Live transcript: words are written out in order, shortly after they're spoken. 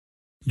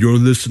You're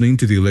listening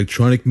to the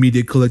Electronic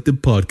Media Collective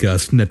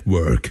Podcast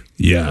Network.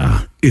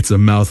 Yeah, it's a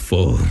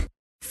mouthful.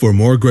 For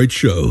more great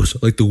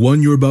shows like the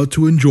one you're about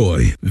to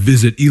enjoy,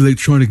 visit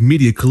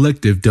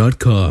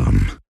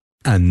electronicmediacollective.com.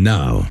 And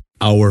now,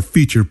 our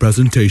feature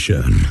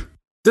presentation.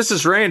 This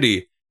is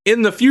Randy.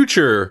 In the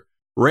future,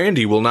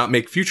 Randy will not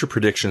make future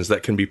predictions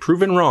that can be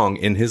proven wrong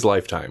in his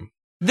lifetime.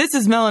 This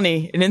is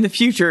Melanie, and in the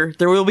future,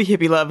 there will be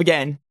hippie love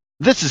again.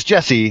 This is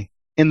Jesse.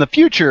 In the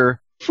future,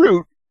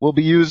 fruit will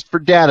be used for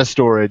data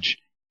storage,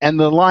 and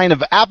the line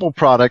of Apple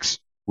products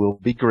will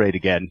be great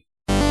again.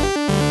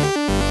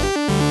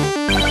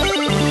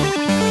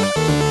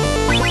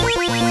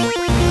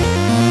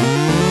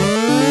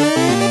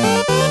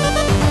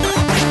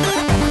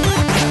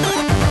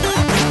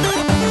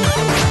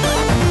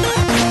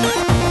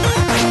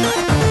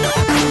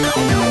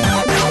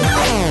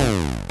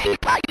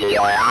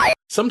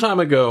 Some time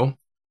ago,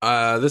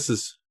 this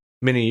is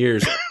many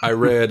years, I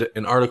read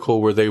an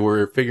article where they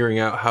were figuring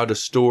out how to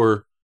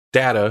store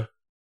data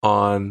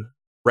on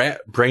rat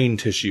brain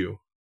tissue.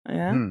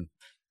 Yeah.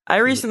 I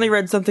recently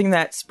read something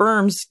that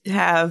sperms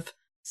have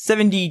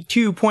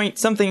 72 point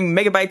something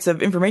megabytes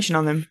of information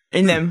on them,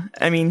 in them.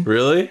 I mean,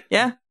 Really?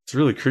 yeah. It's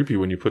really creepy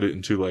when you put it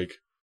into like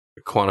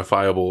a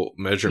quantifiable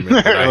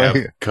measurement that I have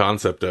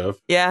concept of.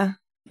 Yeah.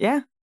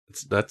 Yeah.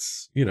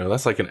 That's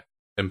like an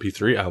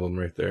MP3 album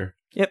right there.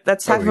 Yep.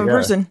 That's half of a yeah.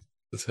 person.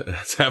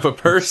 That's half a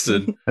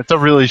person. That's a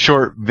really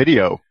short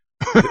video.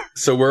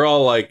 So we're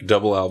all like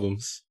double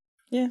albums.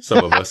 Yeah.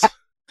 Some of us.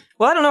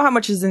 Well, I don't know how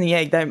much is in the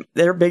egg.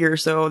 They're bigger,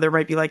 so there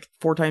might be like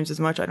 4 times as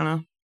much. I don't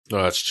know.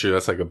 Oh, that's true.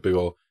 That's like a big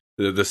old.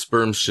 The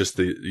sperm's just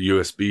the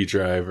USB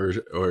drive,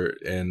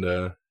 and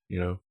The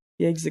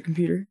egg's the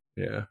computer.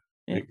 yeah,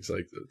 Yeah. it's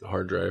like the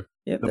hard drive.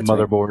 Yep. The That's right.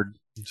 motherboard.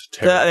 It's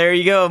terrible. There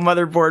you go.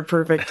 Motherboard.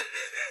 Perfect.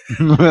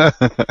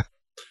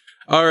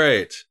 All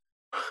right,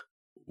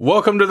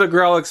 welcome to the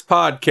Growlix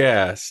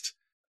podcast.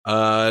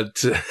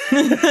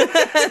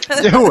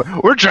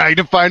 We're trying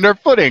to find our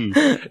footing.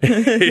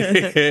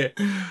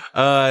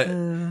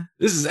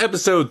 This is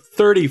episode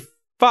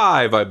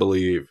 35, I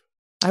believe.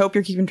 I hope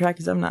you're keeping track,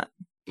 because I'm not.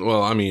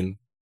 Well, I mean,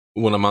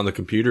 when I'm on the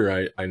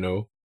computer, I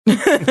know.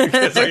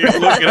 Because I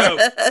can look it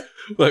up.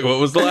 Like, what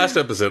was the last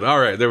episode? All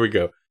right, there we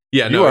go.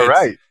 Yeah, You are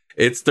right.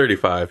 It's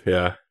 35,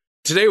 yeah.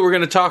 Today we're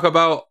going to talk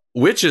about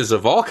witches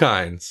of all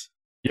kinds.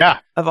 Yeah,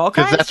 Of all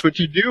because kinds? that's what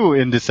you do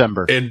in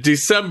December. In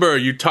December,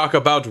 you talk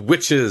about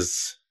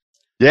witches.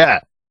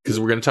 Yeah. Because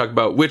we're going to talk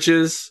about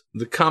witches,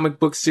 the comic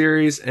book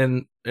series,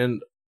 and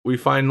we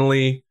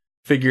finally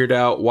figured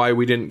out why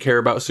we didn't care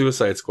about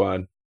Suicide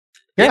Squad.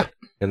 Yeah.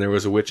 And there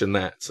was a witch in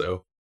that,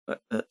 so.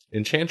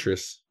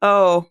 Enchantress.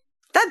 Oh,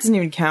 that doesn't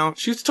even count.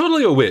 She's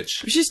totally a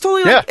witch. She's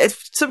totally like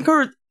it's some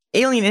kind of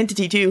alien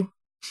entity, too.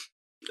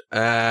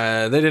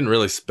 They didn't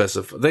really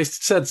specify. They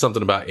said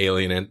something about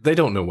alien, and they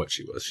don't know what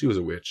she was. She was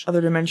a witch.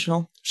 Other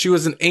dimensional. She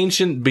was an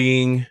ancient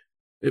being.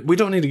 We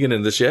don't need to get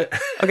into this yet.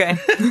 Okay.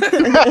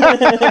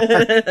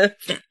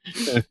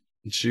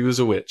 She was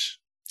a witch.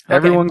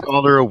 Everyone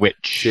called her a witch.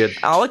 She had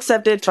I'll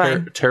accept it.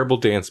 Fine. terrible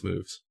dance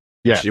moves.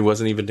 Yeah. She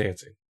wasn't even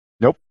dancing.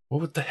 Nope.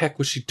 What the heck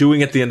was she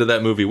doing at the end of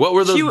that movie? What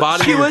were those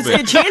body She was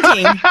movements?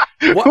 enchanting.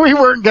 We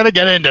weren't going to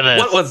get into this.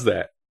 What was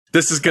that?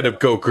 This is going to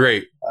go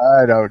great.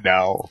 I don't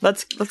know.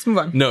 Let's move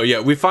on. No, yeah,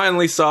 we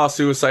finally saw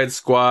Suicide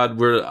Squad.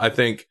 We're, I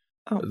think,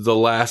 Oh. the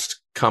last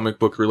comic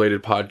book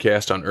related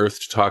podcast on Earth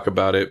to talk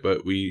about it,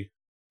 but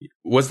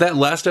was that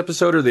last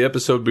episode or the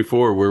episode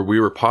before where we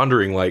were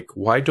pondering, like,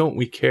 why don't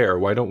we care?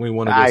 Why don't we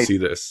want to go see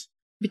this?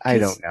 I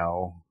don't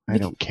know. I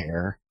don't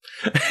care.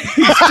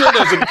 He still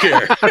doesn't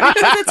care.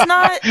 Because it's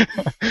not.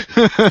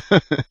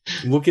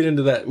 We'll get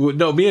into that.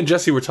 No, me and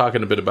Jesse were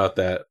talking a bit about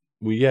that.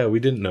 We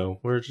didn't know.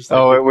 We're just like,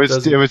 Oh, it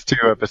was 2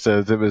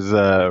 episodes. It was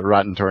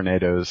Rotten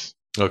Tornadoes.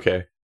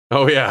 okay.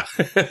 Oh yeah.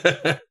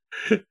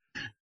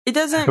 It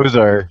doesn't. It was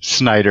our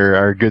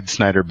good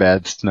Snyder,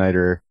 bad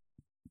Snyder,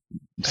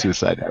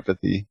 Suicide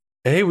Apathy.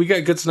 Hey, we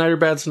got good Snyder,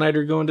 bad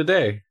Snyder going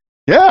today.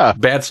 Yeah.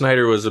 Bad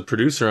Snyder was a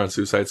producer on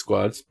Suicide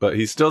Squads, but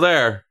he's still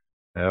there.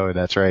 Oh,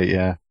 that's right.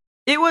 Yeah.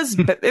 It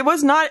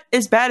was not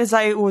as bad as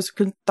I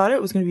thought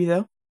it was going to be,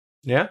 though.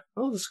 Yeah.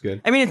 Oh, that's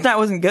good. I mean, it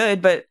wasn't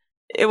good, but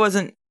it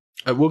wasn't.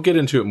 We'll get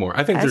into it more.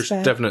 I think That's there's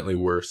bad. definitely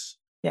worse.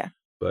 Yeah.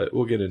 But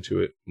we'll get into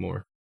it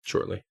more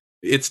shortly.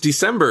 It's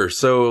December,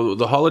 so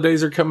the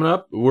holidays are coming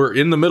up. We're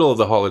in the middle of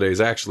the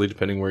holidays, actually,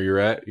 depending where you're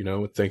at.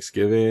 With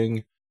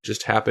Thanksgiving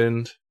just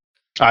happened.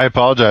 I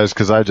apologize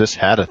because I just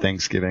had a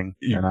Thanksgiving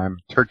and I'm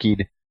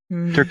turkey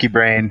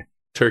brained.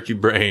 Turkey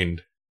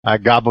brained. I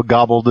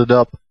gobbled it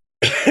up.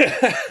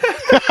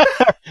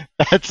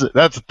 That's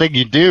the thing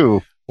you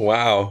do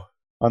Wow.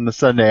 on the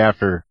Sunday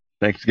after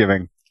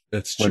Thanksgiving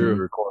That's when we true.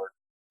 record.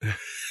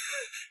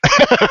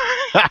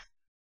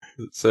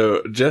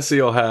 So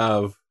Jesse will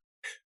have...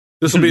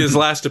 This will be his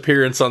last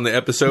appearance on the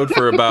episode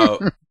for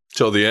about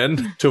till the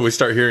end, till we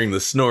start hearing the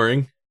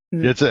snoring.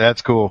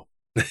 That's cool.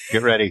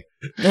 Get ready.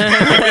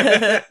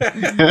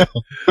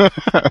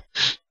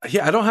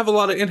 Yeah, I don't have a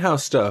lot of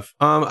in-house stuff.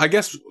 I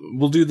guess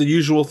we'll do the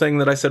usual thing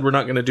that I said we're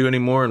not going to do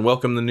anymore and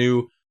welcome the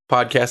new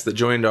podcasts that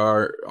joined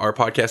our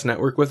podcast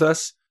network with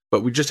us,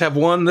 but we just have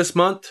one this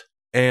month,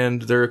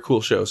 and they're a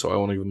cool show, so I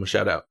want to give them a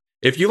shout out.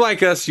 If you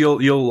like us,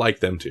 you'll like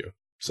them too.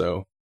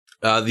 So,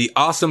 the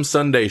Awesome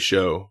Sunday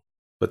Show,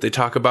 but they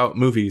talk about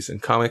movies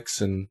and comics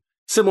and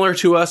similar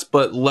to us,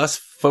 but less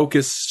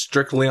focused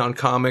strictly on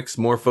comics,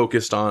 more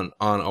focused on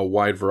a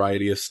wide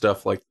variety of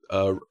stuff. Like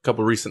a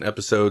couple recent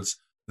episodes,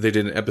 they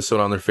did an episode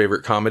on their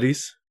favorite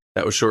comedies.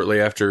 That was shortly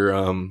after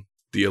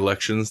the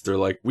elections. They're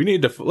like,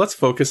 let's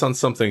focus on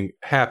something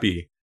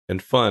happy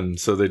and fun.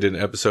 So they did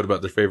an episode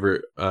about their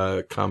favorite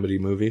comedy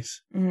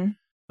movies. Mm-hmm.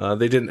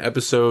 They did an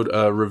episode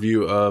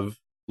review of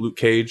Luke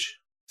Cage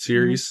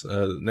series,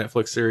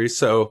 Netflix series.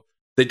 So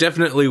they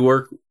definitely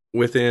work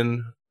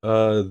within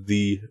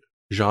the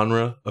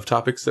genre of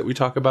topics that we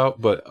talk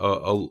about, but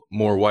a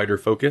more wider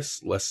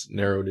focus, less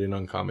narrowed in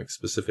on comics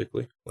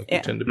specifically, like we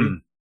tend to be.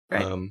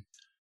 Right.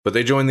 But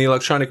they joined the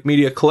Electronic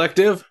Media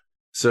Collective,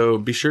 so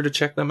be sure to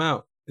check them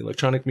out.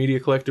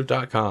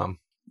 electronicmediacollective.com.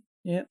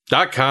 Yeah.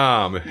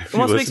 .com if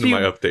you listen to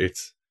my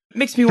updates.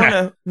 Makes me want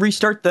to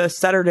restart the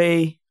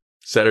Saturday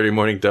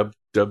morning dub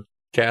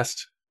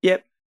cast.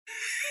 Yep.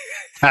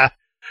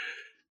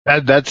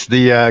 That's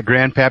the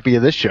grandpappy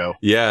of this show.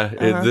 Yeah,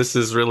 this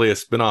is really a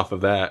spin-off of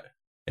that.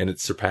 And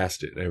it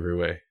surpassed it in every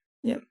way.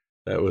 Yep.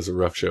 That was a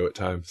rough show at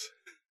times.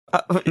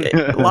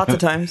 Lots of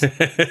times.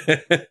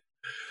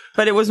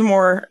 But it was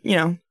more,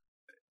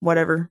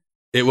 whatever.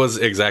 It was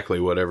exactly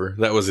whatever.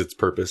 That was its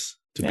purpose,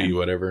 to be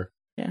whatever.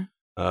 Yeah.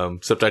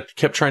 Except I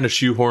kept trying to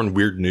shoehorn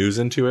weird news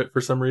into it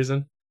for some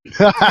reason.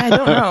 I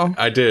don't know.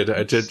 I did.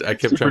 I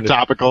kept trying to...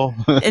 topical.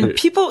 And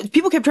people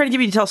kept trying to get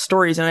me to tell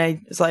stories, and I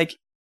was like,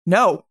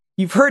 no,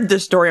 you've heard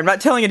this story. I'm not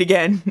telling it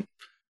again.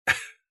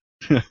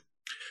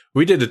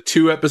 We did a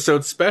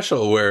 2-episode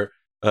special where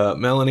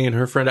Melanie and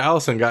her friend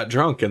Allison got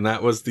drunk, and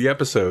that was the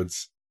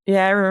episodes.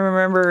 Yeah, I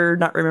remember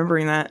not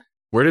remembering that.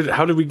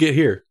 How did we get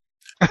here?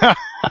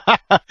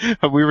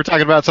 We were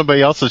talking about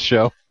somebody else's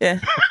show.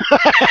 Yeah.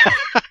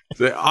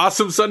 The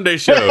Awesome Sunday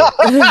Show.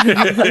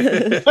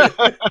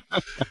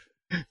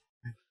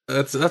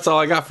 That's all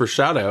I got for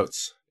shout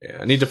outs. Yeah,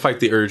 I need to fight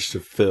the urge to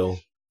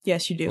fill.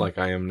 Yes, you do. Like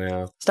I am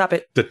now. Stop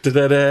it.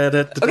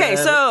 Okay,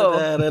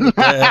 so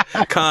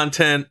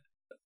content.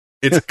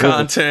 It's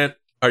content.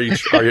 Are you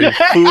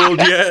fooled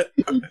yet?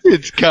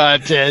 It's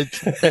content.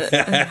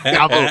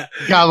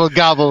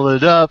 Gobble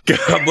it up.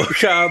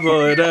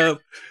 Gobble it up.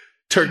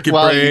 Turkey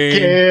while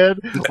brain.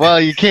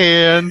 While you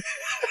can.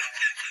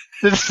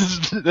 This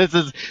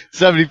is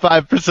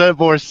 75%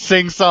 more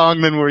sing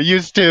song than we're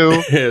used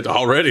to.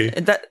 Already.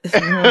 And I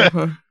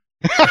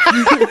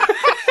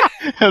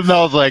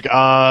was like,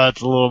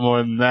 it's a little more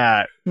than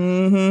that.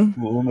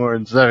 Mm-hmm. A little more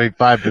than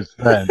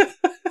 75%.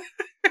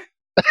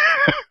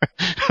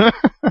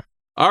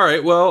 All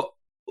right, well,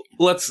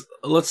 let's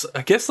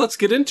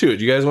get into it.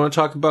 You guys want to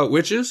talk about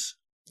witches?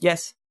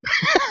 Yes.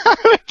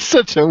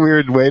 Such a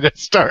weird way to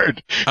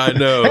start. I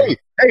know. Hey,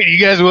 you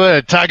guys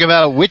want to talk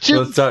about witches?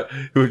 Let's talk.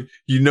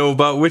 You know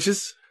about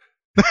witches?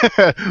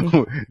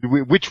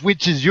 Which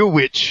witch is your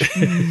witch?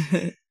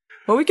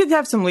 Well, we could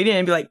have some lead in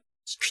and be like,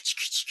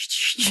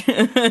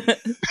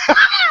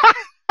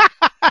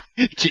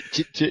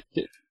 Chit.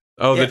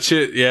 Oh, the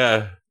chit,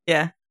 yeah.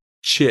 Yeah.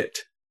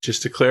 Chit.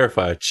 Just to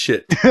clarify,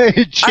 chit. I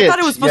thought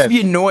it was supposed to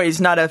be a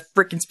noise, not a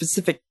freaking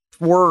specific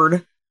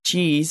word.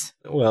 Jeez.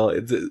 Well,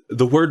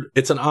 the word,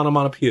 it's an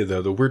onomatopoeia,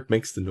 though. The word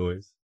makes the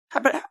noise.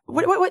 But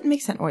what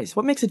makes that noise?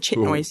 What makes a chit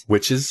noise?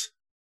 Witches?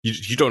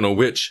 You don't know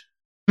which.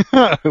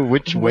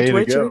 Which way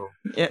to go?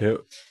 Yeah. Yep.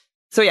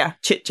 So yeah,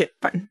 chit,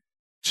 fine.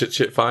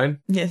 Chit, fine?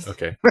 Yes.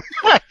 Okay.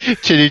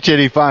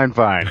 Chitty, fine.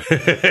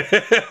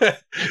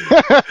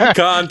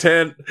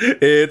 Content.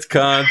 It's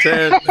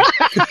content.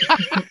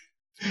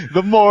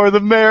 The more the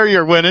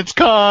merrier when it's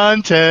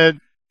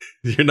content.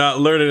 You're not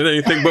learning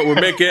anything, but we're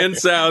making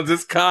sounds.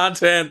 It's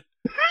content.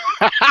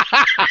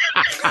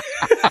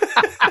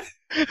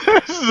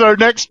 This is our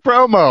next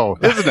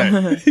promo, isn't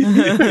it?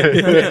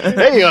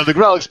 Hey, on the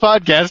Grolix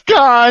Podcast,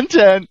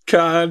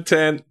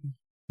 content.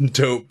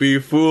 Don't be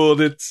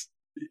fooled. It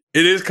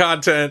is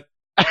content.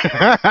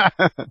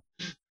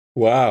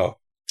 Wow.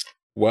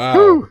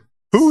 So,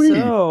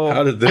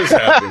 how did this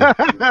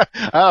happen?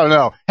 I don't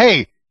know.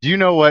 Hey, do you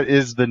know what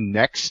is the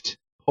next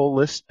poll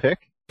list pick?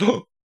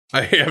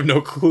 I have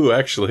no clue,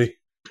 actually.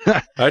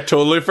 I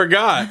totally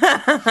forgot.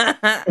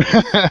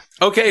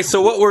 Okay,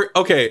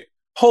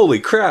 holy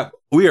crap.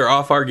 We are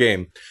off our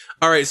game.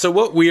 All right, so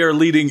what we are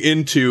leading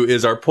into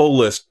is our poll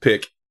list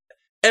pick.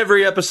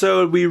 Every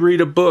episode, we read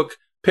a book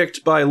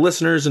picked by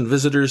listeners and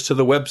visitors to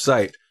the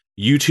website.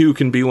 You too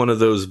can be one of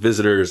those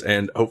visitors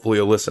and hopefully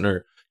a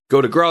listener.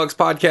 Go to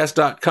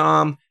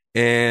grolixpodcast.com,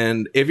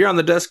 and if you're on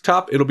the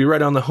desktop, it'll be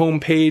right on the home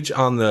page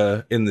in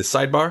the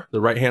sidebar,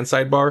 the right-hand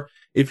sidebar.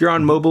 If you're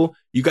on mobile,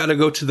 you got to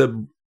go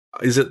to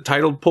is it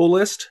titled poll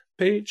list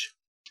page?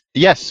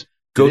 Yes.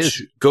 Go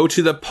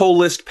to the poll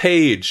list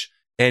page,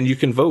 and you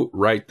can vote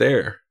right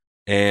there.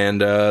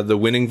 And the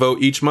winning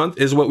vote each month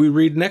is what we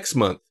read next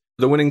month.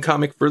 The winning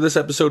comic for this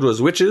episode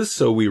was Witches,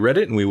 so we read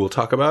it and we will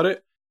talk about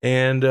it.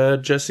 And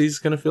Jesse's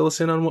going to fill us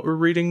in on what we're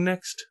reading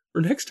next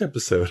for next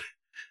episode.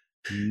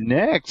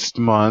 Next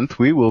month,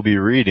 we will be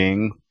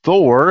reading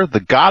Thor,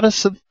 the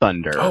Goddess of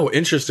Thunder. Oh,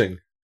 interesting.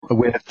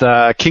 With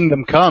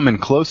Kingdom Come in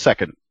close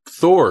second.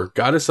 Thor,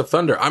 Goddess of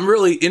Thunder. I'm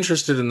really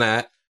interested in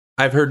that.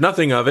 I've heard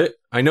nothing of it.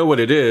 I know what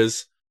it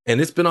is,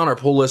 and it's been on our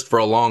pull list for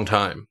a long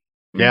time.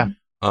 Yeah.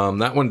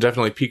 That one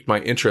definitely piqued my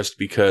interest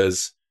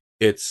because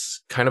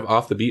it's kind of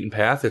off the beaten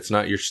path. It's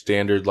not your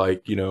standard,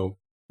 like, you know,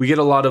 we get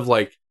a lot of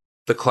like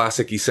the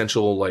classic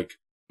essential, like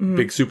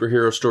big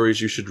superhero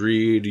stories you should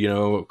read, you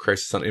know,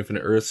 Crisis on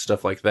Infinite Earth,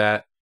 stuff like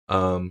that.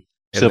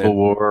 Civil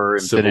War,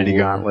 Infinity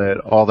Gauntlet,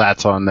 all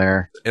that's on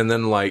there. And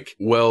then like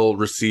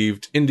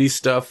well-received indie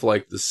stuff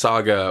like the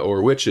Saga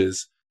or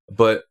Witches.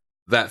 But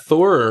that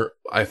Thor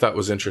I thought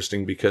was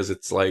interesting because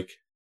it's like,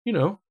 you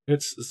know,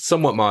 it's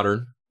somewhat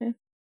modern. Yeah.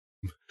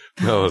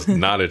 No, it's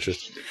not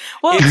interesting.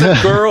 Well, It's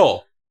a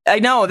girl. I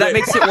know, that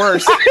makes it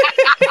worse.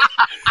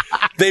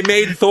 They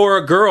made Thor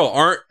a girl.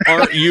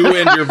 Aren't you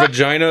and your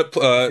vagina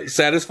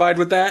satisfied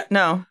with that?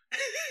 No.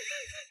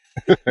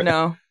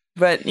 No.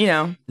 But, you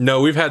know.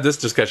 No, we've had this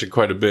discussion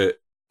quite a bit.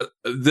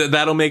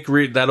 That'll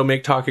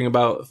make talking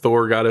about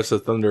Thor, Goddess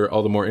of Thunder,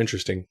 all the more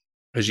interesting.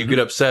 Because you get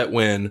upset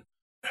when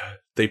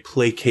they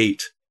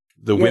placate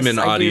the women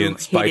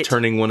audience by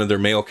turning one of their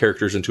male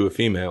characters into a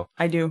female.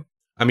 I do.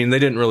 I mean, they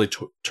didn't really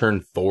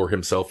turn Thor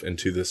himself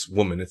into this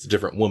woman. It's a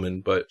different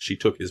woman, but she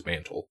took his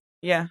mantle.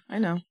 Yeah, I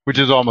know. Which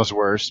is almost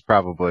worse,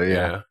 probably,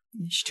 yeah.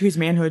 She took his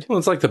manhood. Well,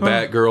 it's like the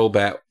Batgirl,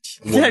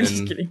 Batwoman, I'm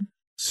just kidding.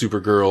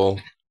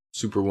 Supergirl,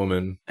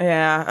 Superwoman.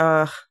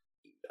 Yeah,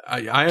 I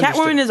understand.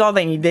 Catwoman is all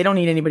they need. They don't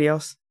need anybody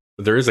else.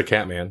 There is a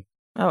Catman.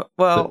 Oh,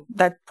 well,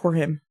 that poor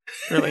him.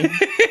 Really.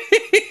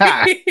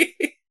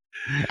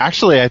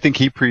 Actually, I think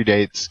he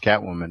predates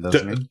Catwoman,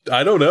 doesn't he?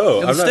 I don't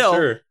know. I'm not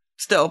sure.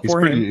 Still,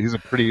 poor him. He's a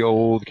pretty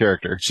old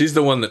character. She's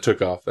the one that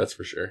took off, that's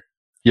for sure.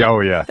 Yeah, oh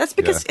yeah. That's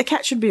because a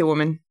cat should be a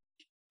woman.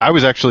 I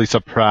was actually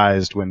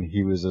surprised when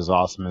he was as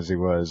awesome as he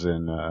was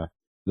in,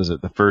 was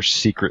it the first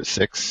Secret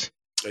Six?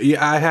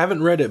 Yeah, I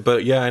haven't read it,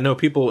 but yeah, I know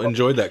people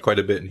enjoyed that quite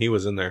a bit, and he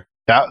was in there.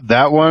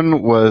 That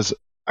one was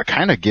a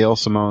kind of Gail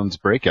Simone's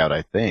breakout,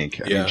 I think.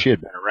 I Yeah. mean, she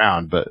had been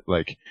around, but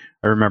like,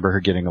 I remember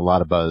her getting a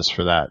lot of buzz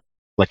for that.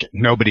 Like,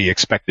 nobody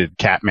expected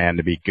Catman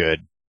to be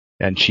good,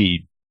 and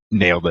she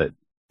nailed it.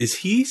 Is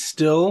he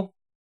still?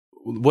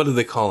 What do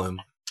they call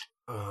him?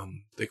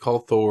 They call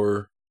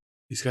Thor.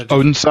 He's got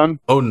Odin's son?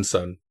 Odin's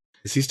son.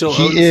 Is he still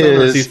He Odin's son,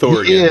 or is he is.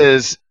 Thor He again?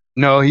 is.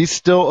 No, he's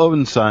still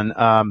Odin's son.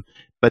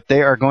 But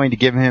they are going to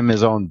give him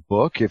his own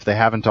book if they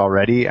haven't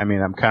already. I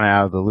mean, I'm kind of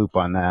out of the loop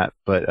on that,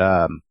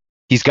 but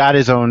he's got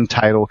his own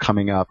title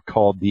coming up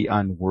called The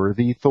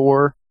Unworthy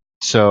Thor.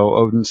 So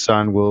Odin's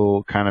son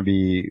will kind of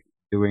be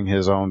doing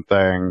his own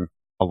thing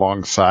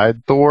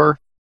alongside Thor.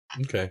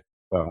 Okay.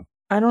 So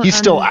I he's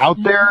still don't-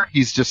 out there.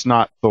 He's just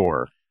not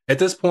Thor. At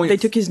this point, They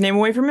took his name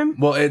away from him?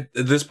 well, at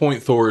this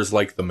point, Thor is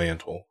like the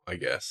mantle, I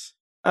guess.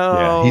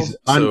 Oh.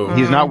 Yeah,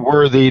 he's not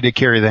worthy to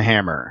carry the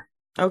hammer.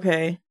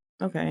 Okay.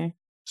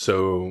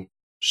 So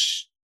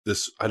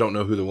this, I don't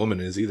know who the woman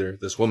is either.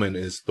 This woman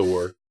is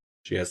Thor.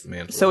 She has the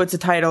mantle. So it's a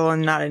title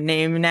and not a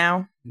name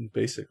now?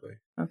 basically.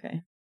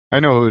 Okay. I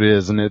know who it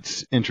is, and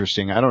it's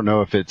interesting. I don't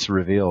know if it's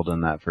revealed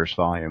in that first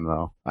volume,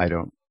 though. I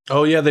don't.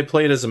 Oh yeah, they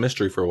played as a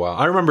mystery for a while.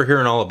 I remember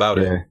hearing all about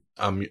Yeah.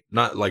 it.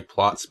 Not like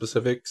plot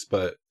specifics,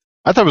 but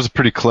I thought it was a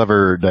pretty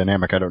clever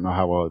dynamic. I don't know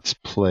how well it's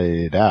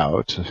played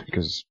out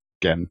because,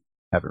 again,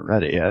 haven't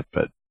read it yet,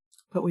 but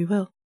But we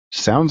will.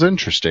 sounds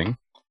interesting.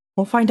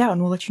 We'll find out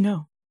and we'll let you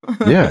know.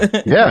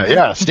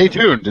 Yeah. Stay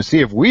tuned to see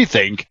if we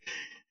think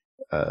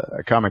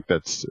a comic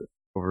that's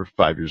over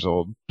 5 years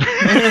old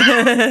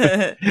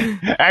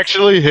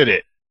actually hit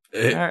it.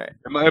 All right.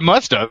 It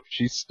must have.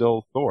 She's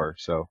still Thor,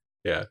 so.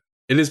 yeah,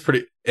 it is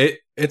pretty.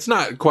 It's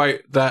not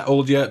quite that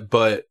old yet,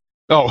 but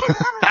Oh,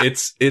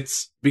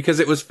 it's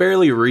because it was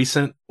fairly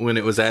recent when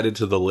it was added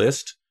to the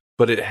list,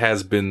 but it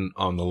has been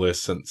on the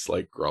list since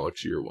like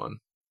Grawlix Year 1.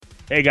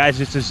 Hey guys,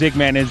 it's the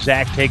Zigman and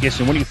Zach Tagus,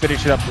 and when you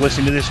finish it up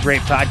listening to this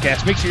great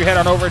podcast, make sure you head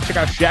on over and check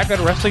out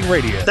Shotgun Wrestling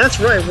Radio. That's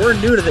right, we're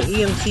new to the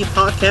EMT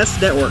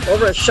Podcast Network.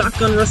 Over at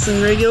Shotgun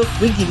Wrestling Radio,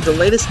 we give you the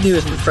latest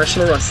news in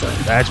professional wrestling.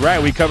 That's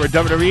right, we cover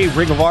WWE,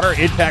 Ring of Honor,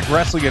 Impact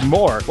Wrestling, and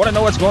more. Want to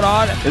know what's going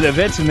on in the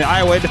events in the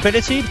Iowa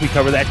Independent scene? We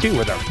cover that too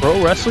with our Pro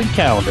Wrestling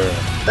Calendar.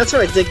 That's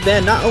right,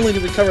 Zigman. Not only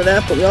do we cover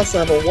that, but we also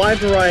have a wide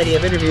variety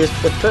of interviews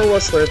with pro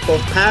wrestlers,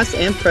 both past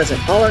and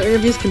present. All our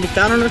interviews can be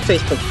found on our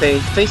Facebook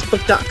page,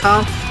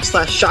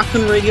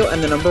 facebook.com/Shotgun Radio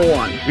and the number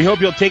 1. We hope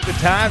you'll take the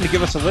time to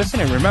give us a listen,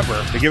 and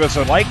remember to give us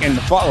a like and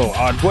follow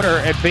on Twitter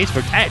and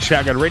Facebook at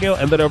Shotgun Radio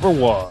and the number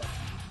 1.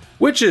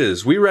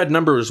 Witches. We read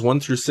numbers 1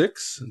 through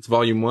 6. It's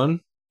volume 1.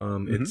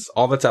 It's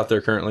all that's out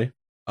there currently.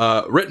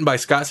 Written by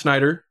Scott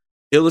Snyder,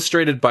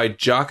 illustrated by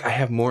Jock. I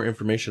have more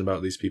information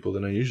about these people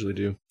than I usually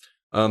do.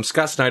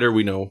 Scott Snyder,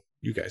 we know.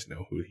 You guys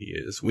know who he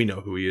is. We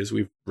know who he is.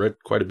 We've read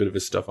quite a bit of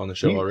his stuff on the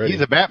show already.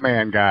 he's a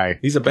Batman guy.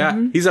 He's a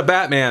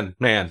Batman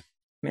man.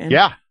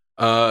 Yeah.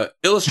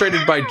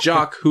 Illustrated by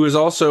Jock, who has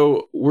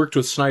also worked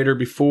with Snyder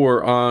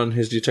before on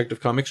his Detective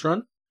Comics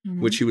run.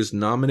 which he was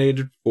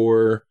nominated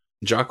for.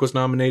 Jock was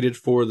nominated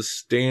for the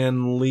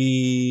Stan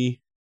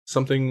Lee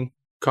something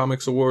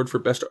Comics Award for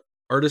Best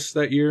Artist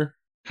that year.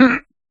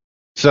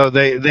 So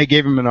they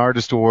gave him an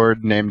artist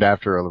award named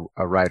after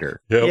a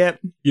writer.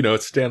 Yep. You know,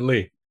 it's Stan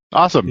Lee.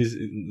 Awesome. He's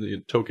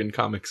the token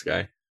comics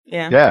guy.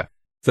 Yeah. Yeah.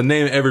 It's a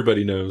name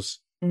everybody knows.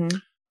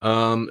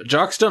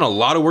 Jock's done a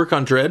lot of work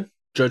on Dredd,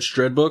 Judge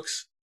Dredd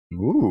books,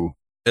 Ooh.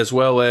 as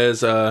well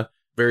as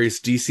various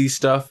DC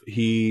stuff.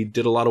 He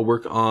did a lot of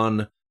work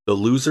on the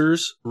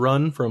Losers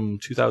run from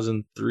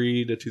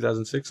 2003 to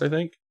 2006, I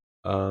think.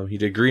 He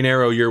did Green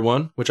Arrow Year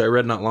One, which I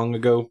read not long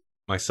ago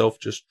myself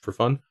just for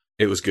fun.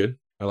 It was good.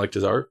 I liked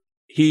his art.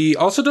 He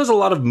also does a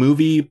lot of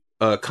movie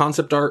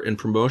concept art and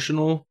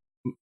promotional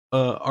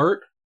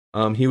art.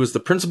 He was the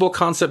principal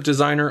concept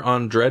designer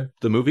on Dredd,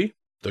 the movie,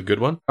 the good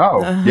one.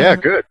 Oh, yeah,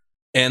 good.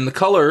 And the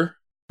color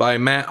by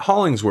Matt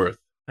Hollingsworth.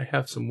 I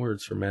have some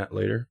words for Matt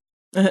later.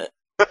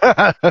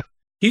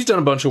 He's done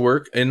a bunch of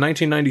work. In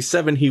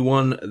 1997, he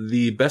won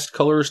the Best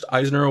Colorist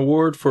Eisner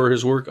Award for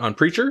his work on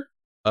Preacher,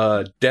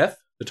 Death,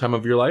 The Time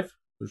of Your Life,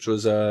 which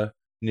was a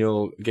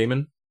Neil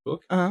Gaiman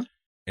book.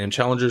 And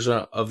Challengers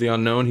of the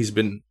Unknown. He's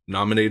been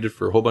nominated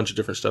for a whole bunch of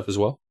different stuff as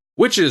well.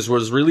 Witches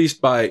was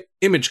released by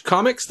Image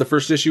Comics. The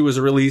first issue was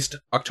released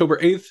October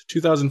 8th,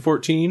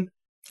 2014.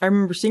 I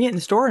remember seeing it in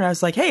the store and I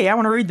was like, hey, I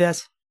want to read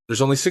this.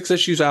 There's only 6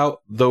 issues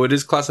out, though it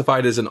is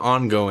classified as an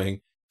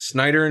ongoing.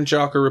 Snyder and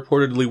Jock are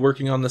reportedly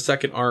working on the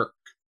second arc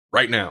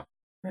right now.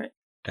 Right.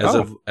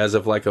 As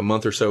of like a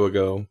month or so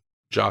ago,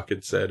 Jock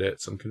had said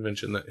at some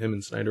convention that him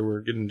and Snyder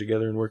were getting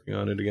together and working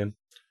on it again.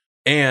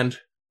 And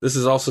this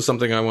is also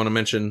something I want to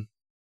mention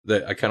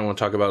that I kind of want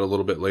to talk about a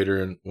little bit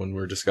later when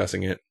we're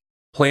discussing it.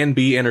 Plan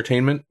B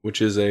Entertainment,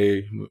 which is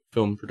a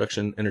film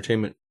production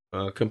entertainment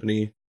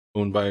company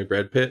owned by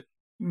Brad Pitt,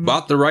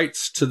 bought the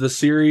rights to the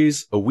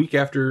series a week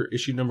after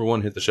issue number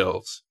 1 hit the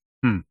shelves.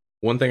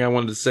 One thing I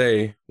wanted to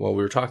say while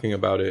we were talking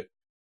about it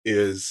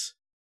is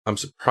I'm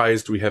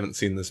surprised we haven't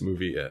seen this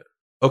movie yet.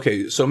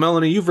 Okay, so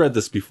Melanie, you've read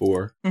this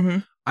before.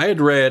 I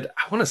had read,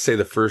 I want to say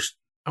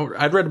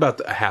I'd read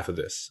about half of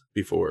this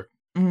before.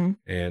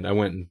 And I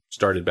went and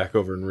started back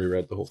over and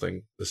reread the whole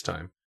thing this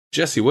time.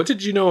 Jesse, what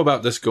did you know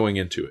about this going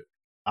into it?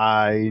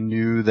 I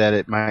knew that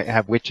it might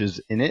have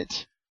witches in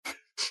it.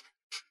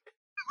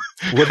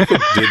 What if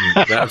it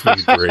didn't? That would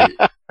be great.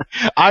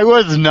 I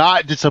was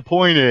not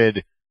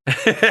disappointed.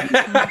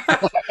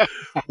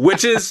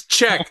 Witches,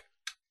 check.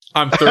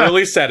 I'm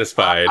thoroughly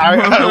satisfied.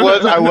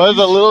 I was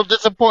a little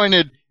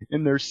disappointed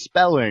in their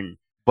spelling,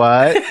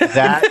 but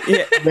that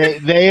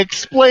they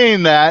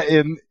explain that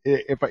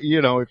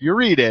if you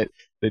read it,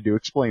 they do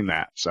explain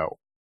that. So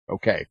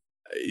okay.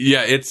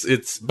 Yeah,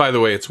 it's by the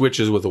way, it's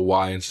witches with a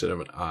Y instead of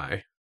an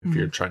I. If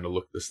you're trying to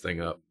look this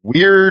thing up.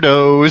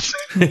 Weirdos.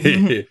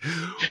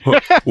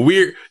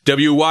 Weird.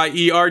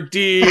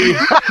 W-Y-E-R-D.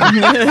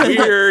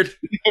 Weird.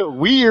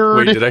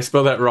 Weird. Wait, did I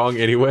spell that wrong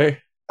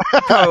anyway?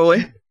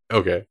 Probably.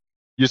 Okay.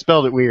 You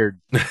spelled it weird.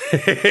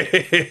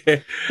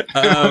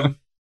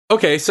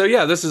 Okay, so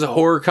yeah, this is a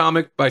horror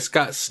comic by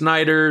Scott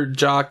Snyder,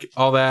 Jock,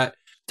 all that.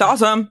 It's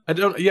awesome.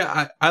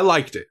 I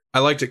liked it. I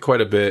liked it quite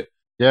a bit.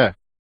 Yeah.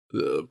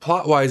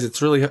 Plot-wise,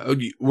 it's really...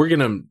 We're going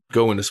to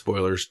go into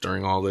spoilers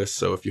during all this,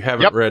 so if you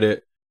haven't read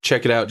it,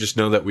 check it out. Just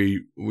know that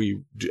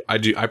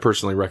I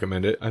personally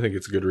recommend it. I think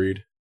it's a good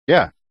read.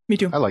 Yeah. Me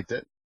too. I liked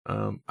it.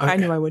 I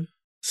knew I would.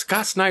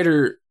 Scott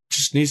Snyder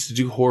just needs to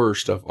do horror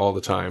stuff all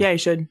the time. Yeah, he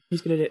should.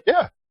 He's good at it.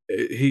 Yeah.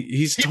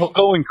 He's people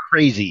going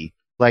crazy,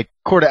 like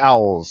Court of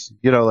Owls.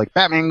 Like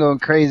Batman going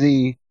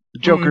crazy. The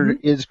Joker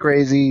is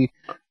crazy.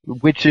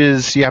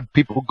 Witches, you have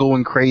people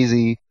going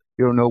crazy.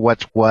 You don't know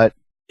what's what.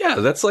 Yeah,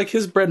 that's like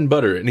his bread and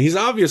butter, and he's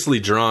obviously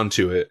drawn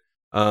to it.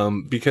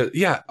 Because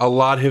a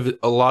lot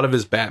of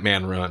his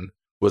Batman run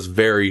was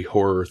very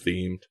horror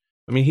themed.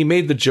 I mean, he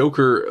made the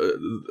Joker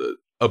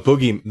the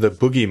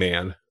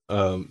boogeyman.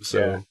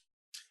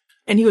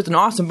 And he was an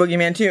awesome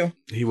boogeyman too.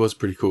 He was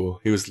pretty cool.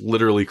 He was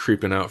literally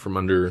creeping out from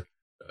under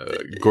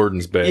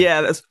Gordon's bed.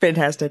 Yeah, that's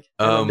fantastic.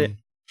 I loved it.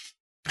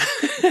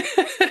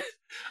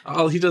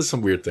 Oh, he does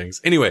some weird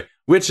things. Anyway,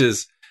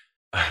 witches.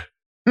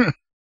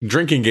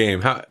 Drinking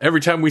game.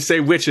 Every time we say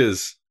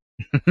witches.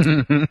 Hold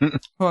on,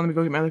 let me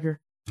go get my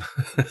liquor.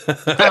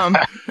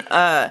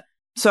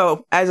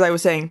 So, as I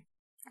was saying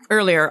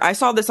earlier, I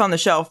saw this on the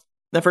shelf,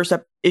 the first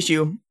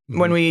issue,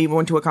 when we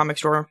went to a comic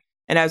store,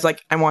 and I was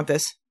like, I want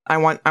this. I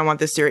want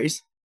this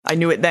series. I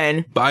knew it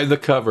then. By the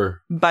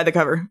cover.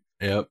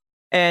 Yep.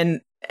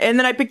 And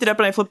then I picked it up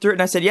and I flipped through it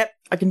and I said, yep,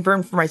 I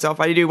confirmed for myself.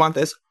 I do want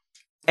this.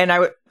 And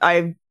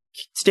I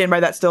stand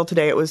by that still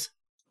today. It was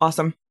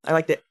awesome. I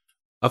liked it.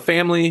 A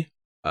family,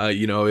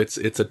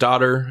 it's a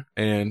daughter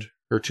and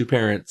her 2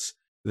 parents.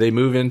 They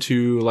move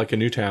into like a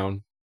new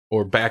town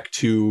or back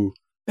to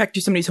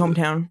somebody's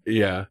hometown.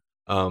 Yeah.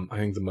 I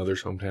think the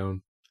mother's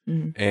hometown.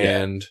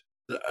 And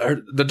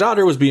the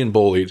daughter was being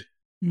bullied.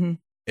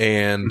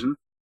 And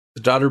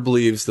the daughter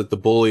believes that the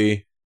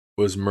bully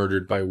was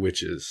murdered by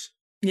witches.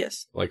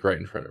 Yes. Like right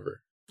in front of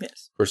her.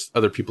 Yes. Of course,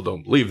 other people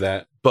don't believe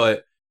that,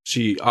 but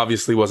she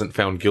obviously wasn't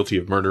found guilty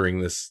of murdering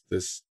this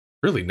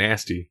really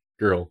nasty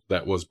girl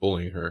that was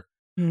bullying her.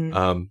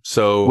 Mm.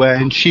 So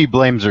and she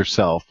blames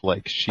herself.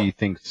 Like, she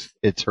thinks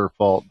it's her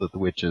fault that the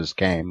witches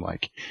came.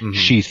 Like,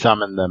 she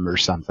summoned them or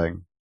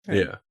something.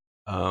 yeah.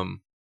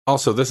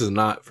 Also, this is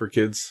not for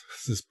kids.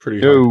 This is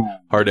pretty No.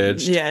 hard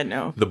edged. Yeah,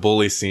 no. The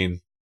bully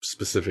scene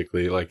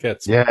specifically, like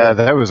that's Yeah,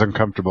 that was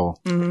uncomfortable.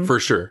 Mhm. for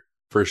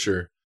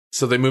sure.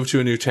 So they move to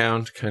a new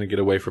town to kind of get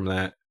away from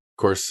that. Of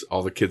course,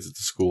 all the kids at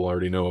the school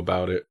already know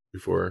about it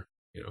before,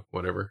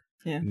 whatever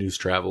news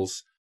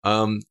travels.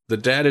 The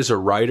dad is a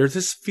writer.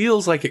 This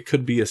feels like it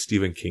could be a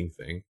Stephen King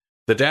thing.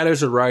 The dad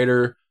is a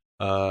writer,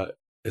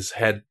 has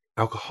had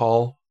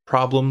alcohol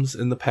problems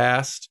in the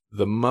past.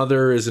 The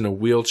mother is in a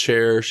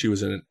wheelchair. She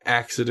was in an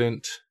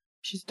accident.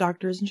 She's a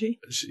doctor, isn't she?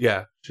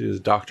 She's a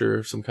doctor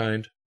of some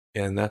kind.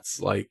 And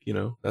that's like,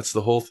 that's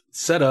the whole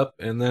setup.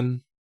 And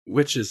then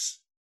witches.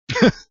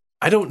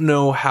 I don't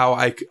know how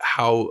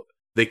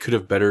they could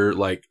have better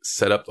like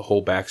set up the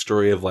whole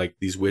backstory of like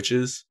these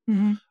witches.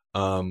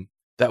 Mm-hmm.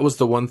 That was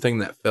the one thing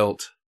that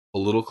felt a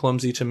little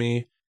clumsy to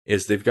me,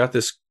 is they've got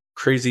this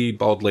crazy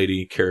bald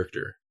lady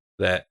character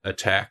that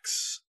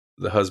attacks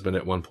the husband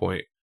at one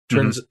point.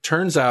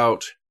 Turns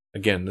out,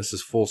 again, this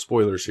is full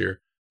spoilers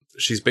here,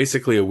 she's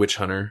basically a witch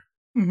hunter.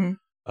 Mm-hmm.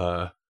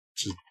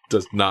 Which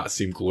does not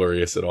seem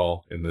glorious at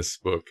all in this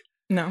book.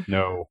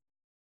 No.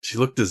 She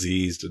looked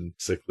diseased and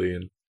sickly,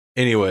 and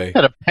anyway,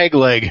 Had a peg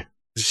leg.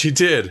 she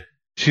did.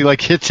 She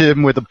like hits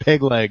him with a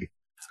peg leg.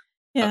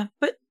 Yeah,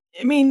 but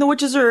I mean, the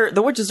witches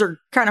are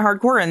kind of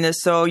hardcore in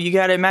this, so you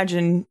got to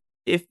imagine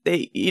if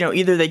they,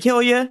 either they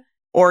kill you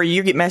or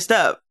you get messed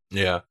up.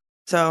 Yeah.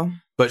 So,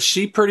 but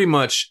she pretty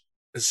much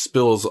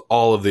spills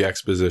all of the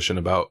exposition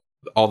about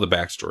all the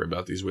backstory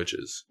about these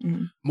witches.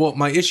 Mm-hmm. Well,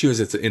 my issue is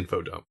it's an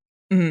info dump,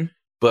 mm-hmm.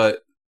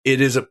 but it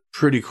is a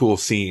pretty cool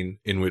scene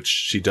in which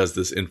she does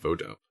this info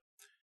dump,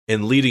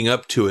 and leading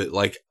up to it,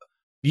 like,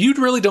 you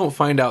really don't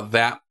find out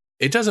that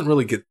it doesn't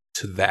really get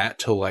to that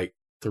till like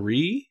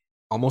 3,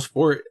 almost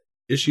 4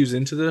 issues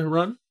into the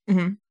run.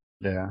 Mm-hmm.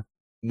 Yeah.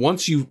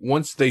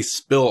 Once they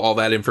spill all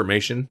that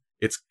information,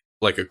 it's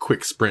like a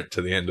quick sprint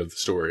to the end of the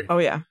story. Oh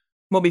yeah.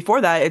 Well,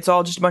 before that, it's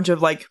all just a bunch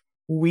of like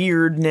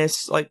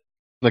weirdness, like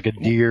a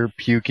deer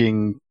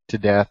puking to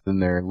death in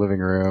their living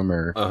room,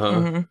 or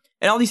mm-hmm.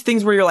 and all these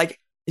things where you're like,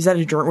 is that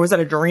a dream? Was that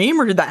a dream,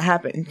 or did that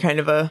happen? Kind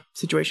of a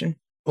situation.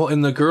 Well,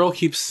 and the girl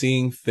keeps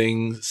seeing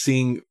things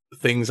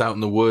out in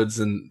the woods,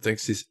 and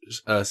thinks she's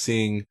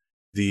seeing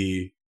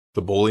the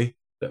bully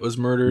that was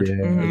murdered,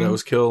 or that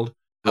was killed,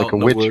 like out a in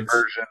the witch woods.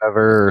 version of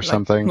her, or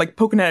something, like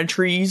poking out of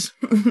trees.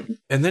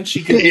 And then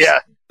she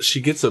gets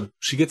she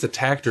gets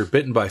attacked or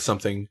bitten by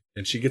something,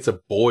 and she gets a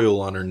boil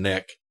on her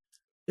neck.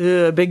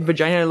 Big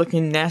vagina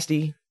looking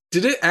nasty.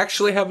 Did it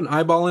actually have an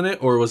eyeball in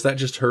it, or was that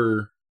just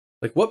her?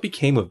 Like, what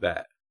became of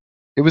that?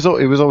 It was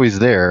always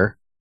there,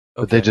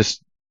 but Okay. they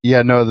just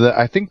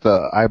I think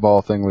the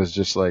eyeball thing was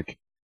just like,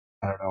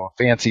 I don't know,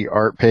 a fancy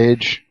art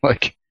page.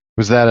 Like,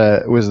 was that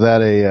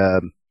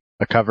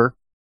a cover?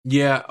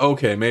 Yeah,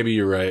 okay, maybe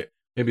you're right.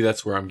 Maybe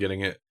that's where I'm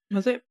getting it.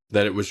 Was it?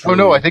 That it was. Oh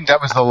no, I think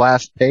that was the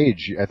last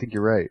page. I think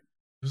you're right. it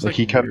was Like,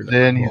 he comes weird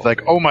in, he's eyeball like,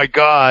 thing. "Oh my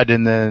god!"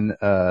 and then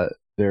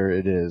there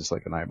it is,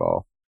 like an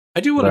eyeball. I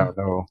do But I want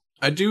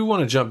don't know.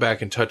 to jump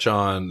back and touch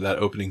on that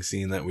opening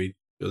scene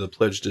the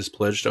pledged is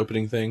pledged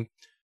opening thing.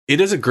 It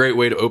is a great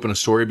way to open a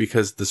story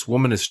because this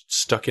woman is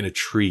stuck in a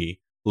tree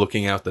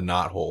looking out the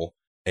knothole,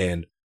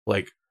 and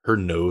like her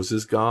nose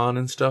is gone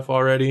and stuff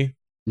already.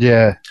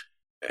 Yeah,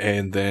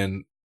 And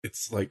then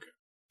it's like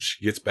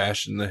she gets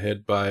bashed in the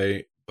head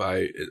by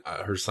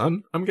her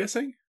son, I'm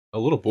guessing, a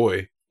little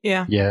boy,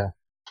 Yeah. yeah.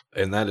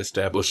 and that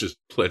establishes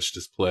pledged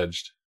is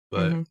pledged.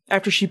 But Mhm.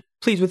 After she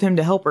pleads with him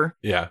to help her.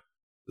 yeah,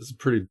 this is a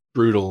pretty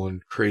brutal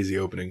and crazy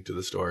opening to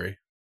the story.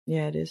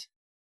 Yeah, it is.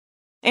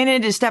 And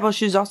it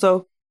establishes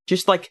also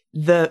just like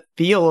the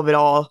feel of it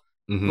all,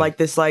 Mhm. like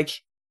this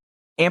like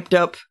amped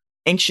up,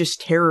 anxious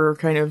terror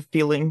kind of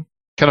feeling.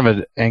 Kind of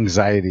an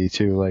anxiety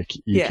too. Like,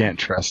 you Yeah. can't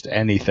trust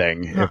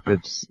anything. If Uh-uh.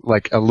 it's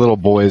like a little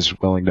boy's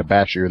willing to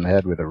bash you in the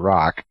head with a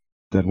rock,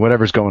 then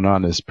whatever's going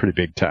on is pretty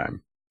big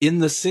time. In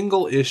the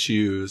single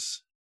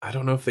issues, I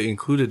don't know if they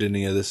included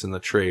any of this in the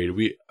trade.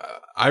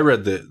 I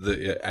read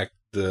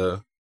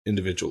the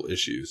individual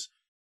issues.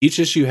 Each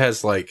issue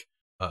has like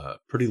a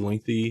pretty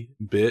lengthy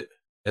bit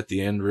at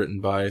the end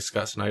written by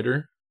Scott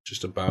Snyder,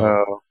 just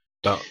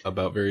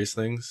about various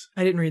things.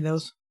 I didn't read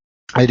those.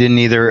 I didn't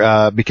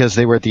either, because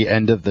they were at the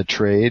end of the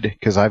trade.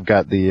 Because I've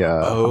got the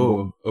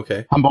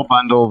Okay. Humble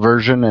Bundle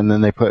version, and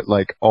then they put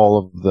like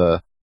all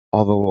the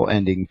little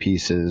ending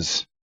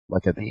pieces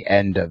like at the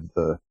end of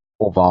the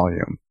whole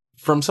volume.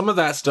 From some of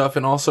that stuff,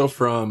 and also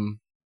from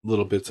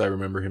little bits I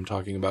remember him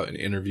talking about in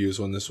interviews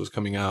when this was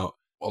coming out,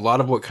 a lot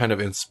of what kind of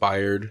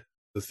inspired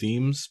the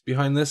themes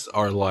behind this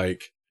are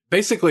like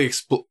basically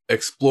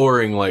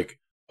exploring like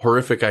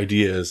horrific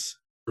ideas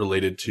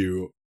related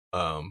to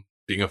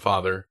being a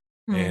father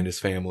and his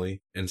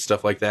family and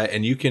stuff like that.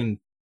 And you can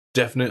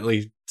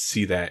definitely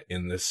see that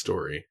in this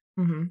story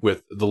Mm-hmm.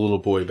 with the little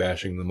boy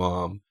bashing the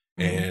mom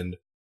Mhm. and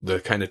the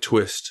kind of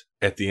twist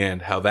at the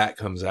end, how that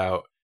comes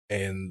out.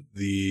 and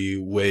the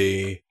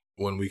way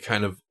when we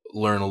kind of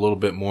learn a little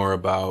bit more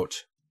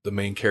about the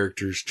main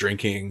character's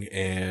drinking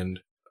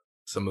and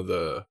some of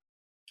the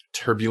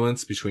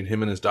turbulence between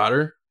him and his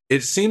daughter,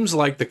 it seems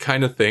like the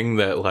kind of thing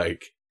that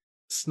like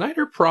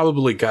Snyder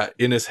probably got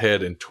in his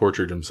head and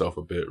tortured himself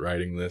a bit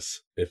writing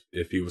this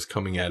if he was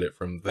coming at it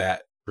from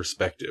that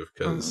perspective,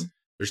 because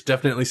there's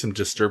definitely some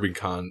disturbing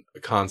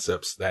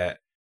concepts that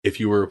if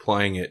you were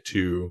applying it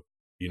to,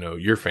 you know,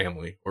 your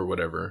family or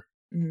whatever,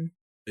 it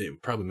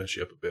would probably mess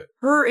you up a bit.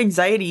 Her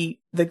anxiety,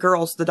 the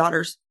girls, the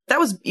daughters, that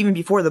was even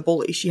before the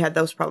bully. She had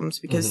those problems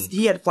because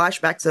he had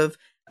flashbacks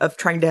of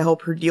trying to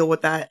help her deal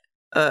with that,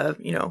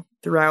 you know,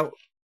 throughout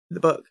the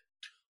book.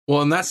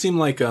 Well, and that seemed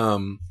like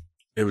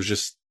it was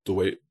just the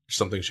way,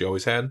 something she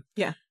always had.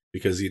 Yeah.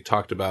 Because he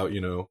talked about,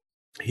 you know,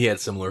 he had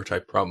similar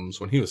type problems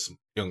when he was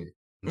young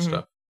and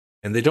stuff.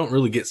 And they don't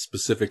really get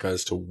specific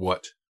as to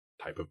what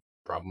type of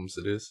problems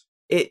it is.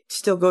 It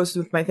still goes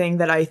with my thing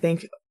that I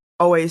think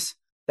always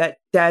that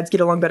dads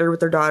get along better with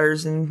their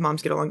daughters and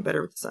moms get along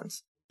better with the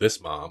sons. This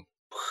mom.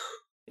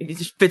 It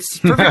just fits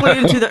perfectly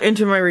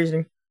into my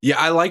reasoning. Yeah,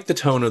 I like the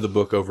tone of the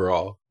book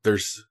overall.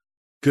 There's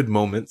good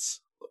moments.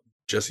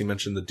 Jesse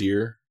mentioned the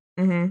deer.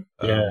 In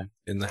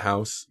the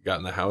house, got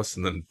in the house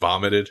and then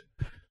vomited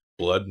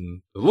blood,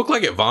 and it looked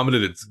like it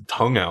vomited its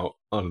tongue out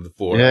onto the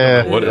floor. Yeah,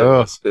 I don't know what it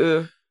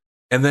was.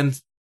 And then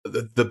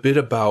the bit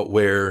about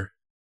where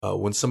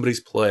when somebody's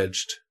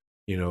pledged,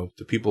 you know,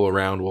 the people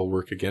around will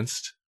work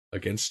against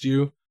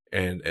you,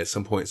 and at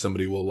some point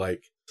somebody will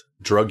like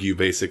drug you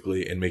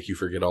basically and make you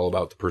forget all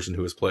about the person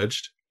who was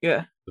pledged.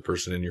 Yeah, the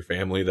person in your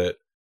family that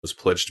was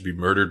pledged to be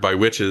murdered by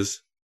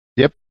witches.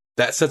 Yep,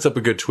 that sets up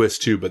a good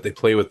twist too. But they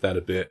play with that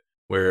a bit.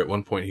 Where at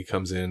one point he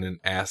comes in and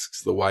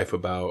asks the wife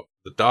about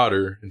the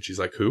daughter, and she's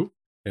like, "Who?"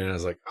 And I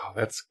was like, "Oh,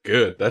 that's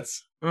good.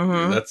 That's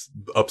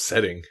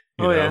upsetting."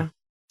 You know?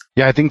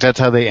 Yeah. I think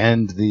that's how they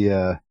end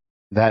the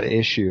that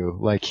issue.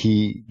 Like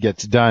he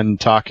gets done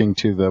talking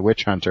to the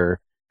witch hunter,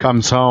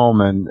 comes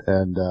home, and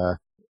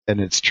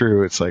it's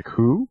true. It's like,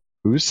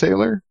 who's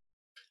Sailor?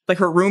 Like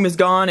her room is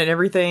gone and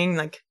everything.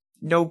 Like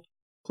no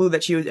clue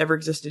that she ever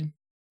existed.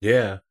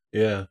 Yeah.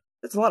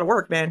 That's a lot of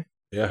work, man.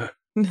 Yeah.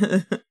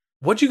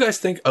 What do you guys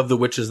think of the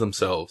witches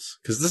themselves?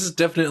 Because this is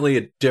definitely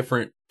a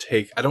different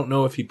take. I don't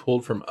know if he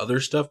pulled from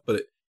other stuff,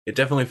 but it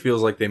definitely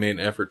feels like they made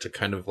an effort to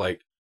kind of like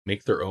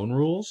make their own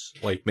rules,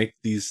 like make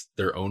these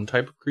their own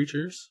type of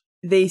creatures.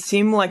 They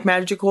seem like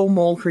magical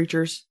mole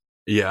creatures.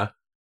 Yeah.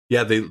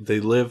 They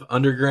live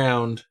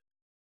underground,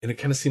 and it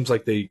kind of seems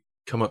like they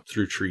come up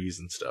through trees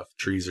and stuff.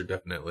 Trees are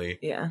definitely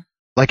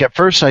Like at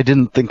first I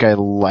didn't think I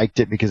liked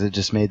it because it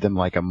just made them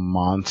like a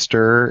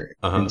monster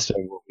instead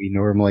of what we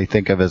normally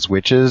think of as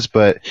witches.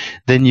 But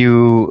then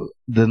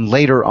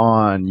later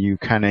on you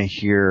kind of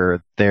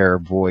hear their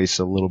voice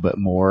a little bit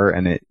more,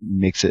 and it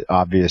makes it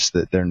obvious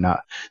that they're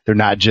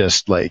not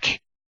just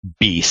like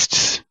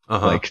beasts.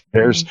 Like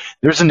there's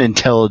an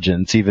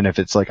intelligence, even if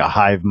it's like a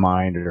hive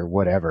mind or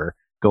whatever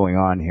going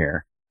on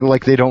here.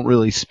 Like they don't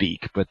really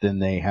speak, but then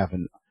they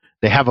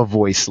have a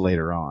voice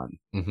later on.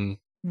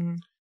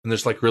 And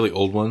there's like really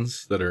old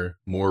ones that are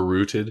more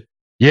rooted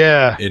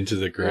into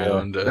the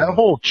ground. That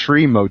whole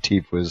tree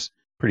motif was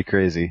pretty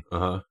crazy.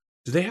 Do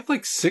they have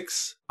like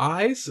 6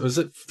 eyes? Was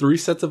it 3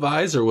 sets of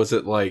eyes, or was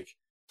it like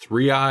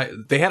 3 eyes?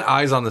 They had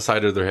eyes on the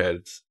side of their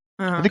heads.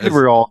 I think they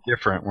were all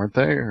different, weren't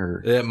they?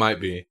 Or it might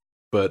be.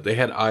 But they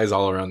had eyes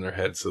all around their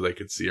heads so they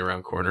could see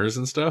around corners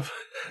and stuff.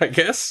 I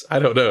guess. I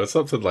don't know.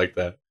 Something like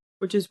that.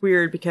 Which is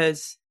weird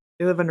because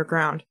they live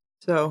underground.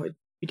 So it'd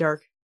be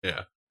dark.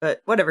 Yeah.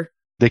 But whatever.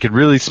 They could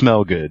really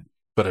smell good.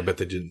 But I bet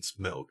they didn't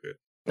smell good.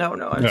 No,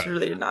 I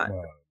really did not.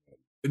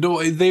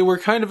 No, they were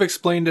kind of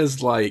explained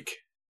as like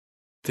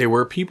they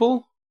were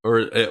people, or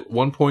at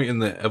one point in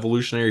the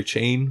evolutionary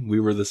chain, we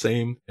were the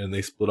same, and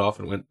they split off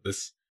and went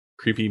this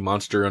creepy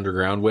monster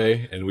underground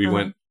way, and we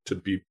went to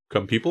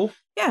become people.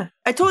 Yeah,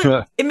 I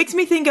totally. It makes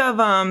me think of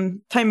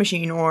Time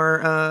Machine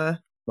or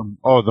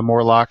the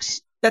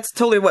Morlocks. That's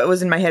totally what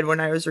was in my head when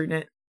I was reading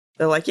it.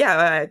 They're like,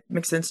 yeah, it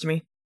makes sense to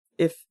me.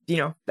 If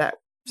that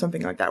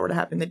something like that were to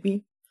happen, they'd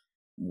be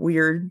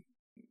weird,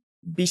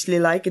 beastly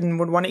like, and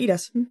would want to eat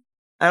us.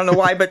 I don't know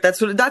why, but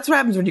that's what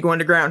happens when you go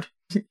underground.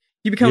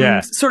 You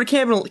become sort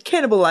of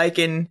cannibal like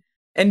and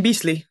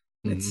beastly.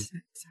 That's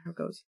how it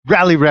goes.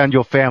 Rally round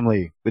your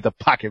family with a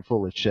pocket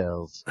full of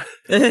shells.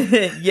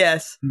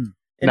 Yes.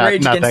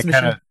 Not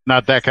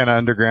that kind of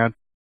underground.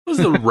 What was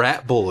the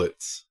rat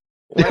bullets?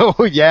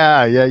 Oh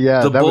yeah.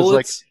 That bullets? Was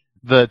like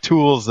the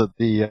tools that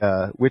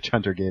the witch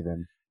hunter gave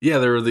him. Yeah,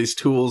 there were these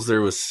tools.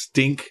 There was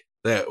stink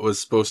that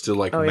was supposed to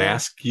like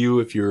mask you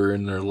if you were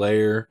in their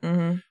lair.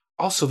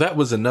 Also, that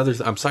was another.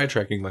 I'm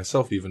sidetracking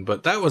myself even,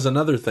 but that was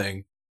another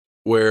thing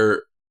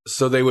where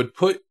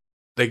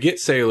they get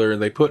Sailor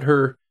and they put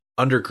her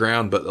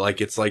underground, but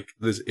like it's like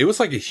this. It was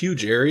like a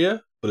huge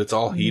area, but it's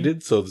all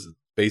heated, so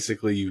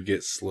basically you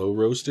get slow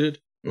roasted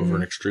over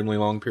an extremely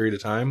long period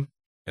of time.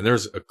 And there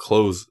was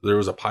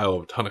a pile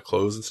of a ton of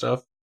clothes and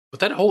stuff, but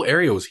that whole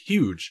area was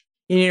huge.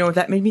 You know what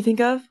that made me think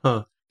of?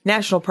 Huh?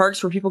 National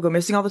parks where people go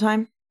missing all the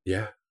time.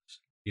 Yeah.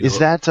 You Is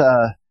know,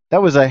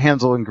 that was a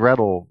Hansel and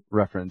Gretel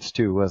reference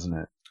too, wasn't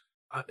it?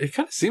 it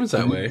kind of seems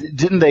that way.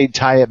 Didn't they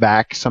tie it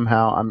back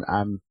somehow?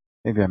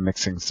 Maybe I'm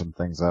mixing some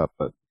things up,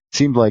 but it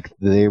seemed like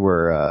they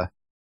were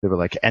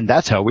like, and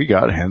that's how we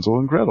got Hansel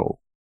and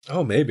Gretel.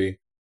 Oh, maybe.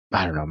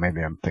 I don't know.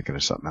 Maybe I'm thinking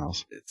of something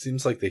else. It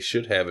seems like they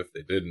should have if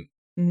they didn't.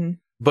 Mm-hmm.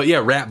 But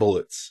yeah, rat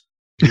bullets.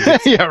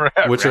 Yeah,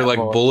 right. Which are like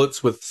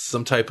bullets with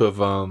some type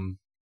of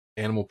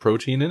animal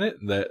protein in it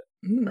that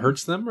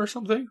hurts them or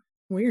something.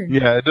 Weird.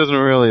 Yeah, it doesn't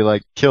really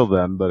like kill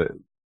them, but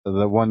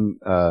the one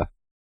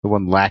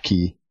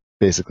lackey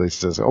basically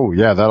says, "Oh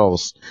yeah,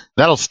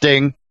 that'll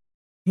sting."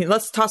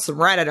 Let's toss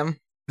some rat at him.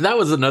 That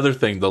was another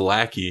thing. The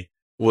lackey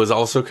was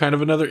also kind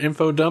of another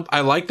info dump.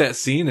 I like that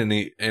scene, and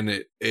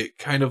it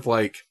kind of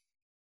like,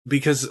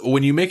 because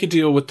when you make a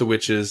deal with the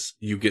witches,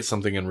 you get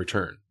something in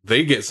return.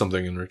 They get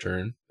something in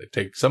return. They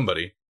take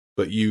somebody,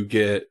 but you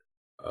get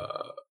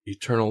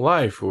eternal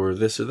life or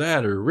this or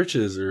that or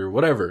riches or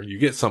whatever. You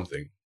get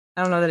something.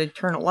 I don't know that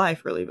eternal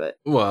life really, but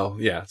Well,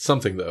 yeah,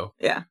 something though.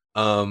 yeah.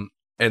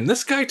 And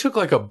this guy took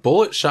like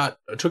a shot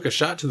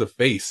to the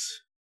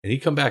face, and he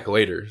come back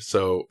later.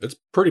 So it's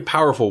pretty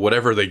powerful,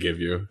 whatever they give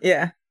you.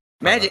 Yeah.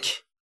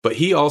 Magic. But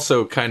he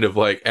also kind of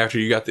like, after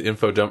you got the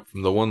info dump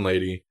from the one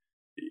lady,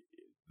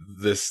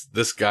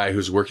 this guy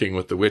who's working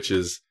with the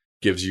witches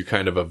gives you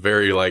kind of a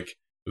very like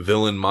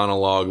villain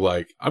monologue,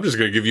 like, I'm just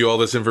going to give you all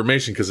this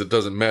information because it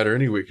doesn't matter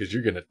anyway because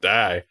you're going to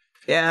die.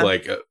 Yeah.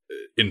 Like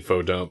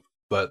info dump.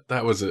 But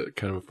that was a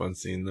kind of a fun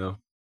scene though.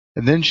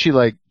 And then she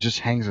like just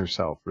hangs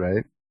herself,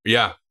 right?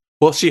 Yeah.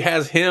 Well, she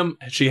has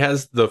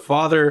the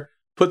father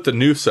put the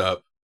noose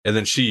up and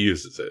then she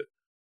uses it,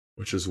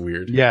 which is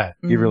weird. Yeah.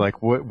 You were Mhm.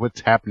 like,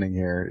 what's happening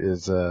here?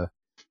 Is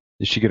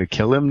she gonna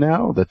kill him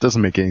now? That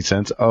doesn't make any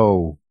sense.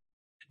 Oh.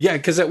 Yeah,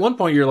 because at one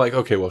point you're like,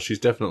 okay, well, she's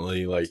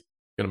definitely like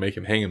going to make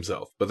him hang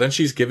himself. But then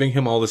she's giving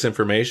him all this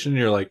information and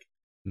you're like,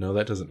 no,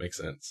 that doesn't make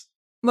sense.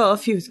 Well,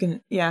 if he was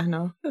gonna, yeah,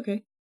 no,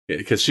 okay.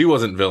 Because she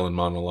wasn't villain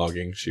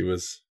monologuing. She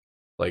was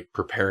like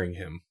preparing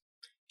him.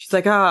 She's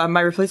like,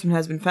 my replacement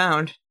has been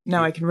found.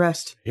 Now I can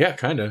rest. Yeah,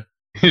 kind of.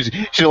 She's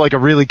like a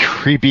really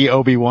creepy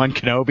Obi-Wan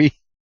Kenobi.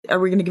 Are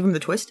we gonna give him the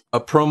twist? A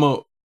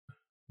promo.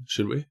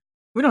 Should we?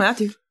 We don't have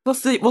to.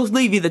 We'll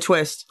leave you the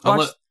twist.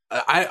 Watch.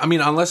 I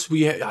mean, unless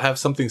we have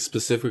something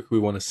specific we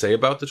want to say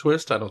about the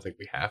twist, I don't think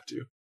we have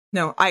to.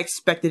 No, I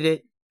expected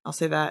it. I'll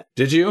say that.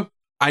 Did you?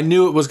 I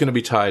knew it was going to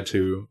be tied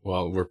to,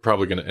 well, we're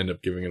probably going to end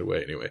up giving it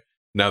away anyway,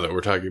 now that we're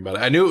talking about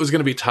it. I knew it was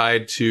going to be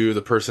tied to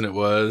the person it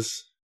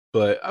was,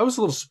 but I was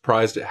a little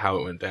surprised at how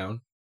it went down.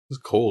 It was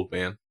cold,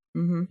 man.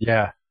 Mm-hmm.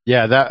 Yeah.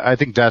 I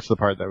think that's the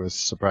part that was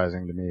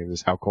surprising to me,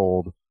 was how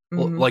cold.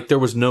 Well, Mhm. like there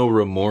was no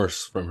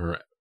remorse from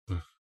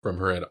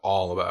her at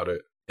all about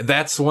it. And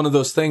that's one of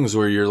those things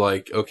where you're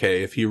like,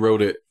 okay, if he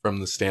wrote it from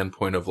the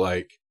standpoint of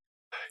like,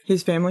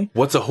 His family.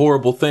 what's a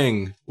horrible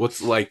thing?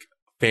 What's like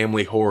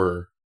family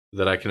horror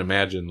that I can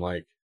imagine?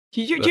 Like,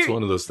 that's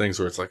one of those things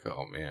where it's like,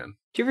 oh man.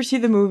 Did you ever see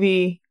the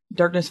movie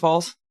Darkness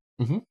Falls?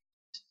 Mm-hmm.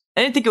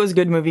 I didn't think it was a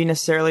good movie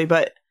necessarily,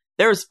 but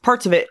there was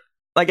parts of it,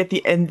 like at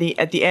the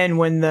end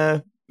when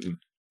the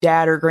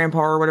dad or grandpa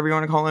or whatever you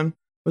want to call him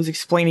was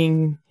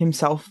explaining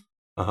himself,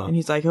 and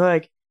he's like,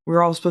 we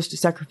were all supposed to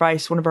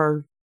sacrifice one of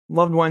our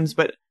loved ones,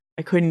 but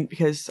I couldn't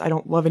because I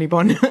don't love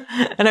anyone.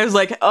 And I was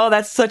like, oh,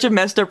 that's such a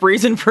messed up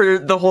reason for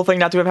the whole thing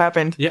not to have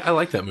happened. Yeah, I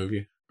like that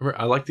movie.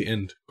 I like the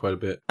end quite a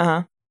bit.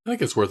 Uh-huh. I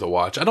think it's worth a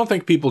watch. I don't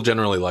think people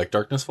generally like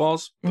Darkness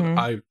Falls, but Mhm.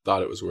 I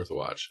thought it was worth a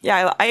watch.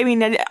 Yeah, I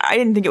mean, I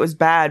didn't think it was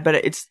bad, but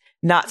it's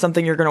not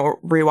something you're going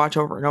to rewatch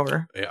over and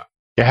over. Yeah.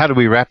 Yeah, how do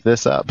we wrap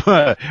this up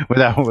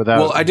without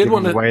Well, I did giving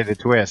want to away the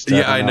twist?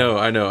 Yeah, I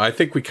know. I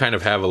think we kind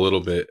of have a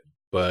little bit,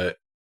 but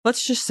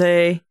Let's just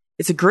say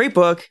it's a great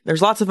book.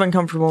 There's lots of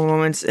uncomfortable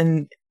moments,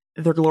 and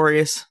they're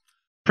glorious.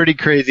 Pretty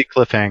crazy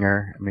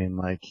cliffhanger. I mean,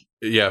 like,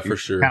 yeah, for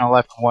sure. kind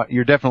of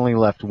you're definitely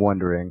left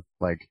wondering,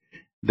 like,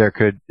 there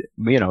could,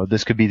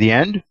 this could be the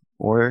end,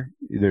 or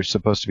there's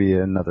supposed to be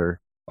another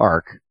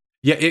arc.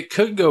 Yeah, it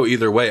could go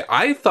either way.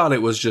 I thought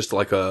it was just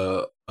like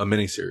a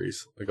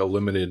miniseries, like a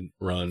limited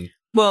run.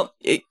 Well,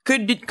 it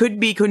could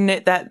be, couldn't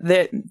it?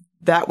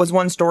 That was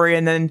one story,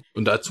 and then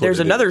That's what there's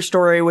it another is.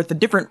 story with a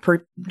different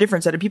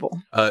set of people.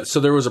 So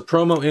there was a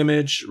promo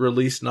image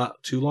released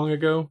not too long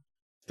ago.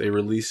 They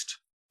released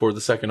for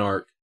the second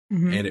arc,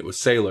 Mhm. and it was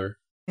Sailor.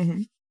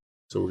 Mhm.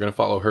 So we're gonna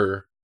follow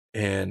her,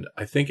 and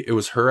I think it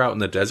was her out in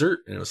the desert,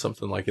 and it was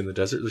something like in the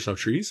desert. There's no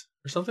trees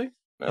or something.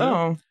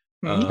 Oh,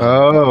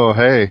 Oh,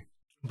 hey.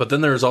 But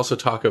then there was also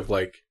talk of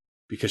like,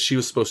 because she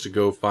was supposed to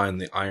go find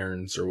the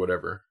irons or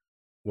whatever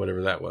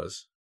that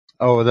was.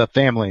 Oh, the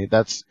family.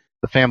 That's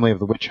the family of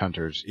the witch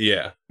hunters.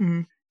 Yeah.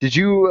 Did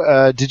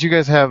you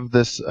guys have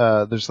this?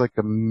 There's like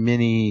a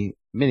mini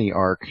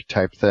arc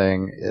type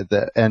thing at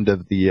the end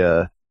of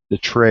the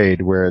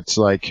trade where it's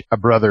like a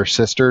brother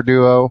sister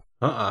duo.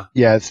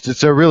 Yeah,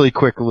 it's a really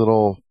quick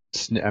little.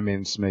 I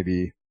mean, it's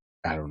maybe,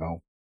 I don't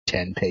know,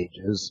 10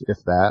 pages,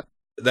 if that.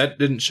 That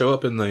didn't show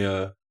up in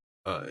the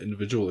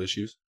individual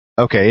issues.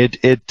 Okay,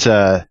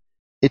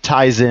 it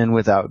ties in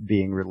without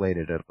being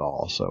related at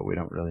all, so we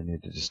don't really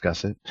need to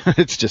discuss it.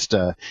 It's just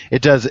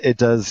it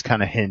does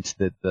kind of hint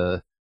that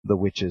the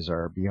witches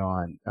are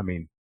beyond. I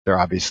mean, they're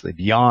obviously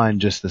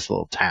beyond just this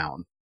little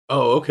town.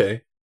 Oh,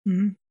 okay.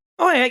 Mm-hmm.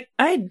 Oh,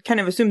 I kind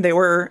of assumed they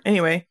were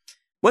anyway.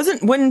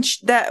 Wasn't when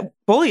that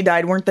bully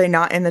died? Weren't they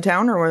not in the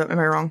town, or am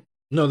I wrong?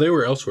 No, they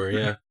were elsewhere.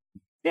 Yeah.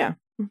 Yeah,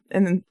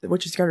 and then the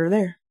witches got her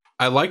there.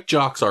 I like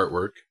Jock's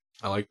artwork.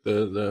 I like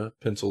the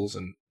pencils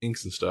and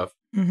inks and stuff.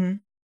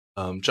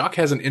 Mm-hmm. Jock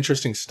has an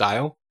interesting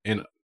style,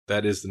 and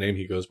that is the name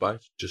he goes by,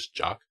 just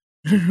Jock.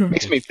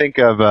 Makes me think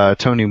of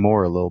Tony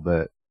Moore a little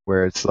bit,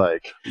 where it's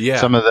like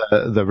some of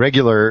the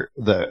regular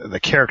the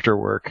character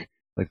work,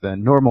 like the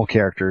normal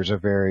characters are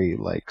very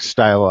like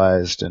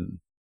stylized and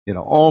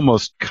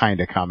almost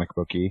kind of comic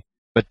booky.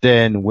 But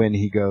then when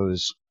he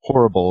goes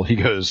horrible, he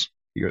goes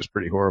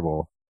pretty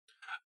horrible.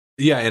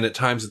 Yeah, and at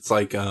times it's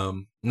like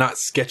not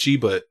sketchy,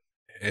 but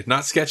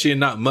not sketchy and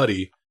not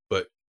muddy,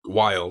 but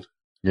wild.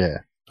 Yeah.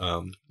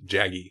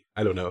 Jaggy.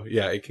 I don't know.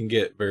 Yeah, it can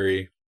get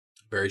very,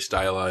 very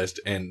stylized,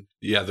 and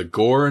yeah, the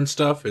gore and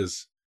stuff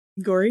is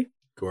gory.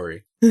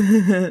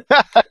 The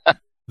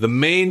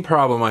main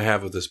problem I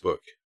have with this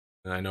book,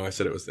 and I know I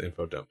said it was the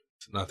info dump.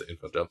 It's not the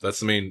info dump.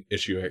 That's the main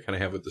issue I kind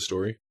of have with the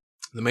story.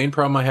 The main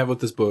problem I have with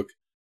this book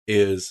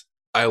is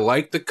I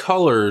like the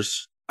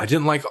colors. I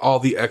didn't like all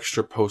the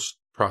extra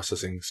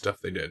post-processing stuff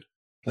they did.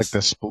 Like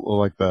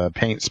the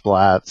paint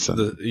splats and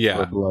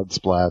the blood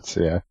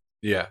splats, yeah.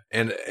 Yeah,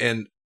 and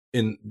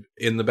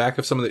in the back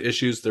of some of the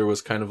issues, there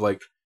was kind of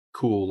like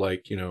cool,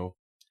 like,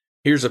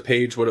 here's a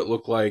page what it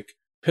looked like,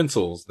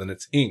 pencils, then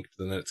it's inked,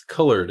 then it's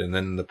colored, and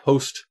then the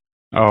post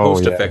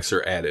effects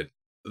are added.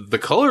 The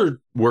color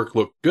work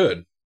looked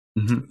good.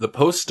 Mm-hmm. The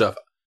post stuff,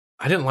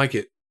 I didn't like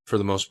it for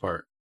the most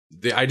part.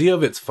 The idea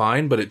of it's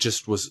fine, but it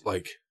just was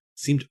like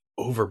seemed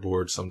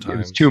overboard sometimes. It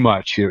was too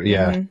much.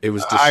 Yeah, Mm-hmm. It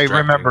was distracting.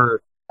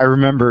 I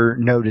remember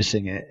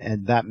noticing it,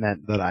 and that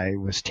meant that I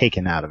was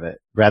taken out of it.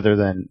 Rather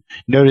than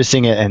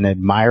noticing it and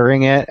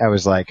admiring it, I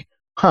was like,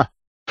 huh,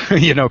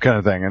 kind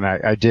of thing. And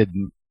I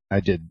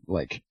did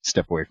like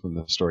step away from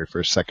the story for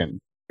a second.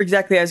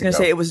 Exactly. I was going to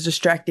say it was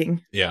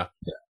distracting. Yeah.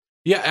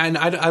 And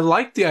I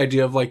like the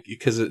idea of like,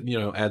 because it,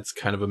 adds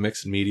kind of a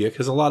mixed media,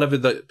 because a lot of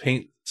it, the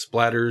paint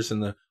splatters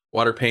and the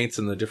water paints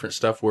and the different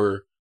stuff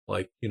were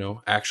like,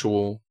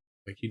 actual,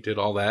 like he did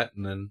all that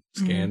and then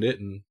scanned it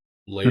and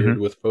layered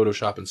with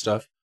Photoshop and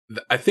stuff.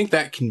 I think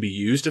that can be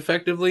used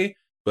effectively,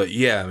 but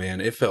yeah,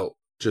 man, it felt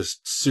just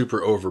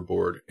super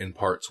overboard in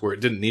parts where it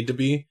didn't need to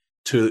be,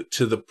 to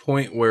the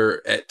point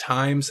where at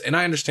times, and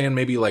I understand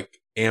maybe like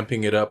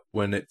amping it up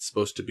when it's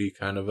supposed to be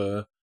kind of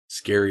a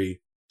scary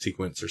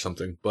sequence or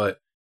something, but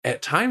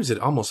at times it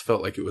almost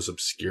felt like it was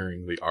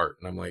obscuring the art,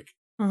 and I'm like,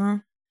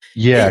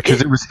 yeah,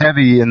 because it was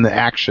heavy in the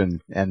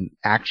action, and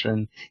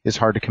action is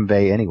hard to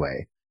convey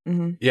anyway.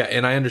 Mm-hmm. Yeah,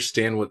 and I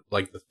understand what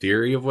like the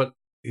theory of what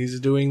he's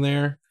doing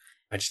there.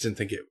 I just didn't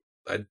think it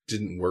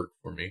didn't work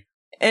for me.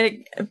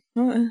 And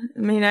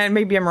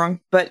maybe I'm wrong,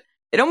 but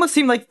it almost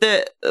seemed like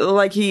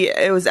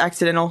it was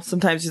accidental.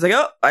 Sometimes he's like,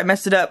 "Oh, I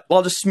messed it up. Well,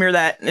 I'll just smear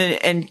that,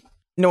 and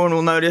no one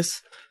will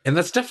notice." And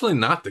that's definitely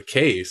not the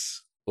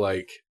case.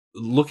 Like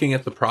looking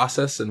at the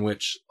process in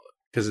which,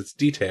 because it's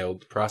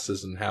detailed, the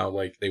process and how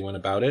like they went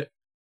about it.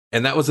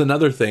 And that was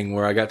another thing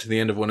where I got to the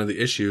end of one of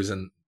the issues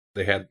and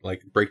they had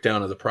like a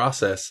breakdown of the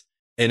process,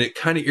 and it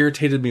kind of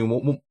irritated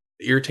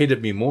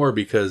me more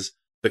because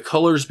the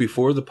colors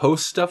before the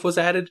post stuff was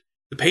added,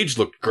 the page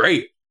looked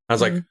great. I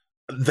was like,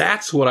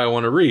 that's what I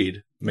want to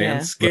read, man.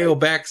 Yeah. Scale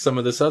back some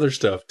of this other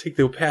stuff. Take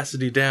the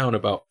opacity down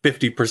about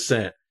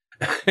 50%.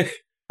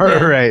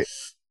 Right.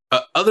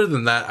 Other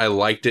than that, I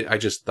liked it. I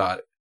just thought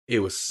it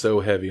was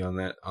so heavy on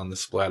the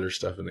splatter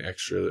stuff and the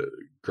extra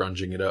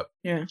grunging it up.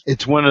 Yeah.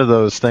 It's one of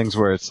those things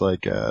where it's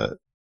like,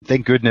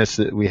 thank goodness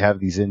that we have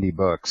these indie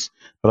books.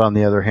 But on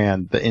the other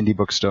hand, the indie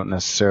books don't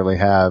necessarily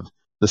have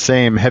the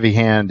same heavy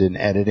hand in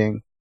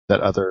editing that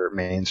other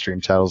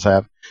mainstream titles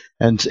have.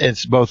 And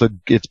it's both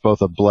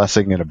a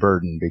blessing and a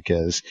burden,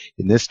 because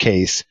in this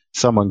case,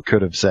 someone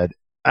could have said,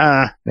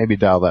 maybe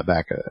dial that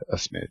back a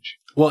smidge.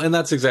 Well, and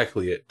that's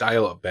exactly it.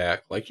 Dial it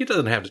back. Like, he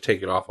doesn't have to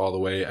take it off all the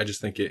way. I just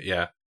think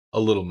a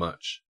little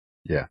much.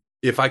 Yeah.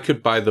 If I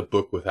could buy the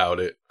book without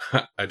it,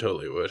 I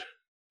totally would.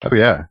 Oh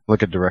yeah.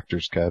 Look at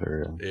Director's Cut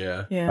or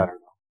Yeah. I don't know,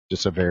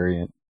 just a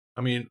variant.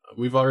 I mean,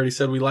 we've already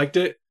said we liked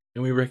it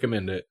and we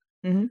recommend it.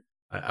 Mm-hmm.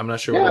 I'm not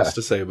sure what else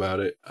to say about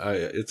it.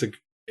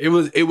 It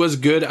was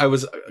good. I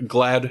was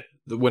glad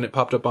when it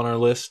popped up on our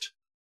list.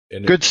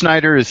 And Good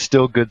Snyder is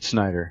still good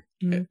Snyder.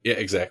 Mm-hmm. Yeah,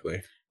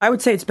 exactly. I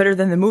would say it's better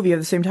than the movie of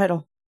the same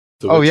title.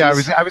 Yeah,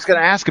 I was going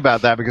to ask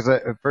about that, because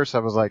at first I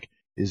was like,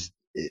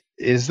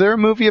 is there a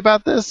movie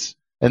about this?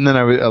 And then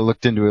I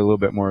looked into it a little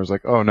bit more. I was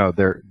like, oh no,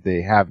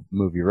 they have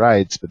movie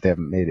rights, but they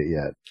haven't made it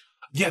yet.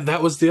 Yeah,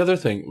 that was the other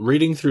thing.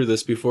 Reading through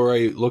this before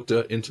I looked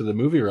into the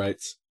movie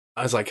rights,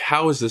 I was like,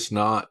 how is this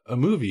not a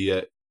movie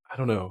yet? I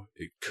don't know.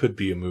 It could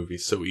be a movie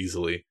so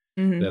easily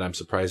that I'm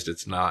surprised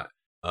it's not.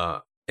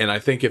 And I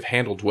think if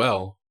handled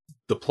well,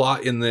 the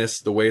plot in this,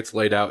 the way it's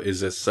laid out,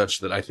 is as such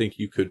that I think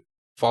you could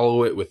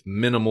follow it with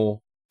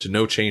minimal to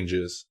no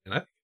changes, and I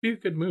think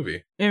it'd be a good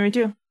movie. Yeah, me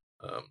too.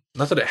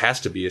 Not that it has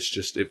to be. It's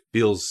just it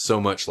feels so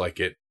much like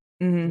it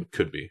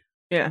could be.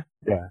 Yeah.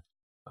 Yeah.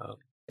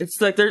 It's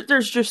like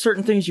there's just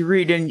certain things you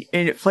read and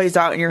it plays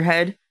out in your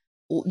head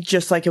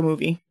just like a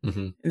movie. Mm-hmm.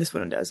 And this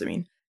one does. I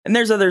mean, and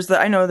there's others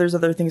that I know. There's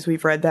other things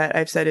we've read that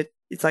I've said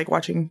it's like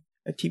watching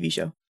a TV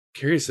show.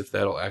 Curious if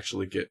that'll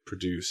actually get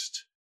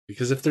produced,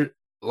 because if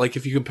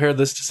you compare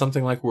this to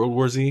something like World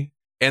War Z,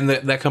 and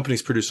that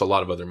company's produced a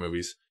lot of other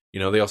movies. You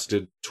know, they also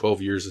did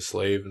 12 Years a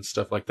Slave and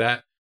stuff like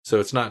that. So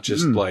it's not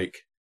just like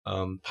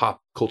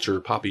pop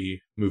culture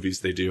poppy movies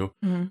they do,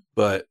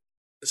 but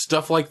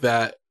stuff like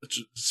that,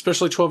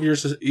 especially 12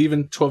 Years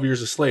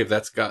a Slave.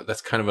 That's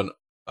kind of an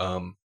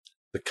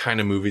the kind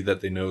of movie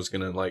that they know is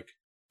gonna like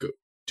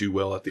do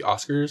well at the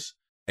Oscars.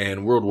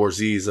 And World War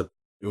Z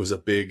it was a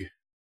big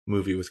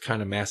movie with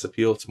kind of mass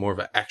appeal. It's more of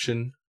an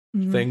action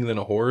thing than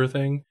a horror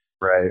thing.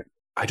 Right.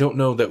 I don't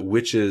know that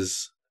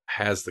Witches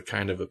has the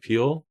kind of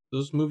appeal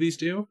those movies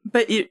do.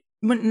 But you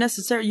don't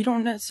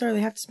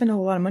necessarily have to spend a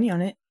whole lot of money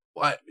on it.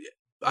 Well,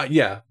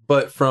 yeah,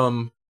 but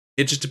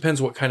it just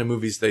depends what kind of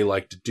movies they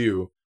like to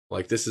do.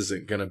 Like, this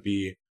isn't going to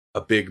be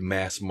a big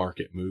mass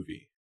market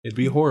movie. It'd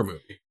be a horror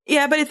movie.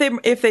 Yeah, but if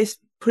they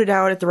put it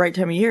out at the right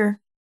time of year,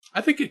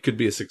 I think it could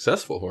be a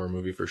successful horror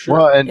movie for sure.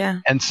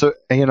 Well, and so,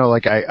 you know,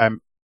 like I'm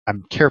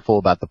careful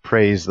about the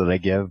praise that I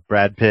give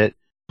Brad Pitt,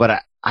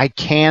 but I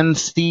can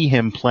see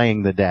him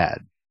playing the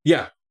dad.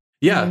 Yeah.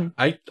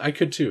 I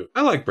could too.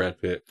 I like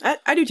Brad Pitt.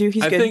 I do too.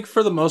 He's good. I think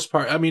for the most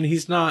part, I mean,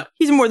 he's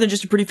more than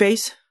just a pretty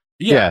face.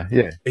 Yeah.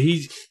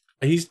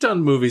 He's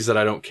done movies that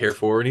I don't care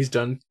for, and he's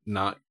done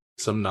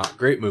some not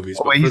great movies.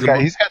 Well, he's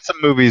got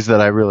some movies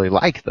that I really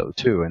like though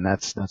too, and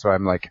that's why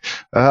I'm like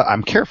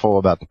I'm careful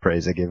about the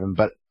praise I give him,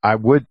 but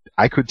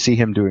I could see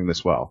him doing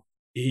this well.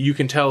 You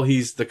can tell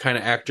he's the kind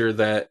of actor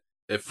that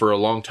for a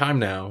long time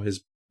now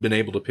has been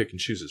able to pick and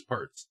choose his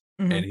parts,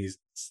 and he's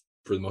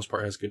for the most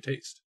part has good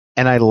taste.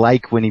 And I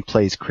like when he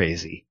plays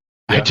crazy.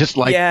 Yeah. I just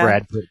like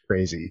Brad Pitt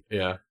crazy.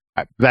 Yeah,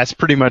 that's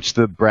pretty much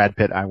the Brad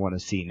Pitt I want to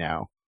see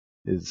now.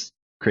 Is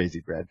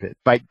crazy Brad Pitt.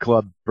 Fight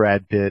Club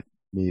Brad Pitt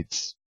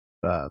meets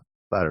I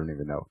don't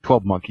even know.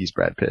 12 Monkeys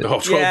Brad Pitt. Oh,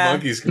 12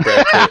 Monkeys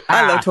Brad Pitt.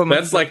 I love 12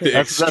 Monkeys. That's like the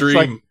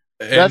extreme.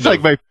 That's like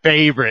my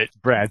favorite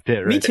Brad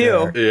Pitt. Me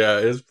too. There. Yeah,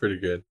 it's pretty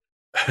good.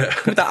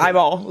 With the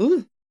eyeball.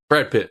 Ooh.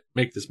 Brad Pitt,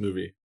 make this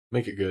movie.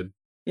 Make it good.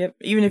 Yep,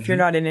 even if you're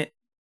not in it.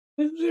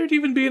 There'd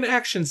even be an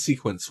action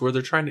sequence where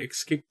they're trying to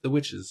escape the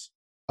witches.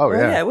 Oh,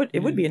 yeah.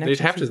 It would be an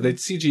action sequence. They'd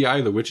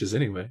CGI the witches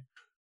anyway.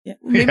 Yeah,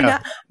 maybe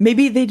not.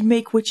 Maybe they'd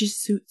make witches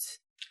suits.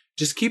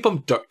 Just keep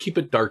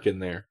it dark in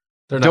there.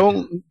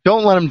 Don't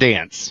let them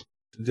dance.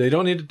 They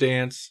don't need to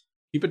dance.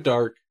 Keep it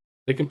dark.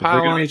 They can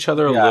pile on each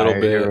other a little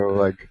bit.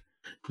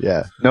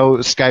 No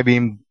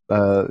skybeam,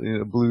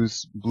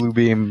 blue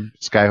beam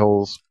sky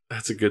holes.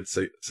 That's a good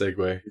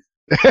segue.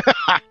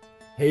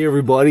 Hey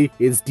everybody,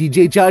 it's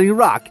DJ Johnny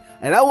Rock,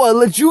 and I want to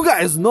let you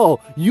guys know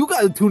you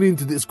got to tune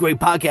into this great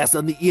podcast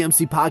on the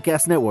EMC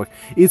Podcast Network.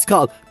 It's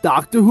called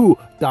Doctor Who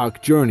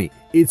Dark Journey.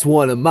 It's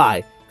one of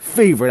my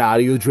favorite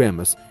audio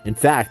dramas. In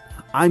fact,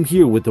 I'm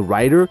here with the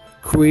writer,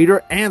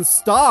 creator, and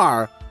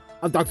star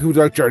of Doctor Who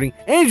Dark Journey,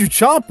 Andrew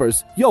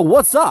Chompers. Yo,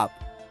 what's up?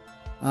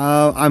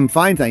 I'm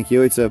fine, thank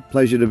you. It's a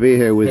pleasure to be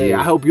here with you.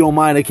 I hope you don't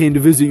mind. I came to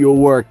visit your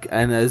work,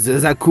 and is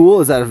that cool?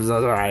 Is that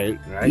all right?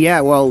 Yeah,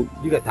 well...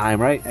 You got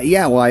time, right?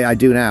 Yeah, well, I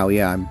do now.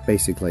 Yeah, I'm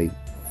basically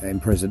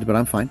imprisoned, but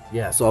I'm fine.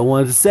 Yeah, so I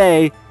wanted to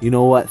say, you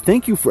know what?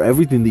 Thank you for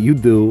everything that you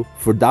do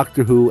for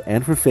Doctor Who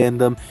and for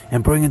fandom,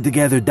 and bringing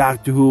together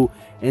Doctor Who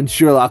and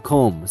Sherlock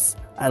Holmes.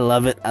 I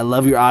love it. I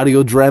love your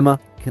audio drama.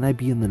 Can I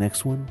be in the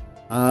next one?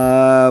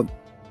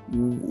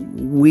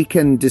 We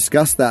can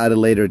discuss that at a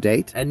later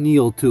date. And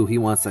Neil, too. He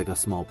wants, like, a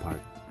small part.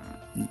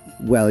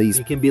 Well, he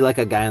can be like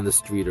a guy on the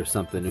street or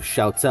something who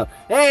shouts out,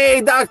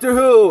 "Hey, Doctor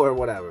Who!" or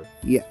whatever.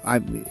 Yeah,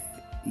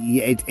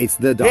 it's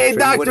the Doctor. Hey,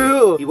 Doctor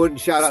Who! He wouldn't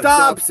shout out,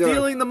 "Stop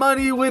stealing the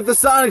money with the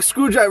sonic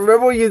screwdriver."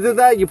 Remember when you did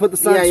that? You put the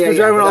sonic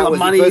screwdriver and all the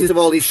money. First of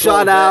all, he's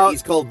shot out.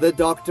 He's called the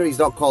Doctor. He's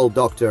not called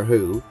Doctor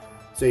Who.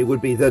 So he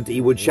would be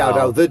he would shout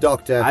out the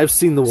Doctor. I've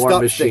seen the War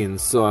Machine,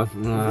 so stop.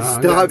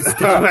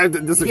 I have to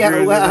disagree.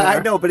 Yeah, well,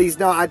 I know, but he's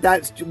not.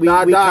 That's we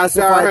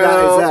classify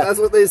that as that's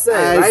what they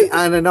say, right?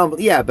 An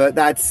anomaly. Yeah, but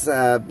that's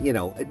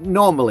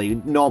normally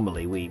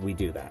we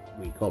do that.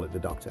 We call it the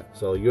Doctor.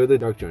 So you're the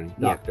Dark Journey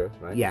Doctor,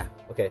 right? Yeah.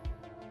 Okay.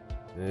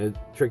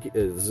 Tricky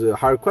is a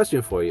hard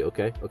question for you.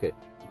 Okay.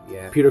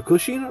 Yeah. Peter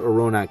Cushing or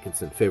Rowan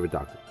Atkinson, favorite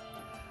Doctor?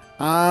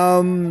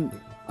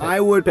 I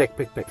would pick.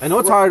 I know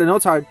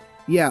it's hard.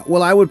 Yeah,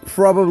 well, I would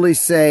probably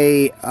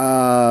say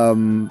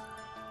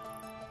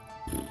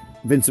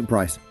Vincent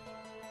Price.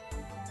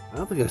 I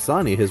don't think I saw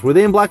any of his. Were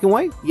they in black and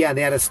white? Yeah,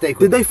 they had a stake.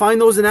 Did they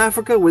find those in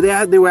Africa?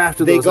 They were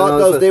after those? They got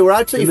those. They were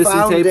actually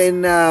found tapes?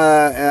 in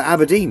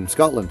Aberdeen,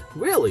 Scotland.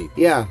 Really?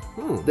 Yeah.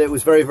 It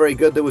was very, very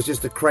good. There was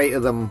just a crate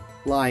of them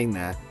lying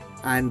there,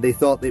 and they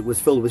thought it was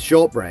filled with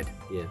shortbread.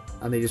 Yeah.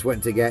 And they just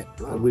went to get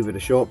a wee bit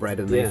of shortbread,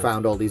 and they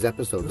found all these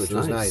episodes, which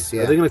was nice.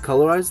 Yeah. Are they going to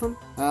colorize them?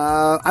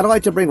 I'd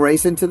like to bring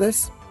race into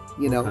this.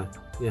 You know. Okay.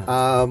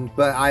 Yeah.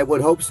 But I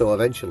would hope so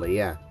eventually.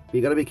 Yeah. But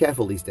you got to be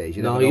careful these days.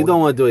 You No, never you know don't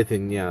want to do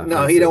anything. Yeah.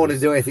 No, you don't want to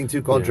do anything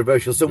too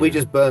controversial. So we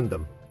just burned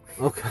them.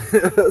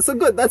 Okay, so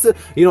good. That's it.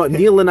 You know,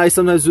 Neil and I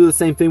sometimes do the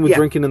same thing with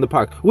drinking in the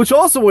park, which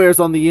also airs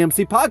on the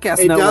EMC Podcast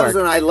It Network. does,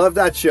 and I love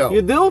that show.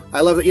 You do?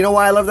 I love it. You know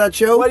why I love that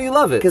show? Why do you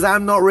love it? Because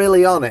I'm not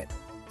really on it,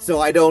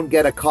 so I don't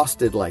get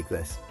accosted like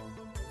this.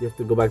 You have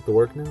to go back to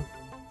work now?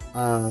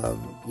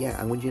 Yeah,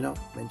 and would you not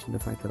mention the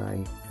fact that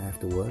I have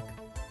to work?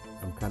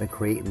 I'm kind of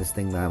creating this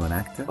thing that I'm an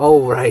actor.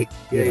 Oh, right.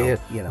 Yeah, You know, yeah.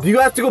 you know. Do you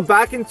have to go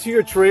back into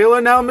your trailer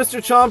now, Mr.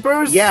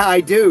 Chompers? Yeah, I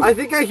do. I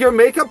think I hear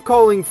makeup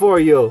calling for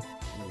you.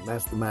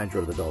 That's the manager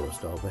of the dollar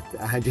store, but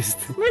I just...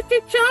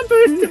 Mr.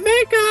 Chompers, to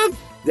makeup!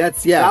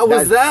 That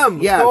was them.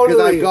 Yeah,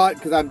 Totally.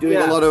 because I'm doing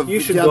a lot of you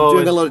should I'm go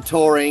doing and- a lot of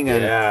touring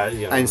and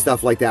and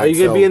stuff like that. Are you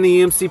going to be in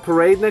the EMC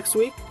parade next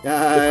week?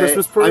 The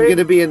Christmas parade? I'm going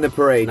to be in the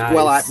parade. Nice.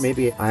 Well,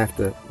 maybe I have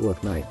to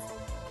work nights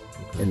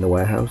in the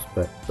warehouse,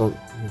 but Don't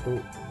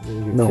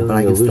no, but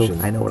I can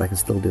still. I know what I can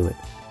still do it.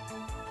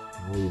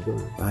 What are you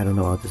doing? I don't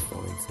know. I'll just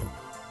fall in. So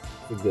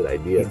It's a good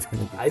idea. It's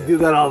gonna be I good. do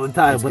that all the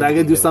time. It's When gonna I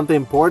gotta be do good. something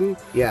important,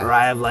 Yeah. or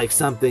I have like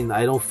something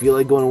I don't feel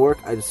like going to work,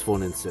 I just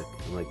phone in sick.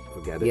 I'm like,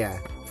 forget it. Yeah.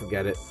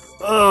 Forget it.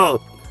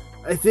 Oh,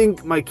 I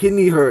think my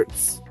kidney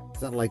hurts.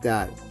 something like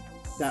that.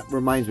 That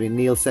reminds me.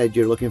 Neil said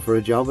you're looking for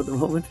a job at the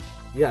moment.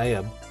 Yeah, I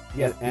am.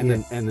 Yeah, and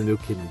yeah. and the new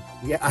kidney.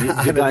 Yeah,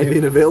 The guy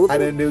being available.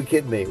 and a new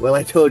kidney. Well,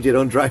 I told you,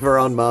 don't drive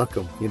around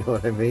Markham. You know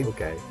what I mean?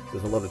 Okay.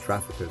 There's a lot of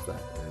traffickers there.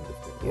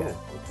 Yeah. Okay.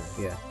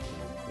 Yeah.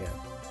 Yeah.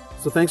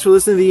 So thanks for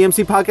listening to the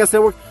EMC Podcast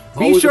Network.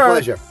 Be Always a sure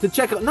pleasure. to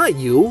check out. Not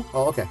you.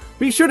 Oh, okay.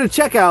 Be sure to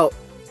check out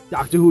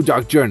Doctor Who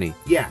Dark Journey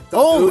Yeah.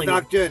 Only-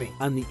 Dark Journey.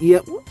 on the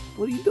EM.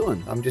 What are you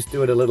doing? I'm just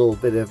doing a little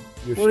bit of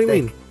your What do you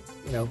shtick, mean?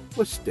 You know,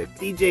 What shtick?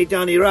 DJ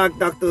Johnny Rock,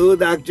 Doctor Who,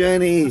 Dark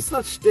Journey. It's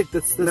not shtick.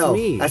 That's No,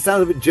 me. that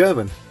sounds a bit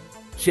German.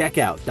 Check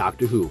out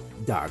Doctor Who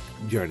Dark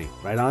Journey.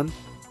 Right on.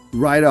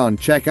 Right on.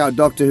 Check out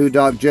Doctor Who,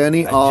 Dark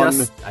Journey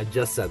I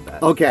just said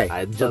that. Okay.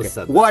 I just okay.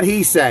 said that. What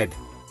he said.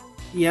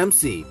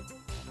 EMC.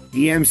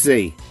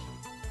 EMC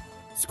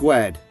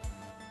squared.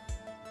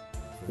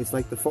 It's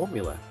like the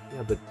formula.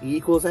 Yeah, but E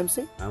equals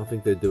MC. I don't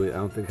think they're doing. I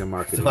don't think I'm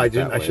marketing. So I it that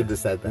didn't. I way. should have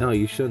said that. No,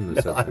 you shouldn't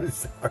have No, said I'm that.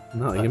 sorry.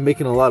 No, you're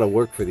making a lot of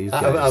work for these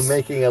guys. I'm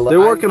making a lot. They're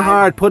working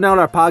hard, putting out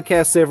our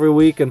podcasts every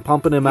week and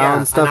pumping them out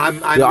and stuff. I'm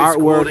the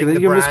artwork, and then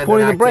you're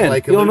misquoting the brand.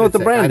 Like you don't know what the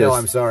brand I know. is.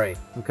 I'm sorry.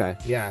 Okay,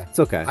 Yeah, it's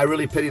okay. I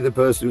really pity the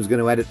person who's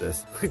going to edit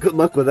this. Good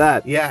luck with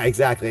that. Yeah,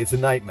 exactly. It's a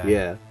nightmare.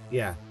 Yeah.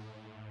 Yeah.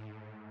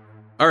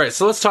 All right,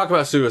 so let's talk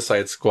about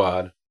Suicide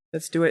Squad.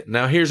 Let's do it.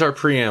 Now, here's our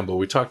preamble.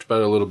 We talked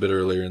about it a little bit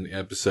earlier in the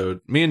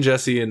episode. Me and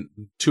Jesse, and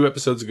 2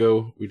 episodes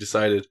ago, we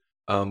decided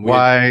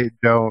Why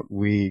don't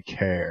we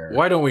care?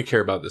 why don't we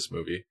care about this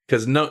movie?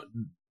 Because none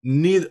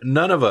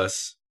of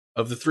us,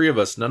 of the 3 of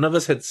us, none of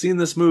us had seen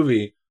this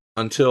movie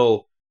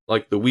until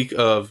like the week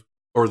of,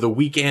 or the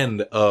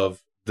weekend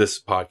of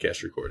this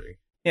podcast recording.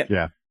 Yep.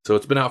 Yeah. So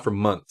it's been out for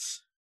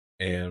months,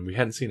 and we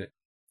hadn't seen it.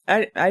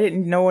 I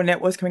didn't know when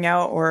it was coming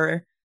out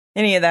or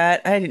any of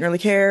that. I didn't really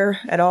care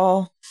at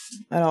all.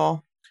 At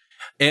all.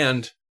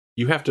 And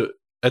you have to,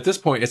 at this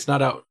point, it's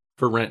not out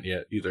for rent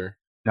yet either.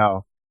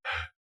 No.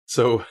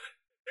 So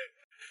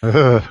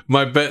Ugh.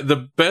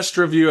 the best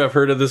review I've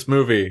heard of this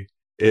movie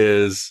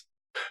is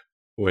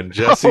when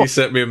Jesse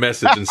sent me a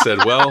message and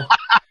said, "Well,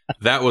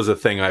 that was a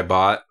thing I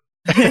bought."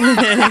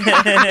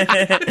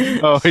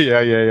 Oh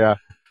yeah.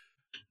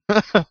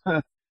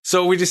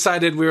 So we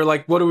decided, we were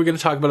like, what are we going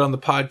to talk about on the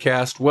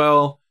podcast?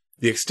 Well,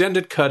 the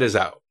extended cut is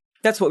out.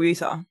 That's what we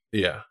saw.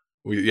 Yeah.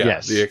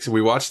 Yes.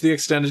 We watched the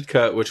extended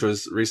cut, which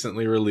was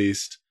recently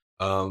released.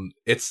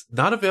 It's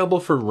not available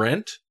for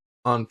rent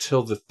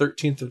until the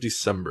 13th of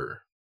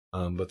December.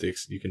 But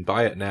you can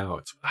buy it now.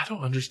 I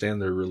don't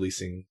understand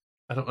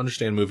I don't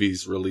understand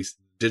movies release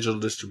digital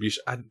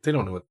distribution. They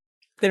don't know what.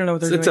 They don't know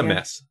what they're doing. It's a yet.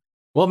 mess.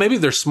 Well, maybe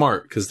they're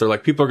smart because they're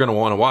like, people are going to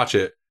want to watch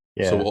it.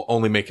 Yeah. So we'll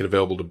only make it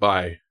available to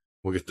buy.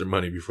 We'll get their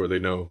money before they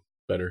know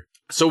better.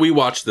 So we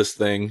watched this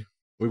thing.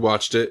 We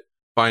watched it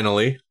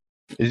finally.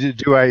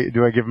 Do I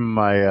give him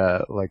my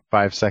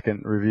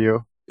 5-second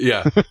review?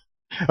 Yeah.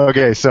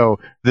 Okay, so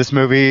this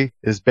movie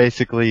is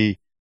basically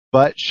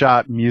butt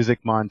shot music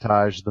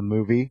montage. The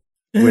movie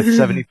with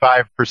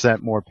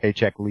 75% more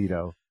paycheck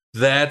Leto.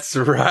 That's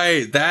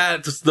right.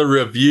 That's the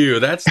review.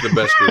 That's the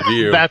best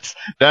review.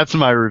 That's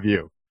my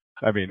review.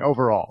 I mean,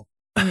 overall,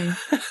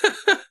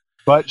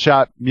 butt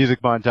shot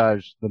music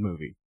montage. The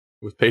movie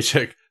With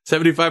paycheck,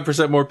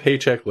 75% more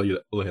paycheck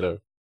Leto.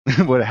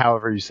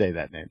 however you say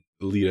that name.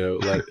 Leto.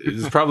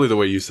 It's probably the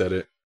way you said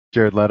it.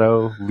 Jared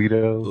Leto,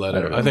 Leto.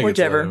 Leto. don't I know. think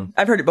Whichever. it's Leto.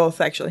 I've heard it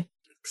both, actually.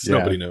 'Cause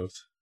nobody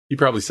knows. He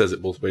probably says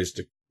it both ways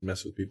to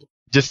mess with people.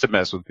 Just to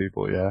mess with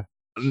people. Yeah.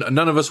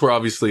 None of us were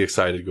obviously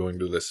excited going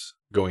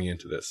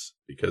into this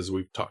because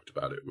we've talked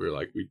about it. We were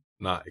like, we're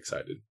not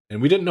excited,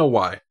 and we didn't know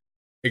why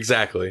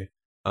exactly.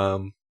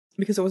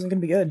 Because it wasn't going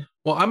to be good.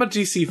 Well, I'm a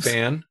DC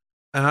fan,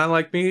 and I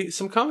like me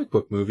some comic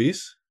book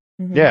movies,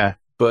 Mhm. Yeah.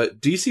 but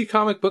DC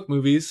comic book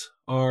movies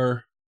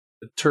are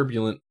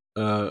turbulent.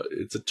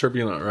 It's a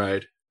turbulent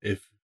ride.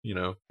 If you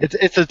know.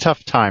 It's a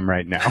tough time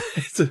right now.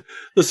 It's a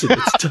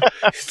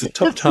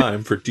tough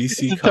time for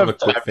DC comic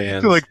book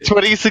fans. Like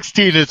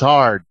 2016 is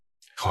hard.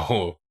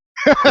 Oh,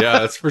 yeah,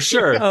 that's for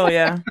sure. Oh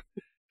yeah.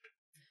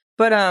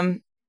 But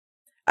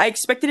I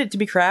expected it to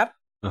be crap,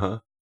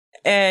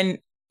 and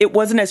it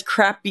wasn't as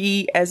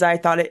crappy as I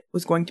thought it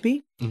was going to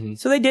be. Mm-hmm.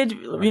 So they did,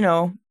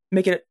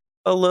 make it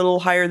a little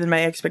higher than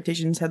my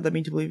expectations had led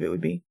me to believe it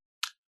would be.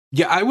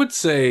 Yeah, I would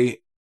say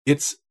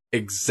it's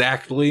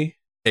exactly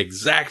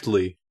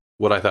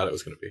what I thought it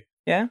was going to be.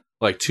 Yeah?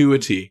 Like, to a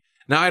T.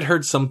 Now, I'd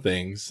heard some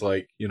things,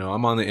 like,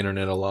 I'm on the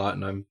internet a lot,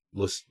 and I'm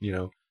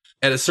listening,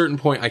 at a certain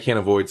point, I can't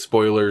avoid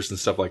spoilers and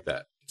stuff like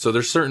that. So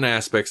there's certain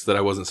aspects that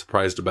I wasn't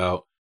surprised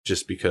about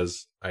just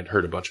because I'd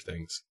heard a bunch of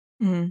things.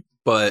 Mm-hmm.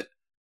 But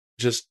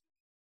just,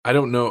 I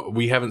don't know.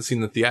 We haven't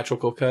seen the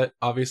theatrical cut,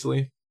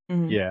 obviously.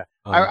 Mm-hmm. Yeah.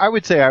 I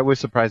would say I was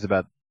surprised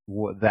about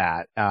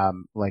that.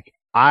 Like,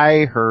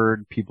 I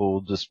heard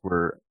people just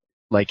were,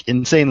 like,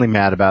 insanely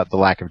mad about the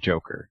lack of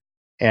Joker.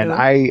 And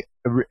Really?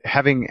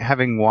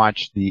 having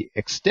watched the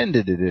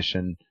extended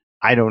edition,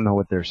 I don't know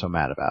what they're so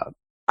mad about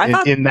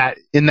I in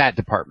that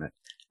department.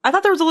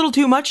 thought there was a little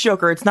too much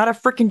Joker. It's not a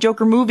freaking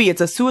Joker movie.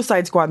 It's a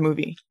Suicide Squad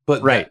movie.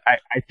 But Right.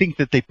 I think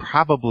that they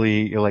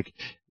probably, like,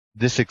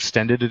 this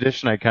extended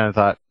edition, I kind of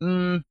thought,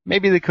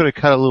 maybe they could have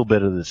cut a little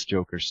bit of this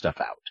Joker stuff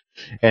out.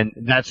 And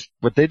that's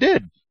what they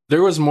did.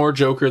 there was more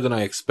Joker than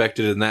I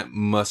expected, and that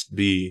must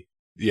be,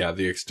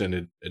 the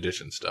extended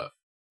edition stuff.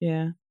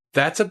 Yeah.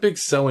 That's a big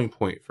selling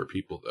point for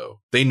people, though.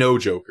 They know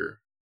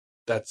Joker.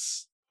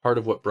 That's part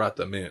of what brought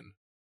them in.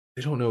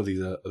 They don't know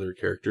these other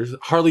characters.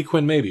 Harley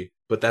Quinn, maybe,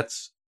 but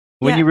that's...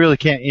 When Yeah. you really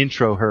can't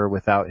intro her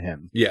without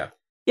him. Yeah.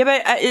 Yeah,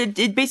 but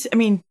it basically, I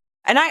mean,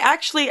 and I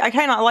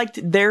kind of liked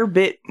their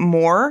bit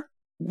more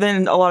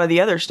than a lot of the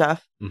other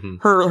stuff. Mm-hmm.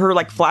 Her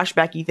like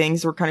flashbacky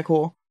things were kind of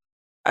cool.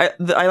 I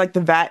like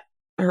the vat,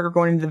 her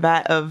going into the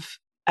vat of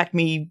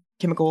Acme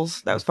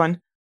chemicals. That was fun.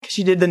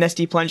 She did the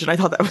Nesty plunge, and I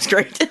thought that was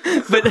great.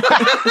 But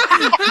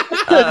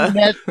The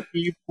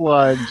Nesty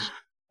plunge.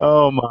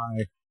 Oh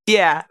my.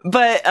 yeah,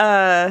 but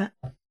that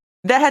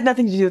had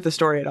nothing to do with the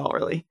story at all,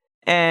 really.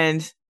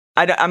 And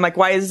I'm like,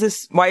 why is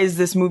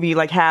this movie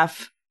like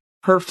half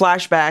her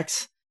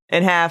flashbacks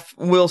and half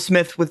Will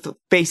Smith with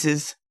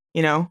faces,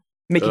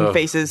 making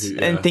faces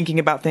and thinking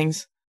about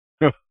things.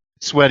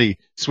 Sweaty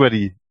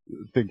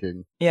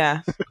thinking.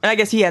 Yeah, and I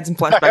guess he had some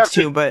flashbacks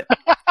too, but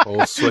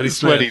Oh, sweaty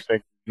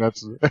thinking.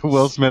 That's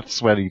Will Smith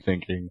sweaty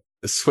thinking.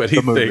 Sweaty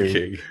The movie.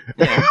 thinking.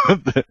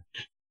 yeah.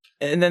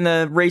 And then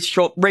the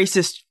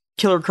racist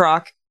Killer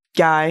Croc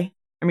guy.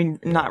 I mean,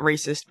 not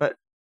racist, but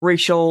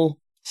racial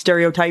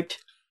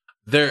stereotyped.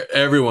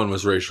 Everyone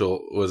was a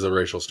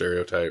racial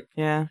stereotype.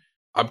 Yeah.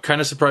 I'm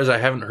kind of surprised I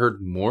haven't heard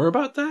more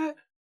about that,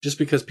 just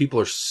because people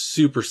are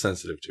super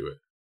sensitive to it.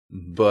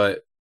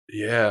 But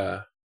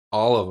yeah,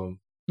 all of them.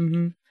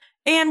 Mm-hmm.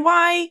 And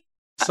why?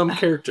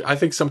 I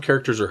think some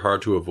characters are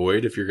hard to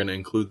avoid if you're going to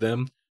include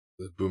them.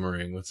 The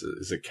Boomerang,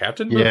 is it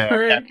Captain Yeah,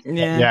 Boomerang?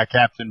 Yeah.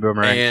 Captain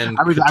Boomerang. And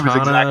I was Katana,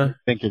 exactly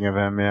thinking of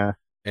him. Yeah.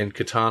 and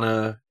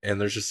Katana, and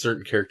there's just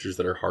certain characters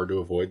that are hard to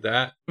avoid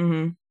that.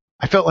 Mm-hmm.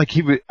 I felt like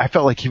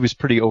he was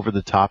pretty over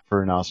the top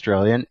for an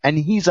Australian, and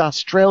he's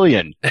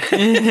Australian.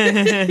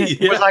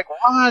 It was like,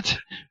 what?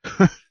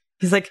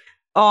 He's like,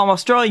 oh, I'm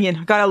Australian.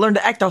 I gotta learn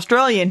to act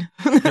Australian.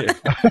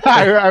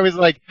 I was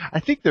like, I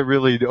think they're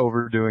really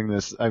overdoing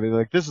this. I mean,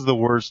 like, this is the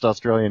worst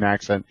Australian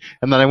accent.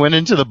 And then I went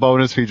into the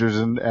bonus features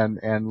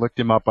and looked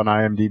him up on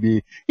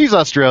IMDb. He's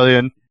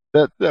Australian.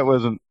 That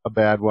wasn't a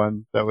bad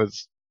one. That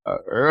was,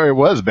 it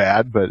was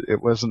bad, but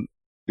it wasn't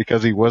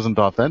because he wasn't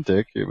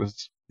authentic. It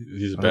was.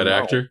 He's a bad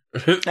actor.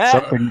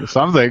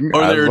 Something.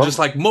 Or they were just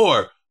like,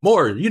 more,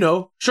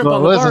 shrimp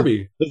on the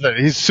Barbie. Listen,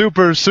 he's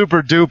super,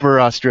 super duper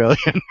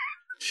Australian.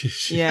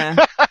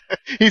 Yeah.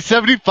 He's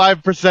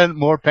 75%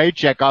 more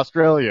paycheck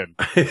Australian.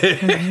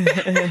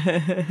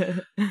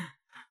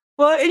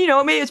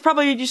 Well, maybe it's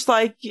probably just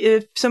like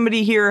if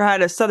somebody here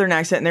had a Southern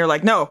accent and they're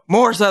like, no,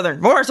 more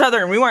Southern.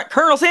 We want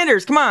Colonel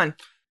Sanders. Come on.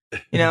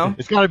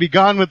 It's got to be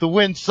Gone with the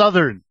Wind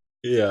Southern.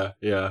 Yeah.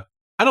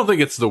 I don't think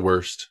it's the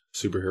worst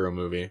superhero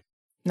movie.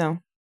 No.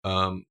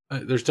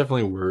 There's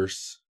definitely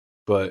worse,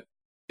 but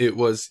I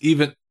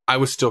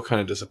was still kind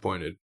of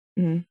disappointed.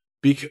 Mm-hmm.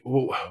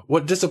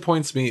 What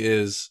disappoints me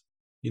is,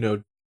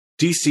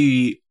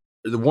 DC,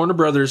 the Warner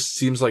Brothers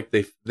seems like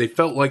they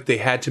felt like they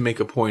had to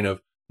make a point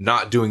of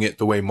not doing it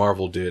the way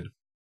Marvel did,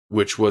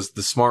 which was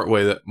the smart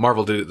way that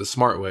Marvel did it the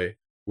smart way.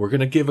 We're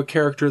going to give a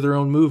character their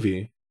own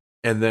movie,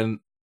 and then...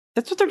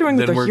 That's what they're doing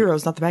with their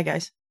heroes, not the bad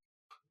guys.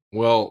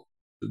 Well,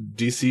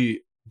 DC,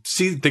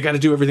 they got to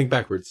do everything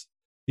backwards.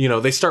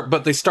 They start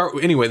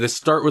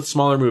with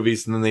smaller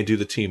movies, and then they do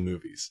the team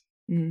movies.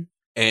 Mm-hmm.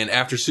 And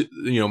after,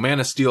 Man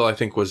of Steel, I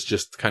think, was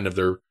just kind of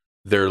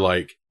their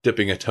like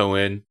dipping a toe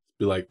in,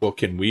 be like, well,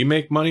 can we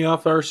make money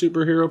off our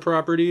superhero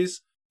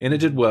properties? And it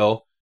did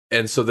well.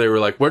 And so they were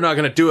like, we're not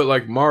going to do it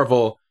like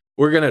Marvel.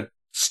 We're going to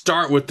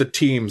start with the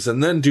teams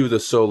and then do the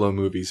solo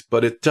movies.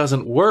 But it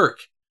doesn't work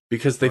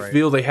because they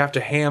feel they have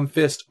to ham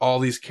fist all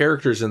these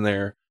characters in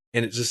there.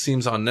 And it just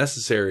seems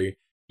unnecessary.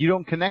 you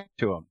don't connect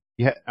to him.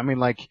 Yeah, I mean,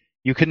 like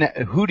you connect.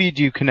 Who did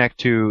you connect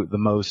to the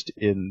most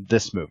in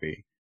this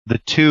movie? The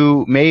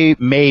two,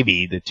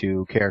 maybe the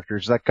two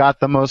characters that got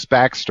the most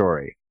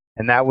backstory,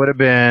 and that would have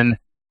been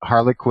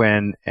Harley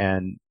Quinn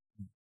and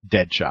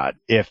Deadshot,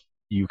 if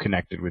you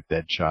connected with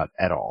Deadshot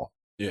at all.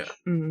 Yeah.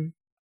 Mm-hmm.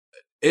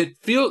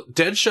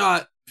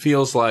 Deadshot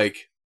feels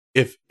like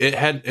if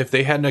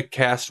they hadn't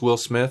cast Will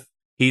Smith,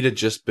 he'd have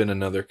just been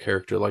another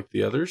character like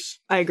the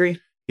others. I agree.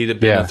 He'd have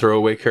been a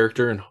throwaway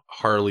character, and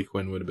Harley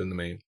Quinn would have been the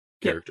main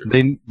character.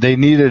 They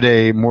needed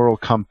a moral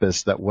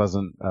compass that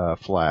wasn't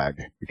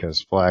Flag,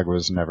 because Flag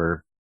was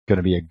never going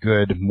to be a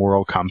good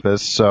moral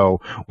compass. So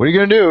what are you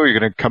going to do? You're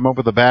going to come up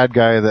with a bad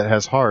guy that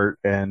has heart,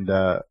 and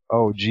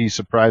oh gee,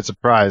 surprise,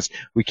 surprise,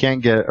 we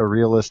can't get a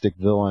realistic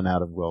villain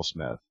out of Will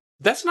Smith.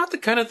 That's not the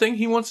kind of thing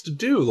he wants to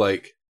do.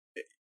 Like,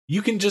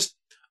 you can just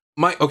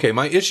my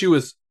issue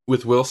is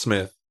with Will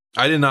Smith.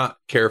 I did not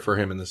care for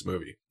him in this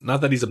movie. Not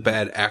that he's a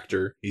bad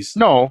actor. He's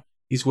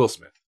Will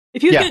Smith.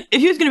 If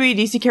he was gonna be a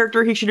DC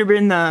character, he should have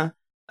been the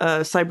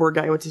cyborg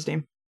guy. What's his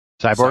name?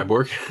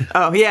 Cyborg?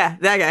 Oh yeah,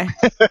 that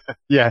guy.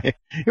 Yeah,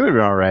 he would have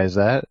been alright as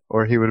that,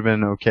 or he would have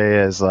been okay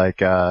as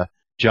like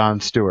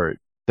Jon Stewart.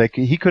 Like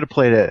he could have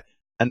played a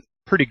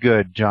pretty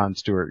good Jon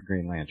Stewart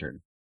Green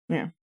Lantern.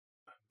 Yeah,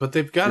 but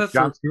they've got to.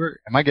 Jon Stewart?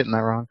 Am I getting that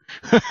wrong?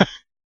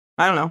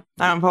 I don't know.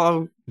 I don't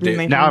follow.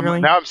 Now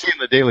I'm seeing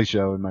the Daily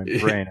Show in my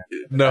brain.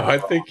 No, I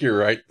think you're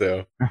right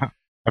though.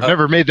 I've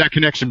never made that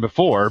connection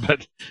before,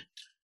 but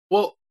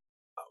well,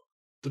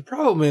 the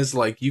problem is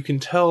like you can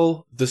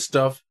tell the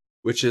stuff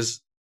which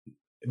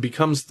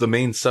becomes the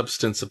main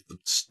substance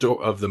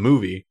of the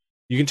movie.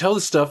 You can tell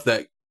the stuff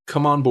that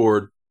come on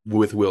board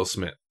with Will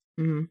Smith.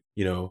 Mm-hmm.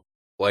 You know,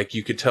 like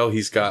you could tell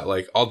he's got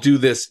like, I'll do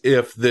this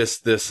if this,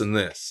 this, and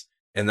this,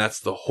 and that's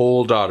the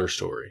whole daughter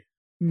story.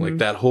 Mm-hmm. Like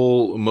that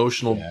whole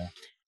emotional. Yeah.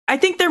 I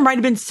think there might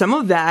have been some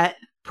of that,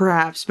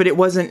 perhaps, but it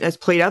wasn't as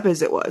played up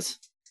as it was.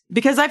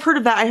 Because I've heard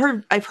of that.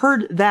 I've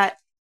heard that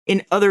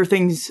in other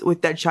things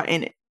with Deadshot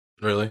in it.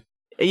 Really?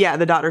 Yeah,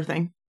 the daughter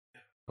thing.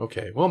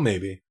 Okay, well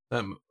maybe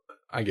that.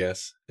 I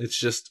guess it's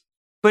just.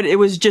 But it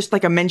was just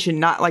like a mention,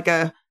 not like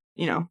a,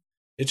 you know.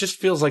 It just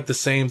feels like the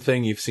same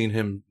thing you've seen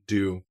him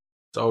do.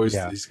 It's always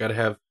he's got to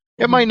have.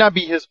 It might not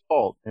be his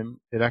fault.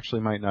 It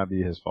actually might not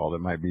be his fault.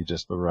 It might be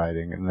just the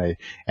writing,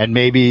 and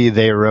maybe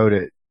they wrote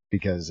it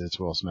because it's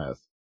Will Smith.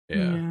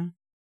 Yeah.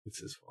 It's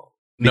his fault.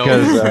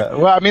 Because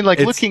well, I mean, like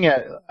looking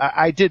at,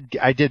 I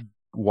did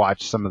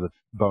watch some of the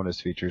bonus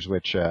features,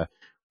 which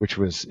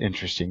was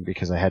interesting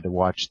because I had to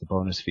watch the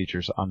bonus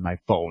features on my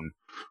phone.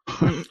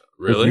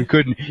 Really? You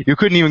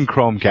couldn't even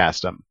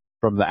Chromecast them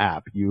from the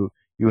app. You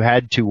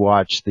had to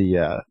watch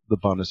the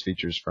bonus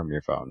features from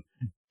your phone.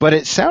 But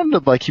it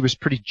sounded like he was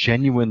pretty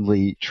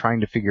genuinely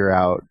trying to figure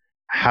out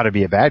how to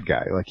be a bad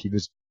guy. Like he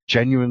was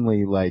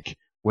genuinely like,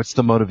 what's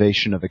the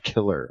motivation of a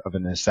killer, of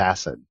an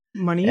assassin?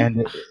 Money.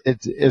 And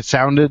it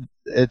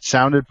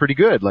sounded pretty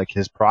good. Like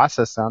his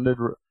process sounded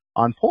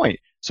on point.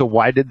 So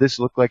why did this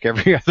look like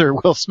every other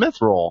Will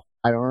Smith role?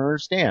 I don't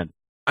understand.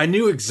 I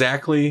knew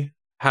exactly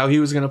how he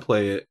was going to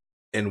play it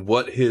and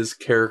what his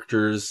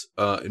character's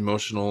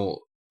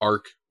emotional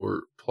arc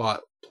or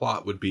plot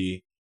would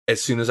be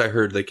as soon as I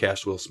heard they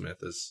cast Will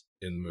Smith as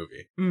in the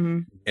movie. Mm-hmm.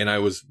 And I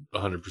was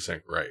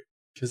 100% right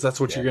because that's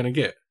what you're going to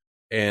get.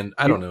 And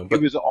I don't know. But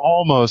he was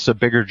almost a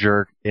bigger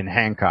jerk in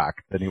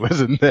Hancock than he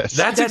was in this.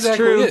 That's exactly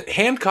true. it.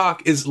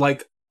 Hancock is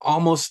like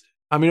almost,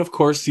 I mean, of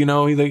course, you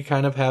know, they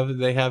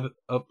have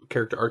a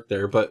character arc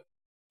there, but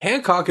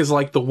Hancock is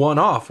like the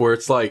one-off where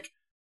it's like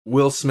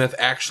Will Smith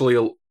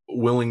actually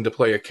willing to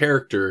play a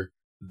character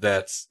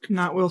that's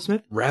not Will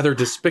Smith, rather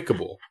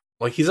despicable.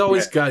 Like he's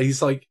always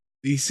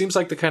he seems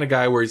like the kind of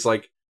guy where he's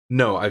like,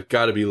 no, I've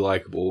got to be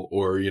likable,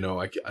 or, you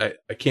know, I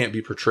can't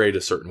be portrayed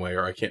a certain way,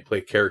 or I can't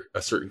play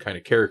a certain kind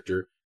of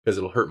character because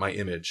it'll hurt my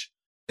image.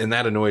 And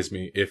that annoys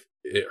me if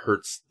it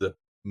hurts the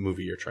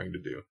movie you're trying to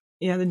do.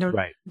 Yeah, then don't.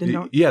 Right. Then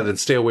don't. Yeah, then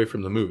stay away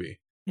from the movie.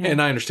 Yeah.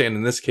 And I understand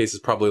in this case,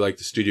 it's probably like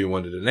the studio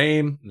wanted a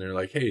name, and they're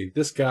like, hey,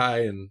 this guy,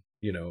 and,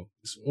 you know,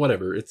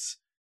 whatever. It's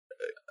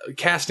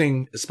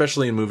casting,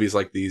 especially in movies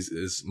like these,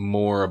 is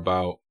more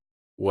about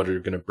what are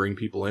going to bring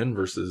people in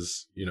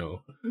versus, you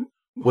know,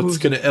 what's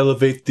going to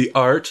elevate the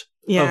art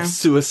of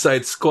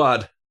Suicide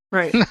Squad.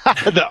 Right.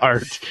 The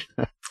art.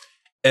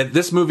 And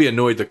this movie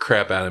annoyed the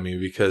crap out of me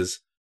because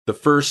the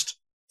first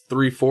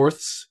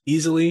 3/4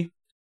 easily,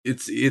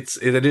 it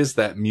is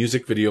that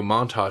music video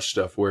montage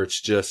stuff where it's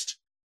just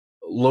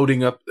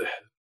loading up.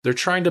 They're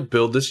trying to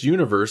build this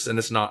universe and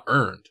it's not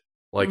earned.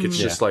 Like it's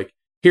just like,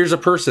 here's a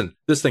person,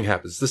 this thing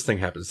happens, this thing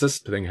happens, this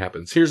thing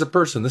happens. Here's a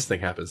person, this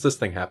thing happens, this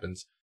thing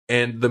happens.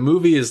 And the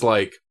movie is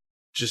like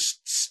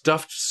just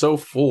stuffed so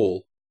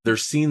full.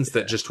 There's scenes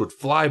that just would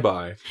fly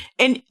by.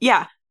 And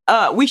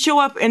we show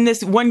up and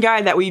this one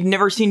guy that we've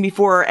never seen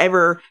before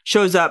ever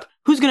shows up.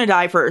 Who's going to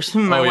die first?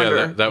 I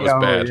wonder. That was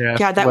bad. Yeah,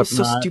 God, that was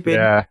so stupid.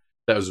 Yeah.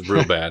 That was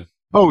real bad.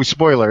 Oh,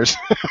 spoilers.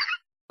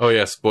 Oh,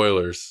 yeah,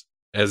 spoilers.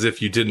 As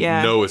if you didn't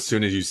know as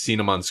soon as you seen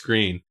him on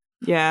screen.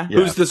 Yeah.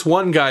 Who's this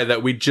one guy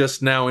that we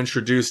just now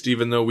introduced,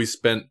 even though we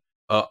spent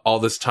all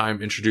this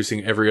time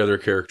introducing every other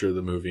character of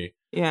the movie.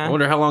 Yeah. I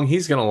wonder how long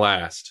he's going to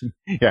last.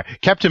 Yeah,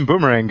 Captain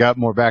Boomerang got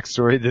more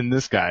backstory than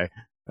this guy.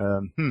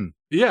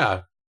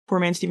 Yeah. Poor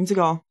man Steven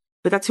Seagal.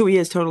 But that's who he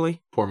is,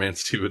 totally. Poor man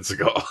Steven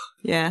Seagal.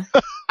 Yeah.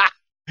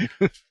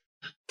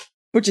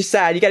 Which is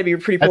sad. You got to be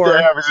pretty poor.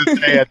 I was going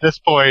to say, at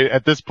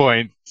this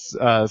point,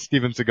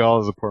 Steven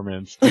Seagal is a poor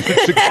man. Steven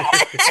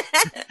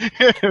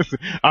Seagal.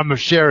 I'm a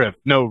sheriff.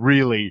 No,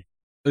 really.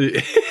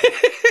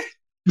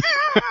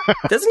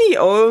 Doesn't he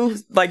owe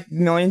like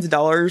millions of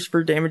dollars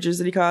for damages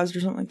that he caused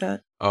or something like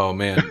that? Oh,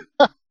 man.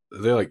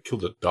 They like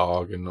killed a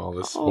dog and all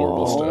this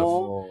horrible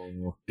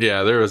stuff.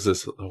 Yeah, there was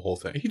this whole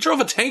thing. He drove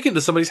a tank into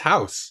somebody's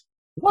house.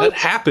 What? That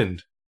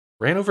happened.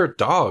 Ran over a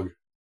dog.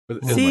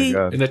 See,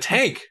 in a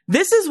tank.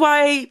 This is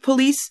why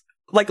police,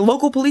 like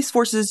local police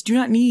forces, do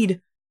not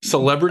need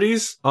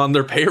celebrities on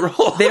their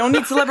payroll. They don't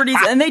need celebrities,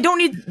 and they don't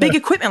need big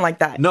equipment like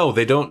that. No,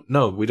 they don't.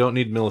 No, we don't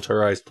need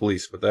militarized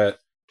police, but that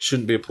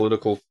shouldn't be a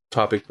political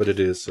topic, but it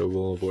is, so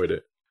we'll avoid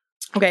it.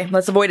 Okay,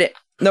 let's avoid it.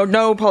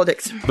 No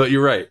politics. But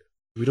you're right.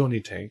 We don't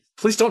need tanks.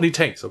 Police don't need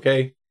tanks,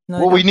 okay? No,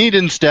 what we need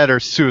instead are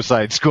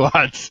suicide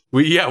squads.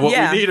 We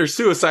need are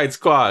suicide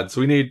squads.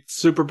 We need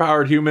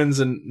superpowered humans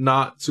and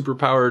not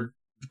superpowered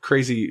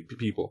crazy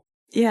people.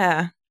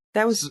 Yeah,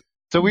 that was.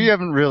 So we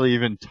haven't really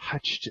even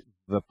touched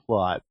the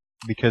plot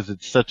because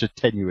it's such a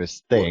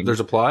tenuous thing. Well, there's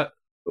a plot?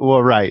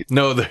 Well, right.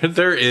 No,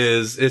 there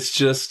is. It's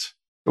just.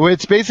 Well,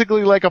 it's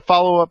basically like a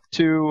follow-up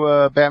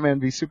to Batman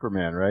v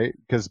Superman, right?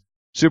 Because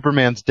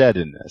Superman's dead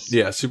in this.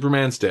 Yeah,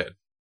 Superman's dead.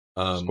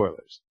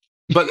 Spoilers.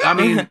 But I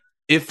mean,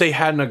 if they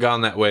hadn't have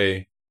gone that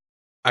way,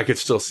 I could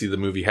still see the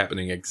movie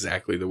happening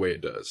exactly the way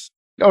it does.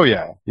 Oh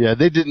yeah, yeah.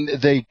 They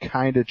didn't. They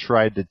kind of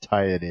tried to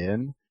tie it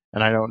in,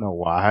 and I don't know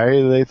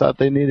why they thought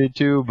they needed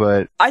to,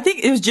 but I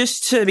think it was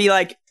just to be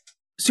like,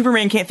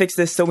 Superman can't fix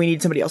this, so we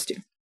need somebody else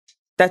to.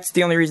 That's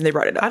the only reason they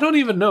brought it up. I don't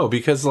even know,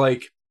 because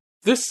like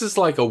this is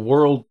like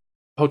a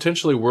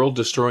potentially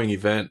world-destroying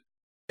event,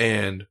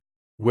 and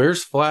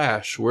where's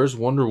Flash? Where's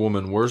Wonder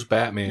Woman? Where's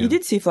Batman? You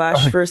did see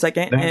Flash for a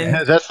second,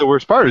 and that's the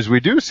worst part is we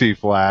do see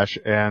Flash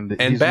and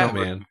he's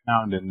Batman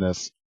found in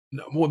this.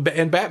 No,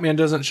 and Batman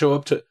doesn't show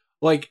up to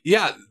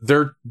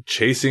they're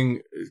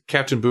chasing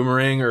Captain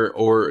Boomerang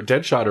or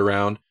Deadshot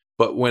around,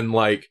 but when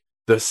like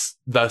the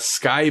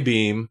sky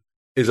beam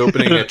is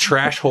opening a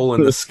trash hole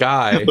in the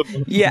sky,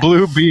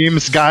 blue beam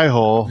sky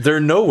hole, they're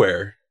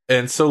nowhere,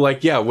 and so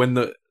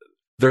when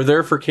they're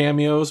there for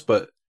cameos,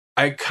 but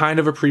I kind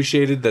of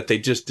appreciated that they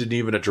just didn't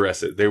even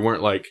address it. They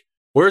weren't like,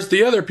 where's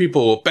the other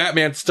people?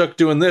 Batman's stuck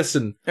doing this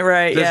and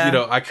right. This,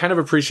 yeah. I kind of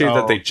appreciate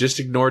that they just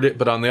ignored it.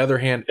 But on the other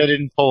hand, they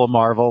didn't pull a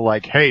Marvel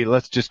like, hey,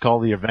 let's just call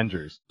the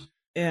Avengers.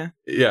 Yeah.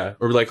 Yeah.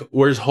 Or like,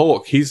 where's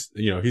Hulk? He's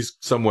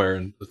somewhere,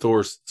 and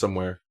Thor's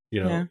somewhere.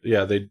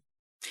 They.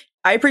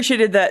 I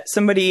appreciated that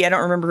somebody, I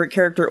don't remember what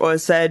character it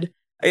was, said,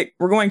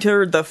 we're going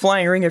to the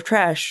flying ring of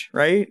trash,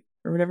 right?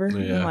 Or whatever.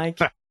 Yeah. Like,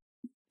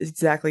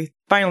 exactly.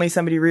 Finally,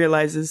 somebody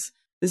realizes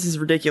this is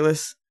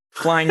ridiculous.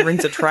 Flying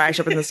rings of trash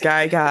up in the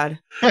sky. God.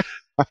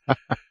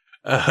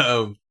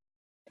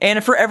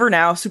 And forever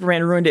now,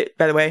 Superman ruined it,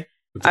 by the way.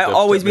 I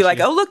always be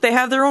like, oh, look, they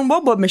have their own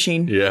wub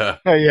machine. Yeah.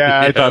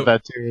 Yeah, I thought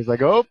that too. It was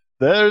like, oh,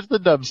 there's the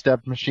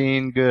dubstep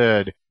machine.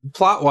 Good.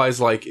 Plot-wise,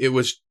 it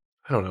was,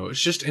 I don't know,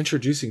 it's just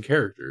introducing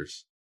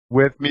characters.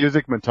 With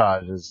music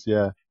montages,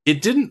 yeah.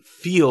 It didn't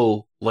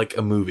feel like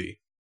a movie.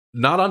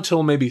 Not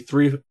until maybe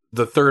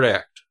the third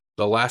act,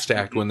 the last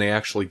act, when they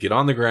actually get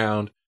on the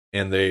ground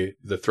and the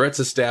threat's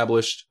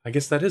established. I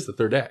guess that is the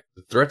third act.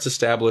 The threat's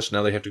established,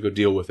 now they have to go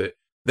deal with it.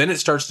 Then it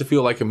starts to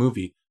feel like a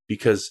movie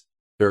because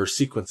there are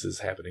sequences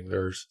happening.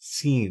 There's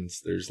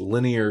scenes. There's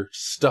linear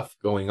stuff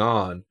going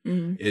on.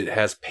 Mm-hmm. It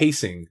has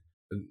pacing.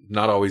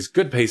 Not always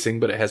good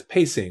pacing, but it has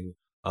pacing.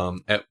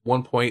 At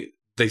one point,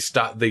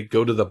 they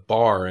go to the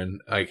bar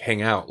and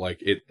hang out.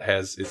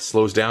 It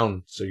slows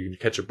down so you can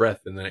catch a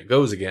breath, and then it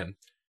goes again.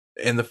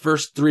 And the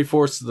first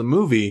 3/4 of the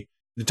movie,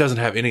 it doesn't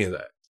have any of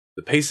that.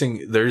 The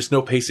pacing, there is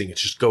no pacing.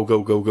 It's just go,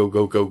 go, go, go,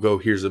 go, go, go.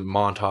 Here's a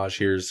montage.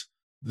 Here's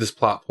this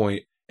plot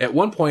point. At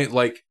one point,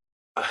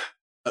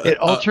 it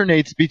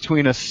alternates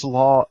between a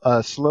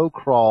slow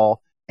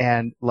crawl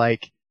and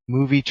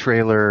movie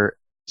trailer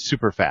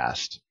super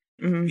fast.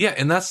 Mm-hmm. Yeah,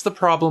 and that's the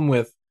problem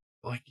with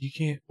you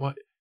can't.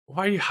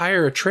 Why you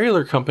hire a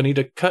trailer company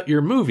to cut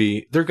your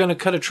movie? They're going to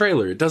cut a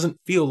trailer. It doesn't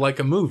feel like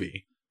a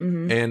movie,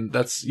 and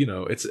that's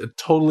it's a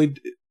totally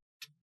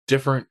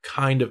different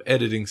kind of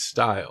editing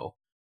style,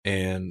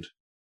 and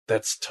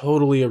that's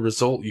totally a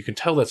result. You can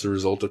tell that's a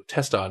result of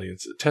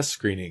test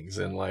screenings,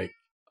 and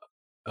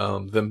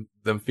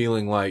them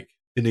feeling like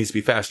it needs to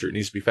be faster. It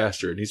needs to be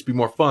faster. It needs to be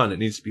more fun. It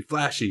needs to be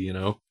flashy.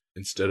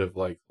 Instead of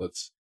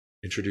let's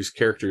introduce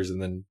characters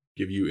and then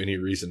give you any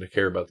reason to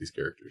care about these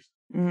characters.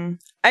 Mm-hmm.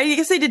 I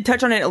guess they did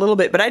touch on it a little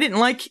bit, but I didn't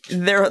like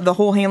the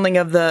whole handling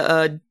of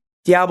the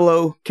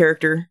Diablo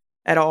character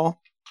at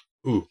all.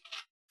 Ooh.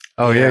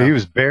 Oh yeah, he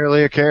was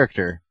barely a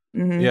character.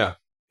 Mm-hmm. Yeah,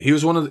 he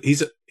was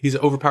he's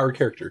an overpowered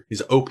character.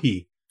 He's OP.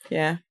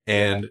 Yeah.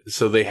 And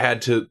so they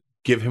had to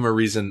give him a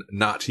reason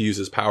not to use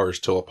his powers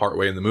till a part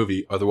way in the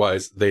movie.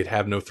 Otherwise, they'd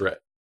have no threat,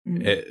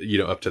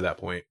 up to that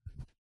point.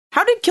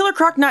 How did Killer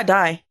Croc not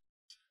die?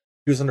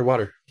 He was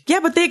underwater. Yeah,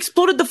 but they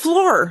exploded the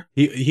floor.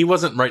 He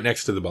wasn't right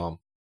next to the bomb.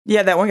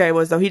 Yeah, that one guy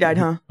was, though. He died,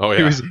 huh? Oh,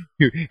 yeah.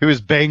 He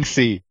was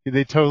Banksy.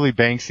 They totally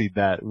Banksy'd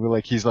that.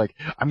 Like, he's like,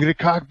 I'm going to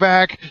cock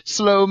back,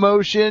 slow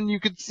motion, you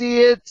can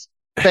see it.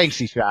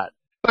 Banksy shot.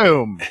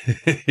 Boom.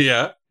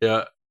 Yeah.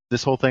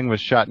 This whole thing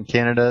was shot in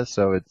Canada,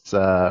 so it's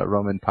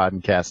Roman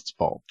Podcast's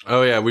fault.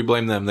 Oh, yeah, we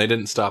blame them. They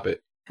didn't stop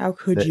it. How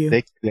could you?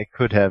 They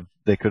could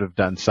have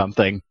done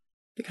something.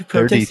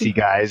 They're DC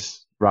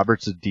guys.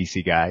 Robert's a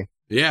DC guy.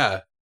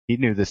 Yeah. He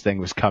knew this thing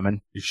was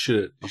coming. You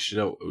should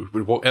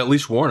at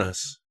least warn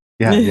us.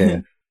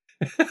 Yeah.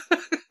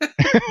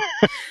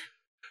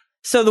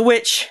 So the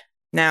witch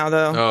now,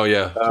 though. Oh,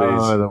 yeah. Please.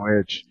 Oh, the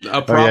witch.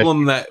 A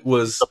problem that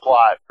was... The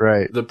plot,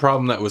 right. The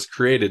problem that was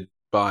created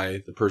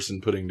by the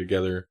person putting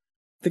together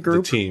the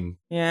group. The team.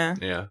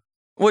 Yeah.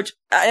 Which,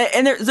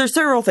 and there's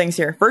several things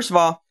here. First of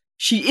all,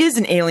 she is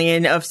an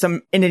alien of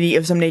some entity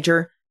of some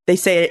nature. They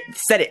said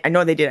it. I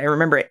know they did. I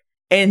remember it.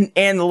 And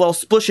the little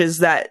splishes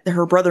that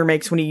her brother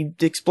makes when he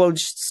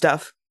explodes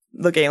stuff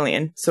look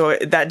alien. So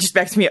that just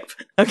backs me up.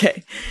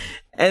 Okay.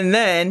 And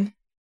then,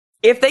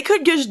 if they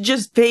could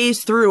just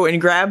phase through and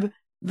grab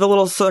the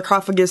little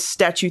sarcophagus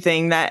statue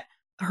thing that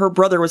her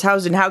brother was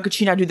housed in, how could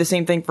she not do the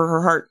same thing for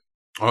her heart?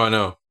 Oh, I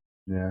know.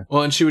 Yeah.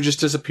 Well, and she would just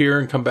disappear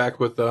and come back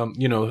with, the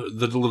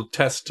little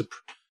test to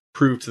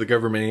prove to the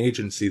government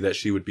agency that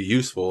she would be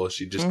useful.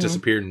 She just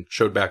disappeared and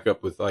showed back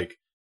up with, like,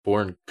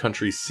 foreign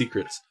countries'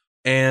 secrets.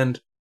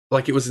 And,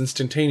 like, it was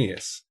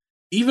instantaneous.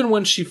 Even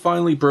when she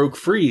finally broke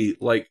free,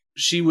 like,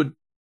 she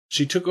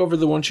took over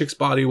the one chick's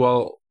body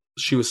while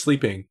she was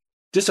sleeping,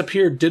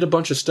 disappeared, did a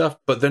bunch of stuff,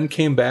 but then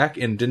came back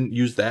and didn't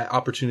use that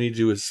opportunity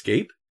to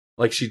escape.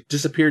 Like, she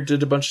disappeared,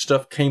 did a bunch of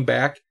stuff, came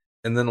back,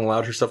 and then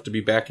allowed herself to be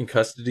back in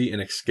custody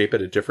and escape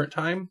at a different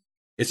time.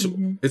 It's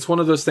one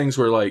of those things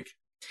where, like...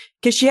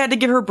 Because she had to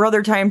give her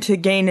brother time to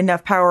gain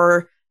enough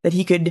power that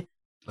he could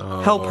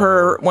help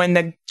her when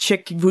the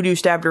chick voodoo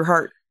stabbed her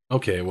heart.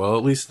 Okay, well,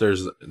 at least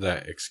there's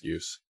that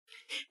excuse.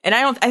 And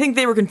I think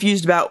they were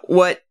confused about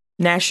what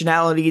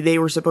nationality they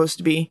were supposed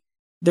to be.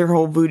 Their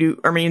whole voodoo,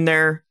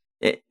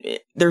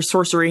 their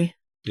sorcery.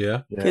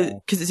 Yeah.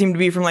 Because it seemed to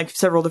be from, like,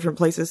 several different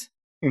places.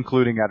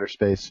 Including outer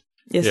space.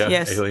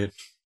 Yes. Alien.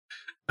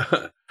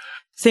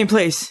 Same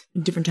place,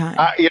 different time.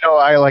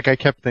 I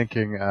kept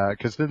thinking,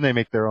 because then they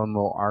make their own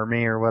little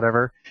army or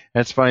whatever.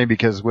 And it's funny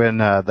because when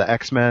the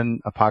X-Men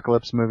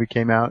Apocalypse movie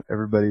came out,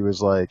 everybody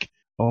was like,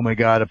 oh my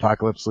god,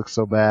 Apocalypse looks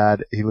so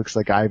bad. He looks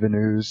like Ivan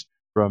Ooze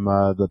from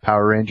the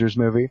Power Rangers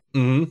movie.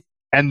 Mm-hmm.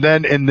 And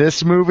then in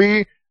this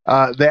movie,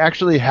 they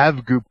actually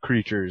have goop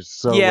creatures.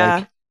 So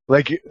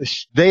like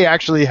they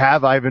actually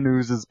have Ivan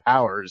Ooze's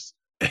powers.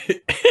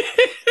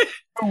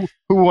 Who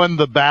won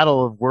the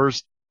battle of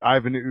worst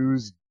Ivan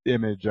Ooze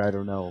image? I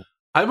don't know.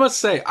 I must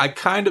say,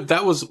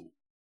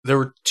 there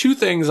were two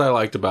things I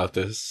liked about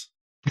this.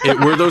 It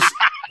were those,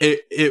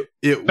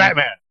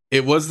 Batman.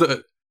 It was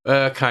the,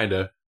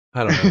 kinda.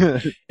 I don't know.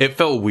 It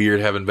felt weird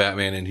having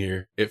Batman in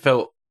here. It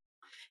felt,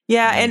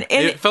 and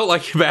it felt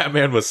like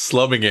Batman was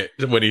slumming it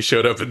when he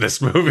showed up in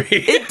this movie.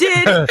 It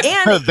did,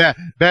 and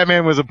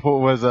Batman was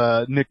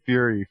Nick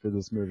Fury for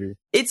this movie.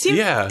 It seemed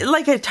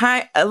like a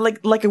time,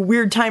 like a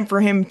weird time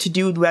for him to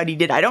do what he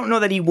did. I don't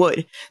know that he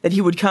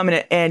would come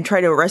in and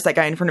try to arrest that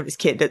guy in front of his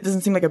kid. That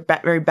doesn't seem like a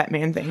very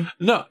Batman thing.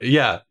 No,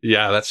 yeah,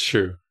 that's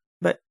true.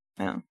 But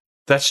I don't know.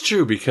 That's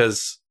true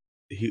because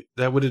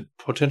that would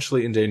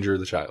potentially endanger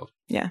the child.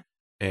 Yeah.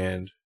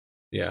 And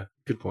yeah,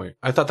 good point.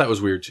 I thought that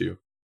was weird too,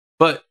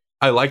 but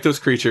I like those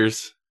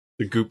creatures,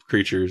 the goop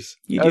creatures.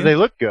 You do? They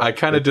look good. I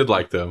kind of did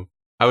like them.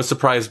 I was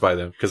surprised by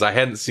them because I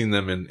hadn't seen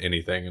them in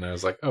anything, and I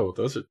was like, "Oh,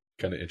 those are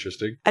kind of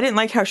interesting." I didn't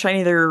like how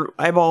shiny their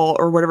eyeball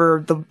or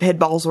whatever the head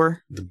balls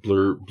were. The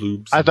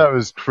bloobs. I thought it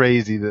was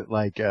crazy that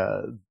like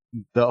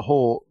the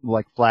whole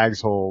like Flag's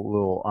whole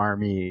little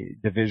army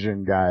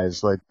division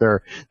guys, like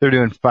they're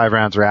doing 5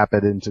 rounds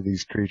rapid into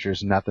these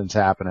creatures, and nothing's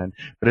happening.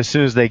 But as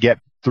soon as they get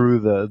through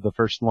the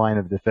first line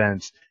of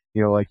defense,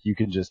 like you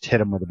can just hit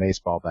them with a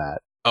baseball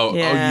bat. Oh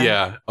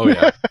yeah.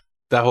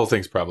 That whole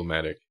thing's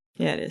problematic.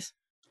 Yeah, it is.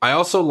 I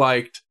also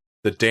liked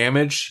the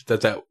damage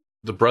that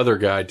the brother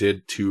guy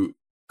did to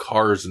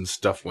cars and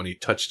stuff when he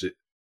touched it.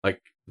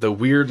 Like the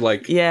weird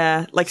like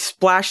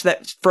splash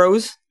that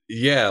froze.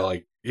 Yeah,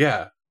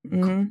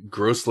 Mm-hmm.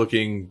 Gross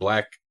looking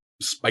black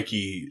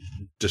spiky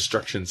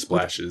destruction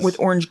splashes with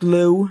orange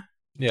glow.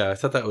 Yeah, I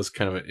thought that was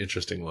kind of an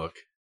interesting look.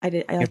 I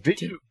liked it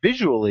too.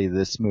 Visually,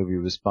 this movie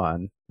was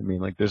fun. I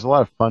mean, like, there's a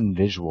lot of fun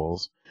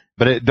visuals,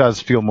 but it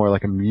does feel more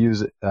like a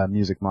music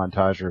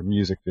montage or a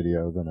music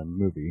video than a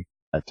movie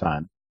at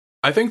time.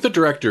 I think the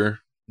writer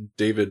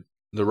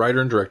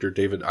and director,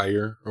 David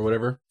Ayer or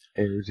whatever.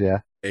 Ayers, yeah.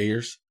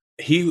 Ayers.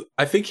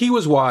 I think he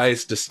was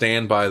wise to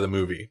stand by the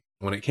movie.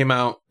 When it came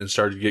out and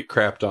started to get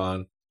crapped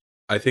on,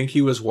 I think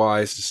he was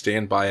wise to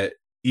stand by it,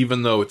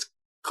 even though it's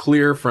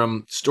clear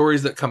from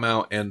stories that come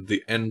out and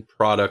the end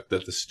product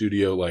that the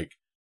studio, like,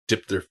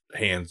 dipped their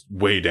hands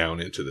way down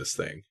into this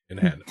thing and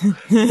had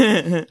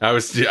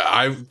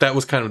that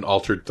was kind of an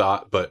altered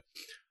thought, but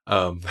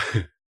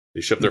they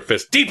shoved their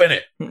fist deep in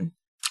it.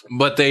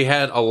 But they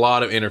had a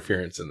lot of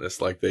interference in this.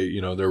 Like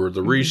there were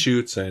the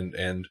reshoots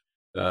and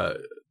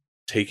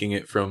taking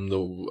it from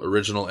the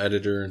original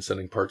editor and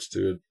sending parts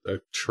to a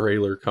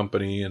trailer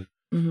company. And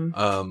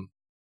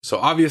so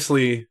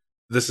obviously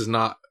this is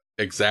not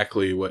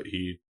exactly what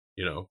he,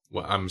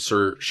 what I'm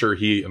sure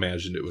he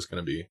imagined it was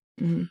going to be.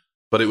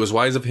 But it was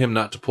wise of him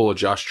not to pull a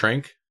Josh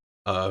Trank,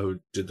 who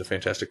did the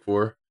Fantastic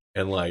Four,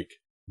 and like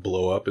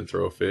blow up and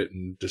throw a fit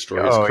and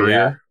destroy his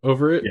career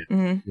over it.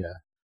 Yeah.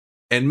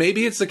 And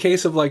maybe it's the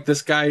case of like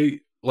this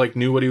guy like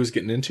knew what he was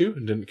getting into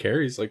and didn't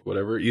care. He's like,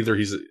 whatever. Either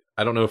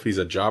I don't know if he's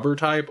a jobber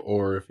type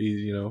or if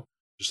he's,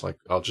 just like,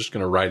 I'm just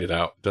going to write it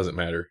out. It doesn't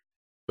matter.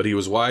 But he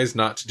was wise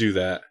not to do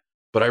that.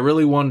 But I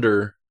really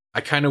wonder,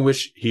 I kind of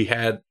wish he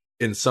had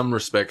in some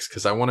respects,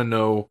 because I want to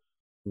know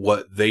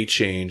what they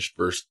changed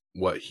versus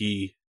what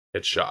he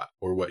had shot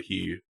or what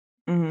he,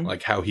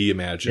 like how he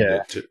imagined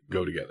it to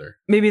go together.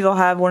 Maybe they'll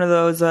have one of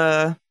those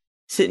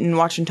sit and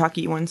watch and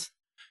talkie ones.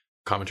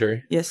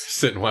 Commentary? Yes.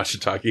 Sit and watch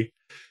and talkie.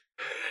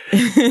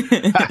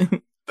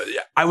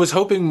 I was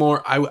hoping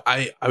more.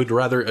 I would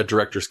rather a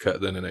director's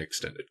cut than an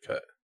extended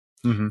cut.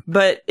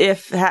 But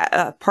if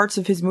parts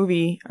of his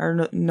movie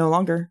are no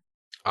longer,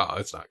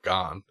 it's not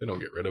gone. They don't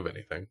get rid of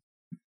anything.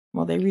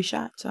 Well, they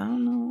reshot, so I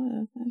don't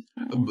know.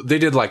 They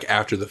did like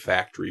after the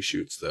fact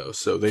reshoots though,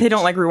 so they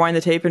don't like rewind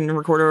the tape and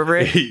record over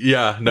it.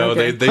 Yeah, no,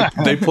 okay.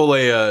 they pull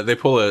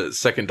a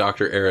Second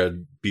Doctor era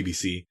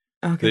BBC.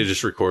 Okay. They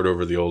just record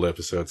over the old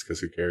episodes because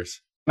who cares?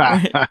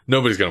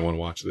 Nobody's gonna want to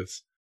watch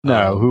this.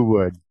 No, who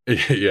would?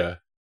 Yeah.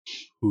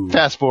 Ooh.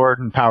 Fast forward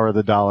and Power of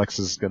the Daleks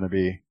is going to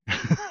be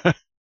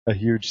a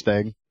huge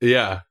thing.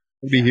 Yeah.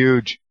 It'd be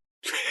huge.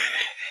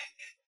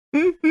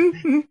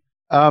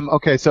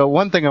 Okay, so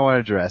one thing I want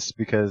to address,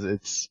 because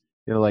it's,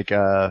 I don't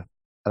know,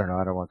 I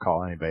don't want to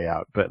call anybody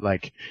out, but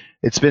like,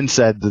 it's been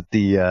said that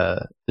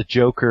the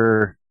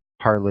Joker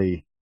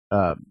Harley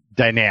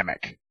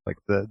dynamic, like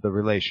the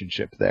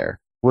relationship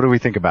there. What do we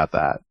think about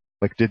that?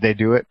 Like, did they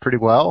do it pretty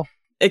well?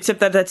 Except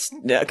that's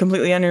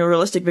completely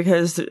unrealistic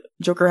because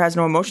Joker has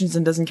no emotions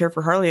and doesn't care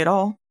for Harley at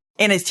all.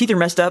 And his teeth are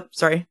messed up.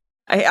 Sorry.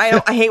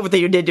 I hate what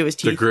they did to his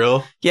teeth. The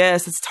grill?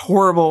 Yes, it's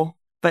horrible.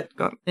 But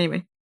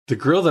anyway. The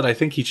grill that I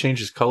think he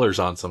changes colors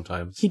on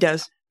sometimes. He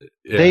does.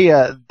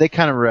 Yeah. They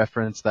kind of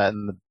reference that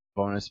in the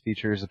bonus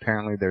features.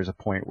 Apparently there's a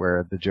point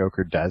where the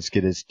Joker does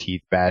get his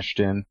teeth bashed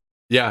in.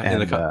 Yeah,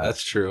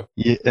 that's true.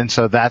 Yeah, and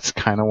so that's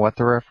kind of what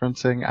they're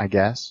referencing, I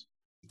guess.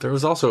 There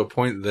was also a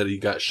point that he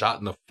got shot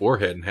in the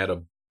forehead and had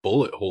a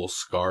bullet hole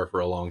scar for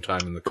a long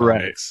time in the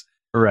comics.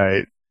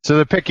 Right. So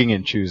they're picking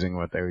and choosing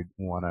what they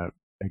want to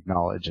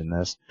acknowledge in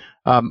this.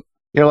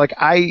 Like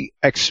I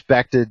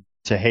expected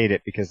to hate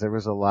it because there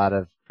was a lot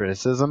of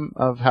criticism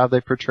of how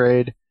they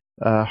portrayed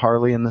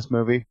Harley in this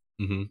movie.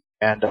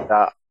 And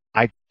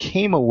I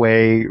came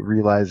away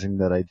realizing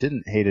that I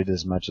didn't hate it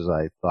as much as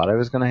I thought I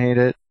was going to hate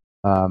it.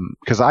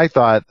 Because I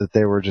thought that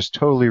they were just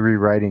totally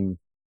rewriting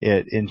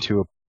it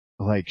into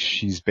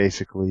she's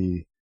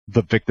basically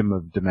the victim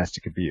of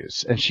domestic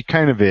abuse. And she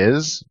kind of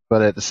is,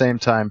 but at the same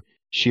time,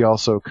 she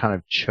also kind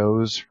of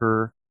chose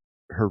her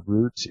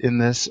route in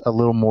this a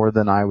little more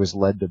than I was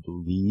led to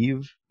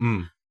believe.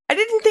 I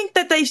didn't think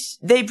that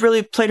they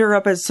really played her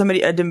up as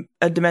somebody,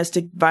 a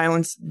domestic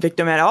violence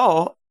victim at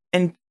all.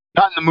 And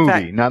not in the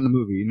movie.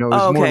 No, it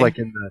was more like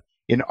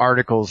in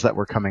articles that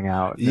were coming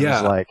out. It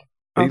was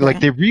like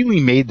they really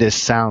made this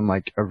sound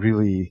like a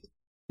really,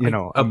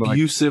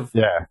 abusive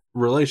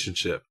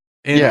relationship.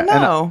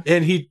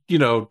 And he,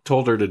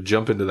 told her to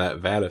jump into that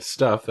vat of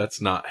stuff.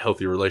 That's not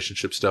healthy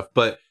relationship stuff.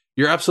 But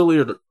you're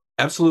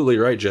absolutely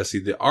right, Jesse.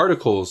 The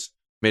articles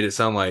made it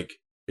sound like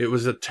it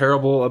was a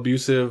terrible,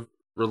 abusive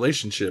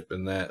relationship,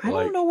 and that I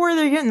don't know where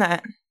they're getting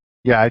that.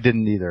 Yeah, I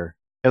didn't either.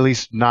 At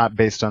least not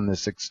based on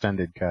this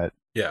extended cut.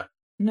 Yeah.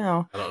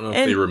 No. I don't know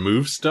if they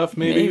removed stuff,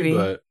 maybe.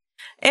 But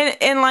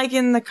and like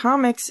in the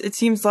comics, it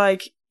seems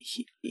like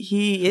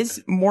he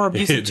is more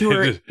abusive to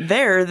her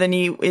there than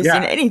he is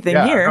in anything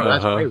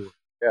here.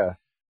 Yeah.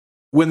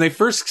 When they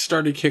first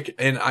started kicking,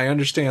 and I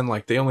understand,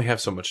 like, they only have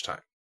so much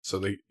time. So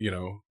they,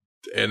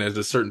 and at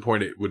a certain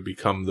point, it would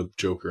become the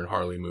Joker and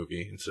Harley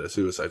movie instead of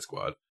Suicide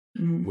Squad,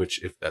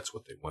 which, if that's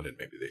what they wanted,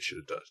 maybe they should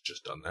have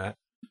just done that.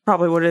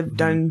 Probably would have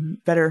done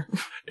better.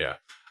 Yeah.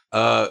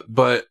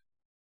 But,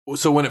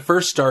 so when it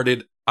first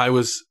started, I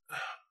was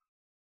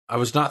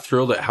not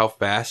thrilled at how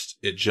fast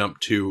it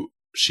jumped to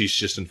she's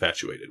just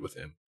infatuated with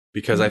him.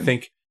 Because I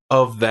think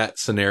of that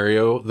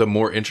scenario, the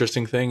more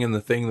interesting thing and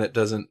the thing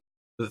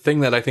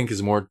that I think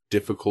is more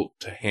difficult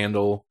to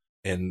handle,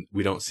 and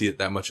we don't see it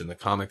that much in the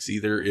comics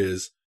either,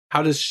 is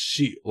how does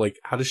she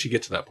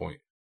get to that point?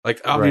 Like,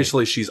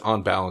 obviously she's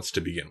on balance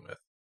to begin with,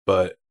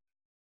 but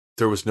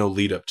there was no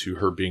lead up to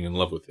her being in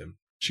love with him.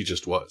 She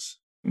just was.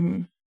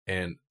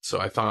 And so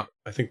I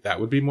think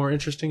that would be more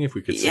interesting if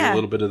we could see a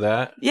little bit of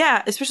that.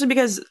 Yeah, especially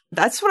because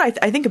that's what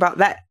I think about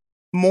that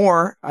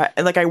more.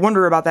 I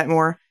wonder about that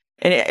more.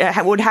 and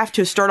it would have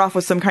to start off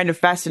with some kind of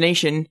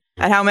fascination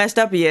at how messed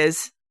up he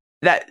is.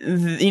 That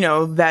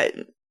that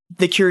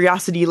the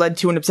curiosity led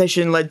to an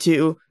obsession, led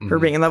to her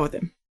being in love with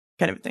him,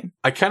 kind of a thing.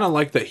 I kind of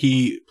like that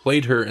he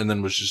played her and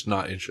then was just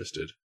not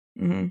interested,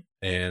 and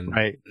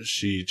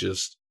she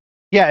just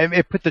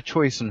it put the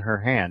choice in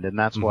her hand, and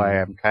that's why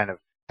I'm kind of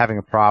having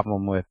a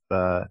problem with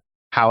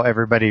how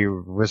everybody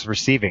was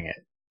receiving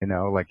it.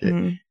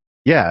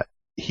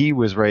 He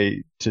was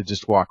ready to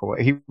just walk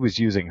away. He was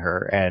using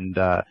her, and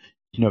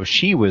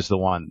she was the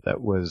one that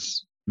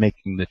was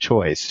making the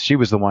choice. She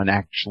was the one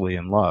actually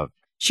in love.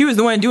 She was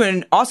the one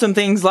doing awesome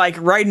things like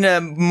riding a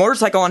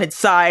motorcycle on its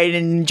side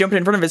and jumping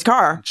in front of his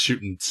car,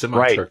 shooting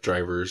semi-truck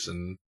drivers,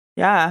 and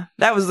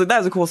that was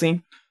a cool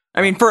scene.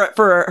 I mean, for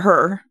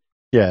her,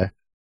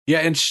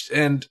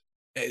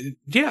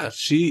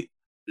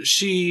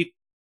 she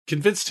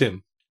convinced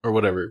him or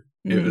whatever.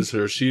 It was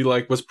her. She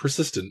was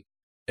persistent,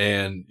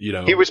 and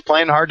he was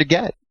playing hard to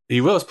get.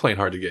 He was playing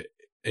hard to get.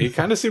 He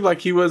kind of seemed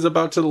like he was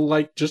about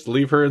to just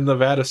leave her in the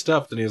vat of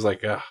stuff, and he was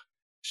like,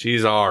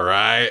 she's all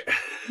right.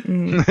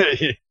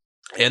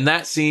 And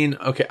that scene,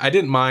 okay, I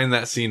didn't mind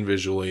that scene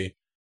visually.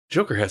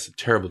 Joker has some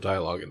terrible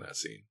dialogue in that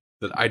scene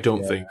that I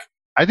don't think.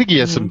 I think he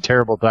has some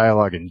terrible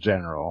dialogue in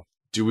general.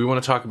 Do we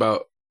want to talk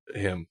about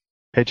him?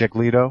 Paycheck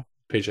Leto.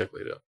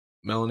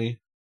 Melanie,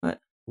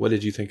 what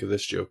did you think of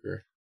this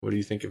Joker? What do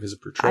you think of his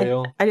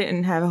portrayal? I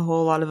didn't have a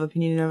whole lot of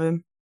opinion of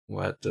him.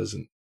 What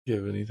doesn't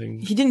give anything?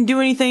 He didn't do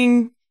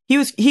anything. He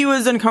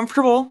was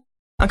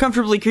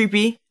uncomfortably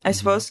creepy, I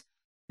suppose.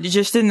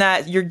 Just in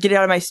that you're get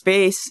out of my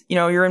space,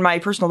 you're in my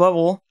personal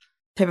bubble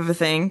type of a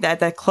thing,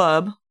 that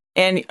club,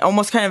 and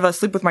almost kind of a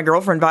sleep with my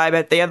girlfriend vibe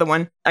at the other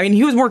one. I mean,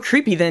 he was more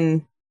creepy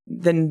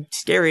than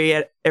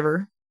scary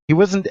ever. He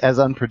wasn't as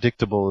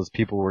unpredictable as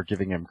people were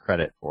giving him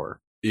credit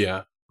for.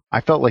 Yeah. I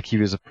felt like he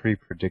was a pretty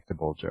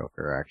predictable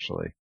Joker,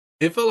 actually.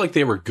 It felt like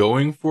they were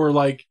going for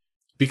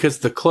because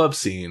the club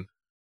scene,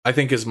 I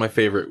think, is my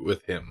favorite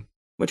with him.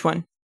 Which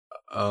one?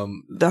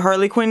 The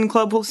Harley Quinn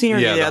club scene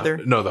or the other?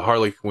 No, the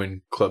Harley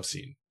Quinn club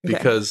scene. Okay.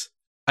 Because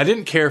I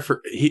didn't care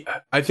for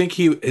I think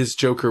his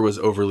Joker was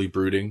overly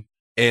brooding,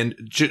 and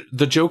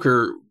the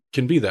Joker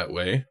can be that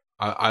way.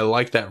 I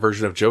like that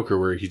version of Joker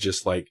where he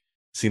just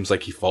seems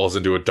like he falls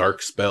into a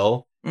dark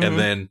spell and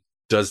then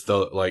does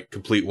the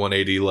complete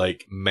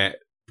 180, Matt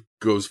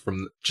goes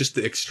from just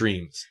the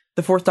extremes.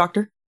 The Fourth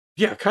Doctor?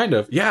 Yeah, kind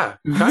of. Yeah,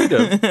 kind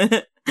of.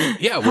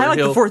 Yeah, I like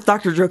the Fourth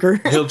Doctor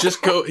Joker. He'll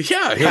just go.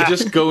 Yeah, he'll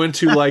just go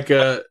into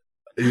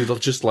he'll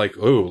just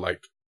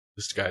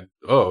this guy.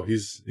 Oh,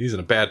 he's in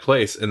a bad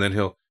place, and then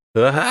he'll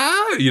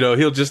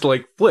just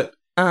flip.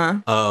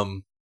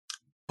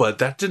 But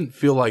that didn't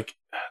feel like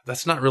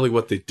that's not really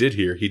what they did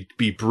here. He'd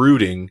be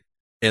brooding,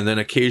 and then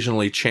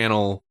occasionally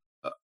channel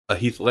a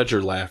Heath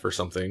Ledger laugh or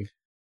something,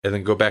 and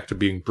then go back to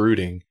being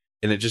brooding,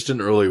 and it just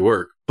didn't really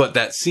work. But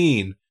that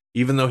scene,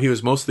 even though he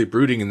was mostly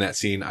brooding in that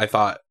scene, I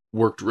thought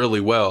worked really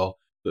well.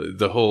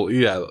 The whole,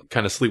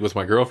 kind of sleep with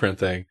my girlfriend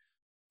thing,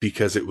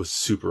 because it was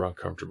super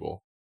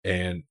uncomfortable.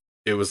 And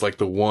it was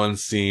the one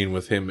scene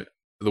with him,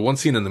 the one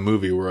scene in the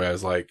movie where I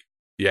was like,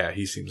 yeah,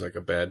 he seems like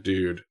a bad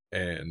dude.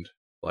 And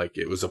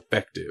it was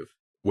effective,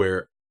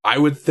 where I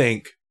would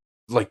think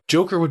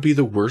Joker would be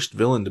the worst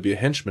villain to be a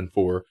henchman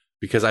for,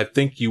 because I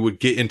think you would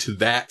get into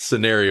that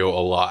scenario a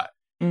lot.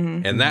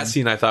 And that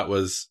scene I thought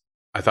was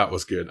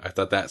good. I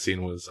thought that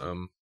scene was,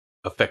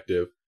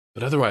 effective,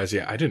 but otherwise,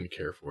 I didn't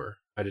care for her.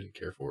 I didn't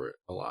care for it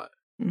a lot.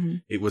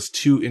 It was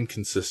too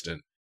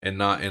inconsistent, and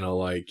not in a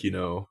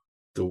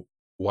the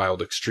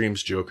wild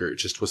extremes Joker. It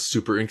just was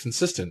super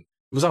inconsistent.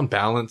 It was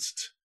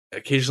unbalanced.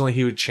 Occasionally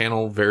he would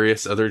channel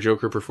various other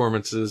Joker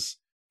performances,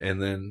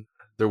 and then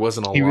there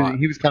wasn't a lot.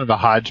 He was kind of a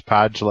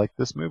hodgepodge like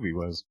this movie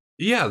was.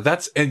 Yeah,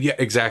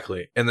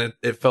 exactly. And then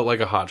it felt like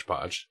a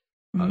hodgepodge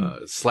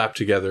slapped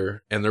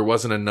together, and there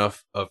wasn't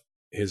enough of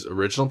his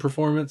original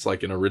performance,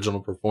 an original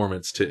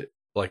performance to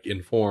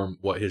inform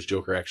what his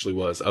Joker actually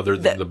was, other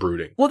than the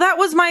brooding. Well, that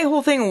was my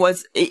whole thing.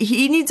 Was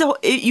he needs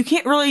you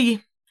can't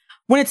really,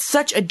 when it's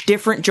such a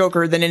different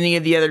Joker than any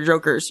of the other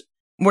Jokers,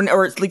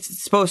 or at least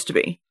it's supposed to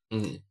be.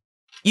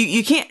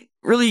 You can't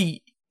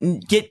really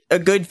get a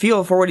good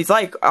feel for what he's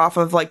like off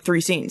of 3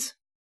 scenes.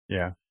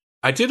 Yeah,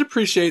 I did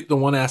appreciate the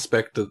one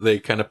aspect that they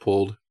kind of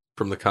pulled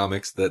from the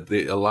comics that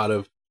a lot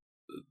of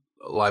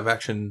live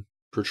action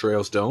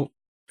portrayals don't.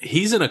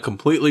 He's in a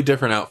completely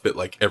different outfit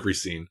every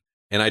scene.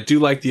 And I do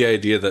like the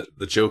idea that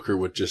the Joker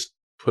would just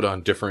put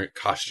on different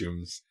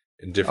costumes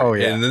and different. Oh,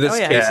 yeah. And in this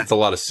case, it's a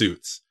lot of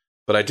suits.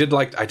 But I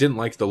didn't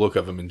like the look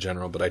of him in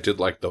general, but I did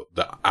like the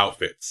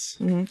outfits.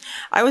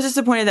 I was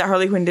disappointed that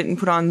Harley Quinn didn't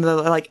put on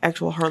the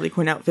actual Harley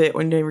Quinn outfit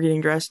when they were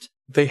getting dressed.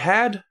 She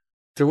had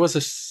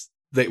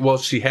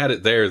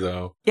it there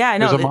though. Yeah, I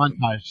know. There was a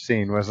montage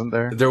scene, wasn't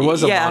there? There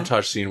was a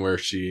montage scene where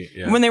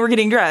when they were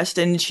getting dressed,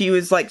 and she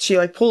was she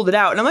pulled it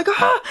out, and I'm like,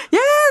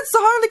 it's the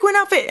Harley Quinn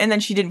outfit, and then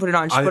she didn't put it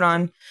on. She put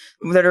on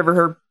whatever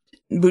her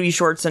booty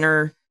shorts and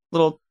her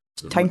little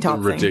tank top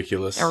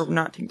ridiculous thing. Or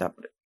not tank top,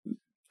 but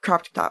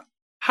cropped top.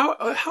 How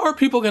are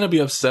people going to be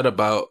upset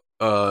about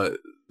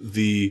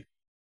the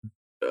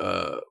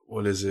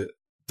what is it?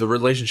 The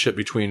relationship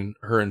between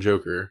her and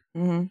Joker,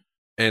 Mm-hmm.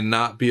 and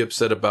not be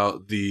upset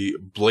about the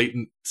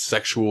blatant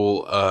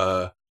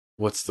sexual,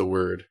 what's the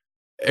word?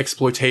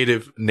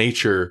 Exploitative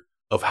nature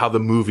of how the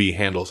movie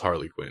handles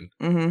Harley Quinn.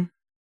 Mm-hmm.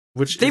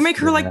 Which They make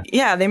her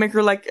they make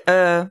her like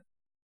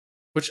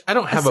which I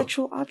don't have a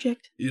sexual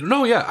object.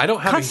 No, yeah, I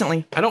don't have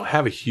Constantly. I don't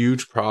have a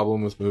huge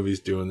problem with movies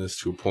doing this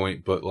to a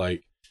point, but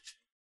like,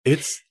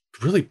 it's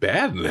really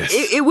bad in this.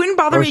 It wouldn't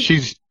bother me.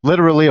 She's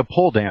literally a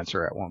pole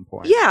dancer at one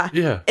point. Yeah,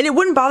 yeah, and it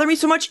wouldn't bother me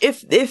so much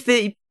if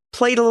they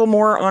played a little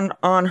more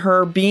on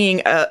her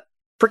being a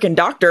freaking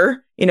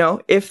doctor. You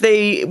know, if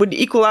they would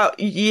equal out.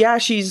 Yeah,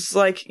 she's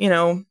like, you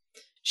know,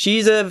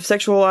 she's a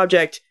sexual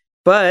object,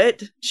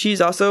 but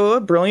she's also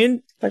a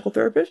brilliant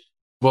psychotherapist.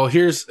 Well,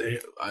 here's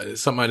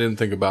something I didn't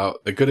think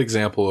about. A good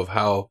example of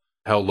how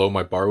low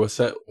my bar was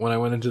set when I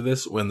went into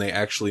this, when they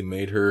actually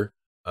made her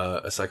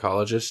a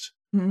psychologist.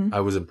 Mm-hmm. I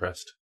was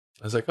impressed.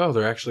 I was like, oh,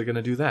 they're actually going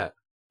to do that.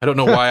 I don't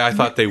know why I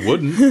thought they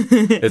wouldn't.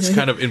 It's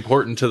kind of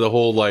important to the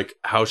whole, like,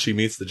 how she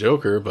meets the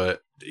Joker,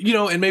 but, you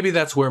know, and maybe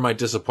that's where my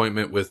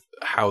disappointment with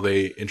how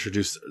they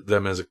introduced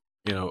them as,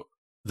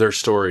 their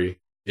story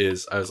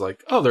is. I was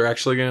like, oh, they're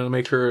actually going to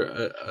make her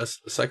a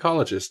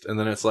psychologist. And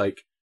then it's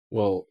like,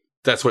 well,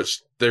 that's what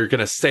they're going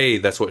to say.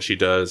 That's what she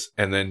does.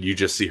 And then you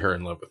just see her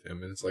in love with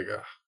him. And it's like,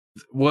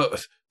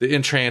 what? The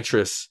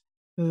Enchantress.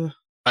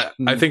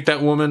 I think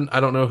that woman, I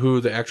don't know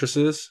who the actress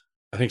is.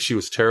 I think she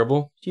was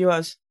terrible. She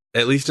was.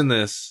 At least in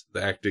this,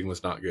 the acting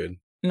was not good.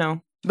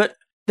 No. But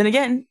then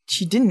again,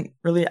 she didn't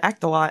really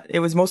act a lot. It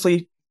was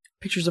mostly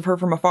pictures of her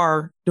from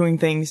afar doing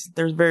things.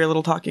 There's very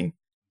little talking.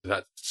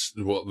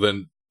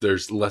 Then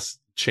there's less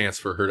chance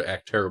for her to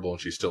act terrible,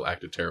 and she still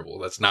acted terrible.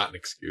 That's not an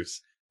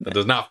excuse. That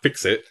does not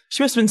fix it.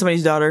 She must have been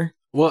somebody's daughter.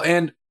 Well,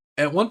 and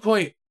at one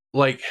point,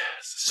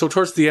 so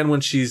towards the end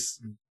when she's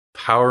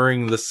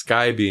powering the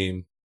sky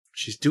beam,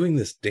 she's doing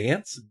this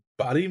dance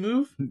body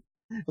move.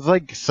 It's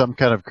like some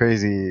kind of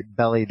crazy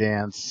belly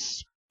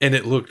dance. And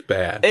it looked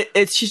bad.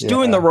 She's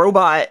doing the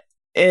robot,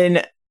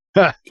 and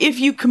if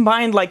you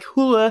combined like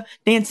hula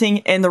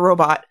dancing and the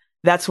robot,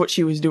 that's what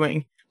she was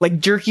doing. Like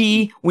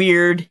jerky,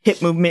 weird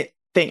hip movement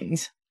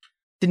things.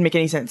 Didn't make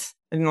any sense.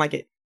 I didn't like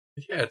it.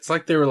 Yeah, it's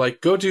like they were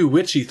like, go do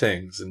witchy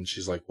things. And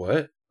she's like,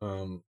 what?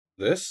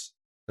 This?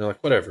 They're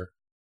like, whatever.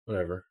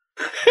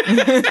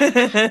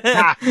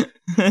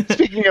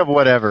 Speaking of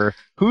whatever,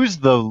 who's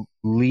the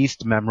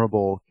least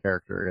memorable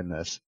character in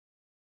this?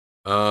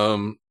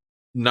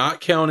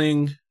 Not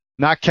counting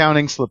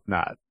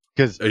Slipknot,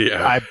 because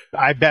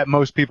I bet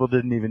most people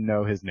didn't even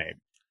know his name.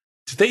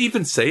 Did they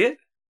even say it?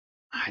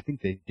 I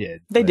think they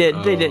did. They did.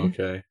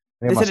 Okay.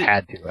 They must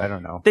had to. I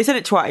don't know. They said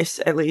it twice,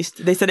 at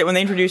least. They said it when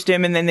they introduced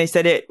him, and then they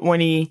said it when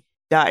he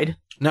died.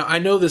 Now, I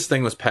know this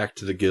thing was packed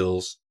to the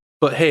gills,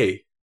 but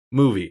hey,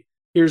 movie,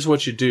 here's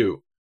what you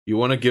do. You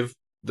want to give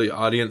the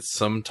audience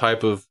some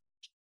type of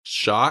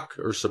shock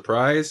or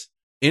surprise?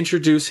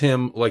 Introduce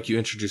him like you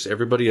introduce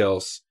everybody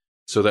else,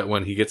 so that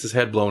when he gets his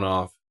head blown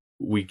off,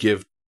 we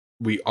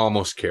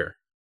almost care.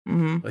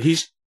 Mm-hmm.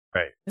 He's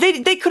right.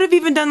 They could have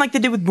even done like they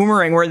did with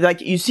Boomerang, where like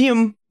you see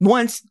him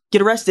once,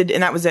 get arrested,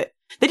 and that was it.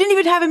 They didn't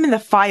even have him in the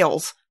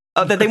files.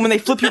 When they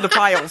flip through the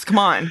files, come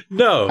on.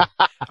 No,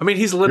 I mean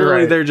he's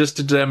literally there just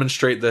to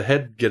demonstrate the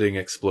head getting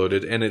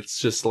exploded, and it's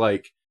just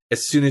like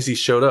as soon as he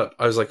showed up,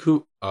 I was like,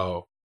 "Who?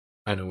 Oh,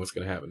 I know what's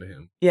going to happen to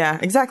him." Yeah,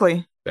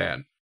 exactly.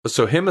 Bad.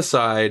 So him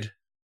aside,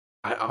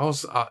 I'm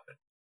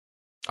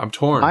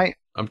torn.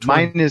 I'm torn.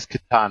 Mine is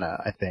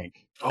Katana, I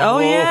think. Oh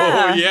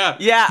yeah.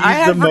 Yeah. I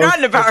had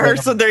forgotten about her,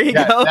 so there you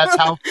go.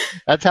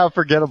 That's how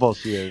forgettable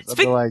she is. I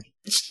feel like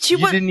you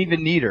didn't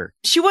even need her.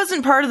 She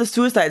wasn't part of the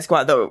Suicide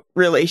Squad, though.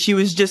 Really, she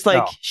was just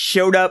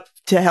showed up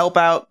to help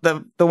out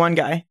the one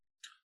guy.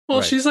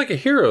 Well, she's like a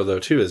hero though,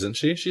 too, isn't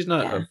she? She's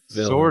not a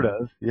villain. Sort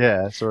of.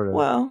 Yeah, sort of.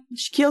 Well,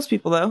 she kills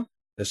people though.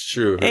 That's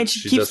true. And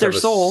she keeps their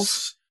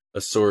souls.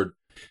 A sword.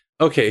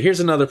 Okay, here's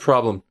another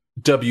problem.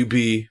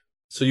 WB.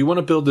 So you want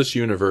to build this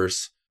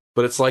universe,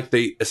 but it's like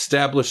they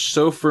established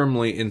so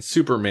firmly in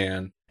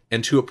Superman,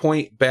 and to a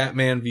point,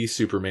 Batman v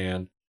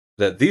Superman,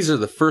 that these are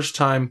the first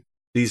time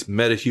these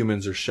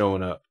metahumans are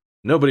showing up.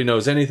 Nobody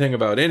knows anything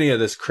about any of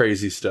this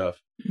crazy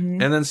stuff.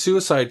 Mm-hmm. And then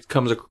Suicide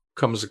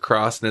comes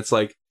across, and it's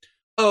like,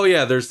 oh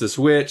yeah, there's this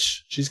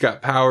witch. She's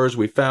got powers.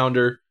 We found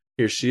her.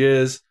 Here she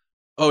is.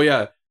 Oh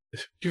yeah,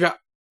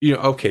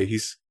 okay,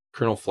 he's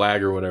Colonel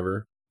Flag or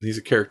whatever. He's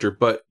a character,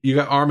 but you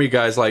got army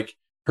guys like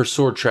her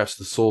sword traps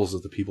the souls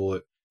of the people.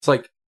 It's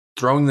like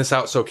throwing this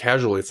out so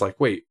casually. It's like,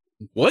 wait,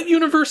 what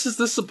universe is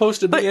this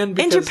supposed to be in?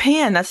 In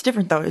Japan, that's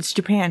different though. It's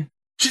Japan.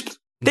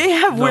 They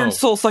have weird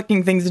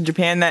soul-sucking things in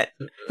Japan that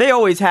they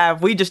always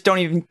have. We just don't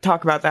even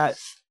talk about that.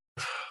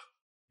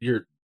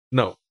 That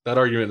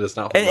argument does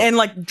not hold and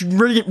like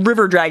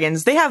river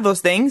dragons, they have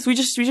those things. We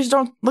just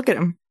don't look at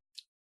them.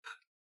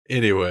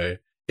 Anyway,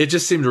 it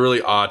just seemed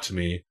really odd to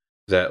me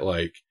that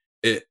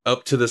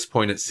up to this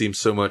point, it seems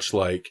so much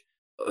like,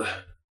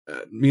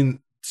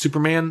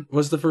 Superman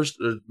was the first,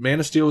 Man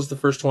of Steel was the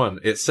first one.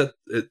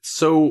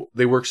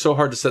 They worked so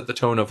hard to set the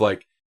tone of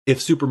like,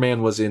 if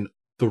Superman was in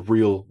the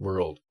real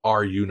world,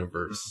 our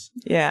universe.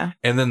 Yeah.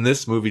 And then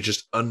this movie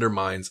just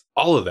undermines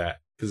all of that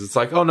because it's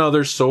like, oh no,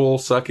 there's soul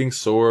sucking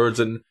swords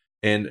and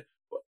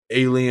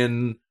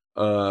alien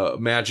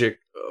magic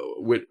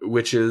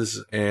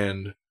witches,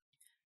 and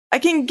I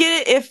can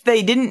get it if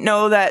they didn't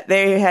know that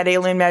they had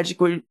alien magic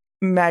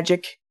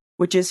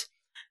witches.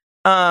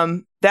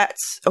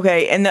 That's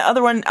okay. And the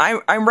other one,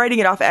 I'm writing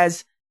it off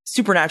as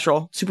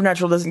supernatural.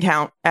 Supernatural doesn't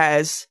count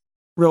as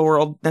real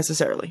world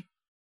necessarily.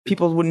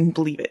 People wouldn't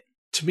believe it.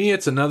 To me,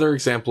 it's another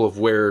example of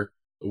where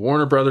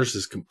Warner Brothers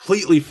is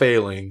completely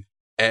failing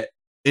at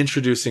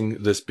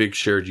introducing this big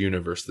shared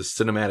universe, this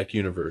cinematic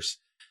universe.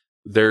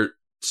 They're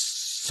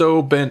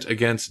so bent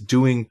against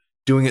doing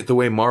it the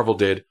way Marvel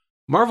did.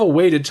 Marvel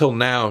waited till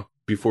now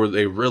before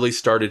they really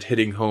started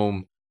hitting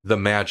home the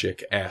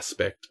magic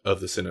aspect of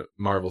the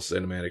Marvel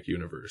Cinematic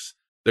Universe.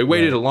 They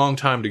waited a long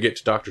time to get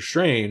to Doctor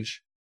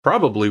Strange,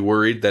 probably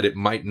worried that it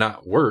might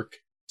not work,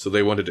 so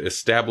they wanted to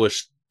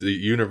establish the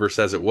universe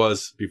as it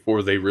was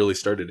before they really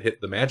started to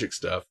hit the magic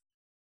stuff.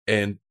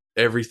 And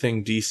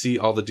everything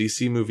DC, all the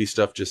DC movie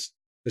stuff,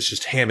 let's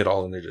just ham it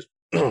all in there, just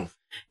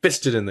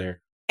fist it in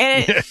there.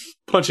 And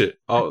punch it.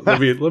 Let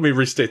me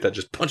restate that.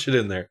 Just punch it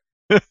in there.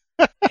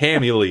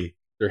 Hammily.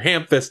 They're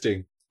ham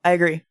fisting. I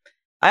agree.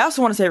 I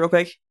also want to say real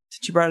quick,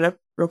 since you brought it up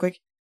real quick,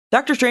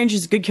 Doctor Strange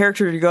is a good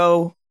character to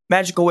go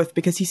magical with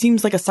because he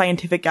seems like a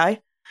scientific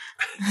guy.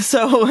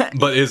 So,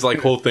 but his like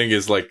whole thing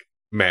is like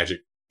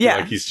magic. Yeah,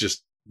 like he's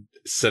just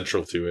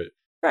central to it.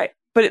 Right,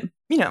 but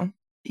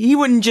he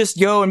wouldn't just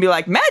go and be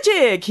like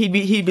magic. He'd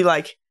be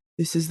like,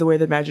 this is the way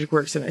that magic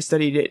works, and I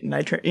studied it, and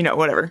I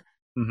whatever.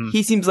 Mm-hmm.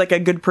 He seems like a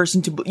good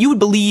person you would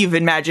believe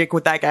in magic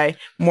with that guy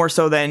more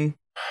so than.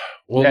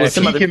 Well, if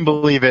he can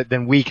believe it,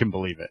 then we can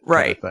believe it.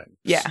 Right. Kind of thing.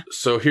 Yeah.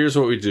 So here's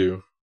what we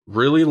do.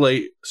 Really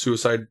late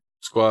Suicide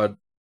Squad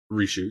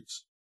reshoots.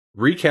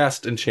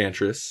 Recast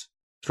Enchantress.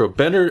 Throw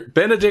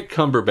Benedict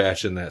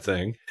Cumberbatch in that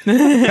thing.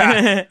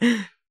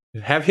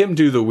 Have him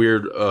do the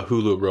weird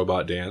hula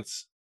robot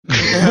dance.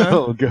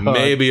 Oh, God.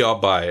 Maybe I'll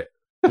buy it.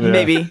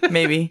 Yeah.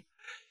 Maybe.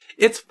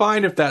 It's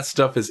fine if that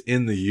stuff is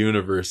in the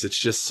universe. It's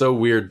just so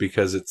weird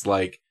because it's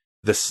like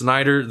the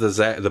Snyder,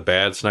 the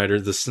bad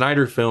Snyder, the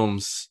Snyder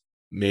films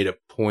made a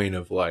point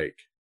of like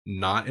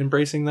not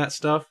embracing that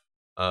stuff,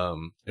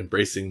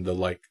 embracing the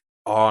like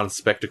awe and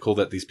spectacle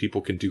that these people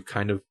can do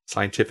kind of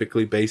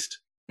scientifically based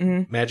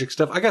magic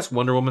stuff. I guess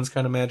Wonder Woman's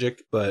kind of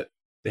magic, but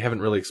they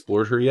haven't really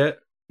explored her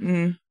yet.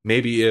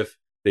 Maybe if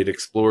they'd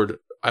explored,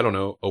 I don't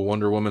know, a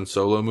Wonder Woman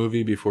solo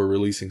movie before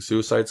releasing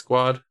Suicide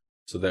Squad,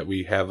 so that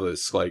we have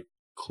this like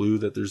clue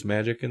that there's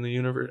magic in the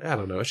universe. I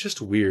don't know. It's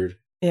just weird.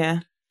 Yeah.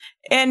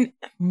 And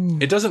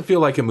it doesn't feel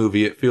like a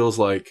movie. It feels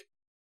like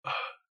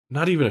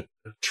not even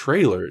a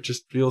trailer. It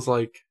just feels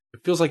like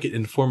an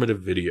informative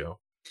video.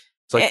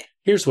 It's like,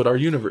 here's what our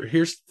universe,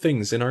 here's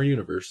things in our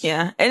universe.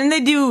 Yeah. And they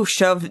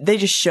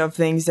just shove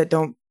things that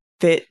don't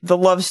fit the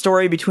love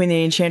story between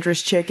the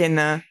Enchantress chick and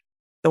the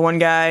one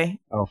guy.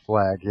 Oh,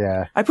 Flag,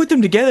 yeah. I put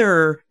them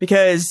together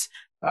because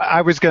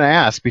I was going to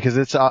ask, because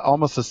it's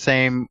almost the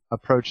same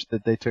approach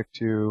that they took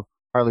to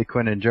Harley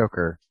Quinn and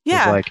Joker.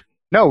 Yeah. It's like,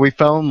 no, we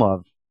fell in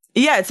love.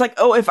 Yeah, it's like,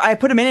 oh, if I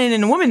put a man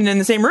and a woman in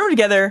the same room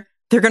together,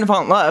 they're going to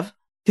fall in love.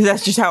 Because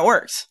that's just how it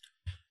works.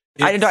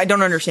 I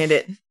don't understand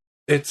it.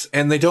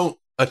 And they don't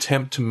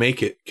attempt to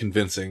make it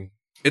convincing.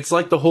 It's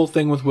like the whole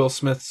thing with Will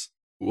Smith's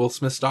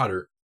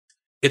daughter.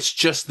 It's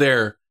just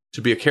there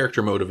to be a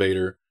character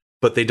motivator,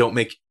 but they don't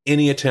make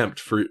any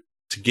attempt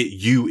to get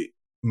you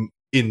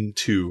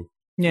into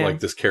like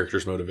this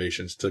character's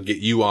motivations, to get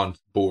you on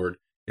board.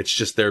 It's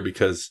just there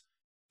because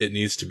it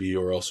needs to be,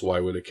 or else why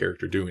would a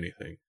character do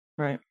anything?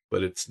 Right.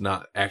 But it's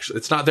not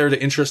there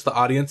to interest the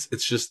audience.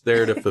 It's just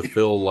there to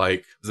fulfill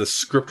like the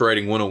script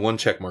writing 101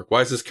 checkmark.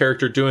 Why is this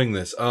character doing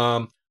this?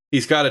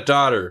 He's got a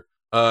daughter.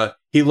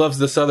 He loves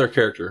this other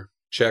character.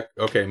 Check.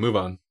 Okay, move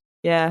on.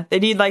 Yeah, they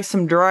need like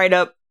some dried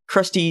up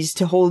crusties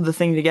to hold the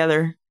thing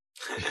together.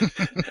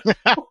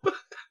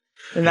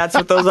 And that's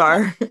what those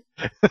are.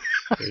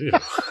 Ew.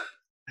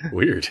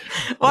 Weird.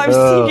 Well, I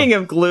was thinking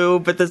of glue,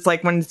 but that's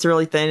like when it's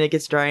really thin, it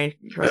gets dry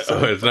and crusty.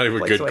 It's not even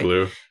good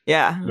glue.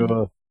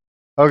 Yeah.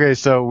 Okay,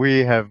 so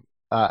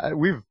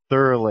we've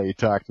thoroughly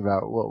talked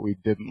about what we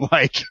didn't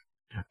like.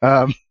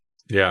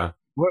 Yeah.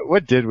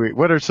 What did we?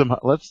 What are some?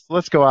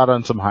 Let's go out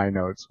on some high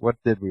notes. What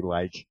did we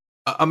like?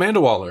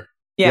 Amanda Waller.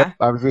 Yeah. Yep,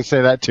 I was going to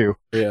say that too.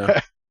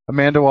 Yeah.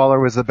 Amanda Waller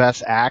was the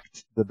best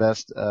act, the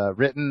best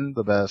written,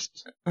 the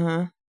best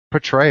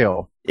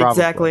portrayal. Probably.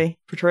 Exactly.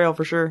 Portrayal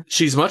for sure.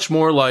 She's much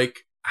more like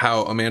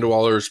how Amanda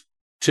Waller's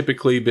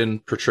typically been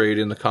portrayed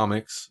in the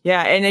comics.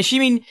 Yeah, and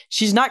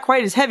she's not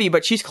quite as heavy,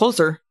 but she's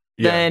closer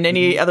than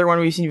any other one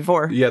we've seen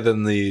before. Yeah,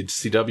 than the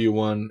CW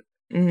one.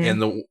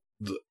 And the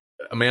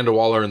Amanda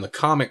Waller in the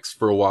comics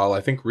for a while.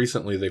 I think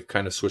recently they've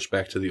kind of switched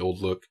back to the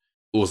old look.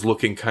 It was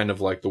looking kind of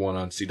like the one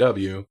on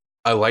CW.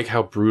 I like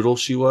how brutal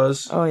she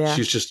was. Oh, yeah.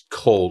 She's just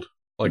cold.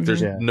 Like,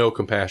 there's no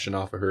compassion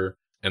off of her.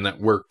 And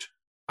that worked.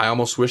 I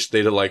almost wish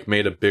they'd have, like,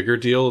 made a bigger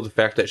deal of the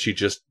fact that she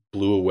just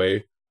blew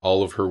away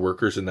all of her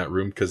workers in that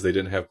room because they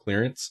didn't have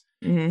clearance.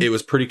 Mhm. it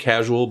was pretty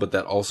casual, but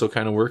that also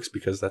kind of works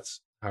because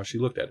that's how she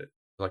looked at it.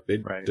 Like they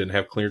Right. didn't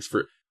have clearance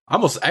for I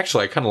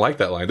kind of like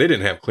that line. They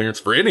didn't have clearance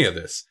for any of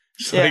this.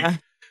 It's Yeah.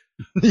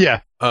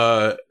 Yeah.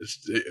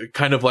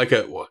 kind of like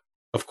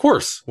of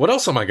course, what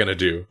else am I going to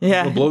do? I'm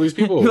Yeah. gonna blow these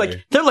people You're away.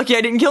 like, they're lucky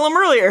I didn't kill him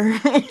earlier.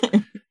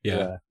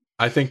 Yeah.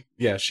 I think,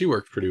 she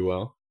worked pretty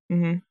well.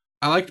 hmm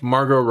I liked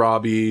Margot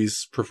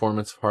Robbie's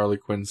performance of Harley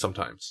Quinn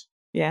sometimes.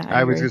 Yeah.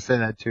 I was agree. going to say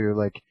that too.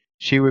 Like,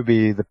 she would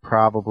be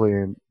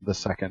probably the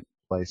second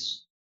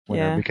place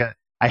winner Yeah. because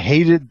I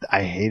hated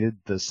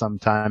the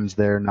sometimes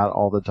there, not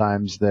all the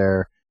times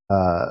there,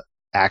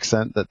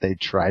 accent that they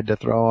tried to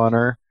throw on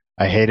her.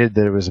 I hated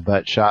that it was a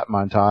butt shot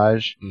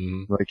montage.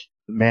 Mhm. Like,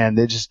 man,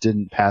 they just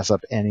didn't pass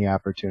up any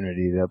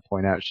opportunity to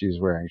point out she was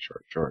wearing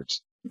short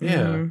shorts.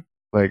 Yeah. Mhm.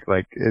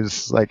 Like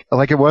it's like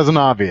it wasn't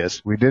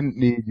obvious. We didn't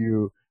need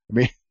you. I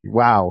mean,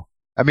 wow.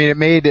 I mean, it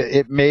made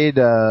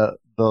the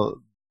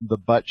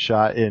butt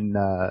shot in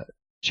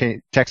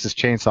Texas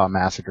Chainsaw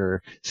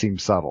Massacre seem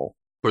subtle.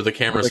 Where the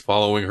camera's Like-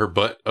 following her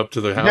butt up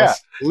to the house.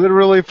 Yeah,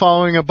 literally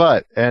following a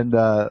butt, and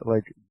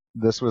like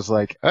this was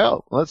like,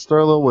 oh, let's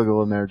throw a little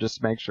wiggle in there just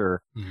to make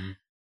sure. Mhm.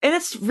 And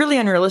it's really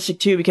unrealistic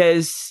too,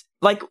 because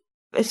like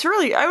it's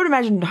really, I would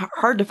imagine,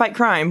 hard to fight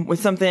crime with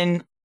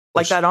something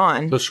like that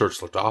on. Those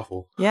shorts looked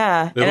awful.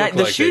 Yeah, They and looked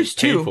the like shoes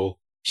too. painful.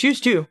 Shoes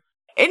too.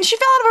 And she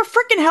fell out of a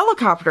freaking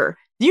helicopter.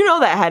 You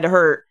know that had to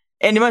hurt,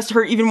 and it must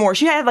hurt even more.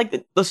 She had like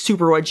the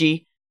super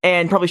wedgie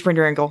and probably sprained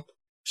her ankle.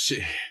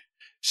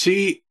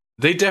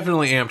 They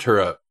definitely amped her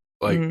up.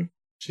 Like, Mhm.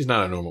 she's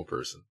not a normal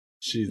person.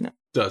 She No.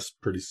 does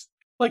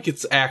like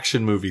it's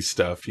action movie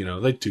stuff,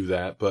 they do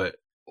that, but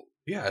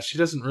yeah, she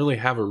doesn't really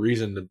have a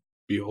reason to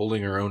be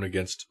holding her own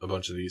against a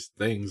bunch of these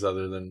things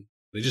other than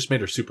they just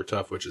made her super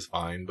tough, which is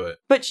fine, but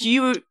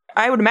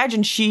I would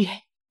imagine she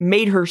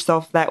made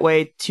herself that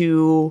way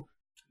to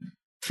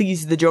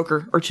please the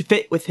Joker or to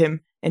fit with him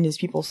and his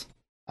peoples.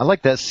 I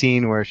like that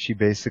scene where she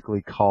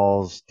basically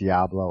calls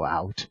Diablo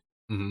out.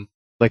 Mhm.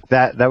 Like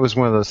that was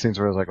one of those scenes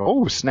where I was like,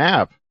 oh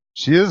snap,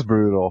 she is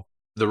brutal.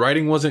 the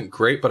writing wasn't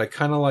great, but I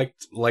kind of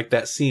liked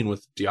that scene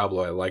with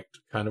Diablo. I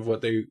liked kind of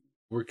what they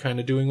were kind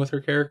of doing with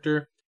her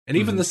character. And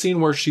even the scene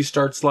where she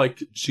starts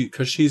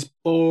because she's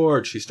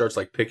bored, she starts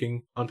like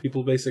picking on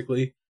people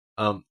basically.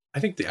 I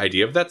think the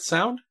idea of that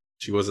sound,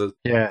 she was a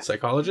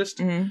psychologist.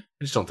 Mm-hmm. I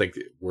just don't think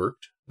it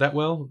worked that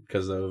well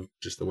because of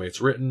just the way it's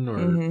written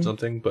or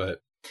something. But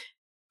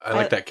I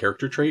like that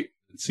character trait.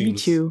 It seems, Me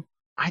too.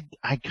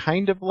 I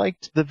kind of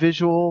liked the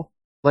visual.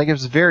 Like it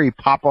was very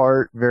pop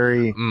art,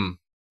 very.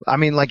 I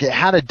mean, like it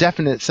had a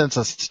definite sense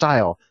of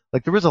style.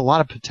 Like there was a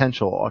lot of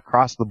potential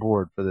across the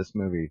board for this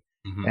movie,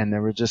 and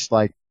there were just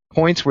like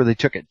points where they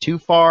took it too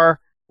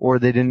far, or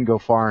they didn't go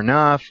far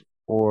enough,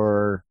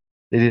 or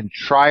they didn't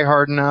try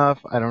hard enough.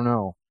 I don't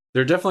know.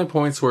 There are definitely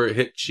points where it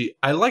hit cheap.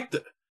 I liked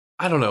it.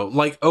 I don't know.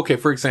 Like, okay,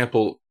 for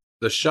example,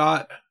 the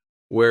shot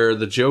where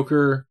the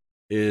Joker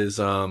is,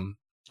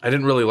 I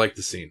didn't really like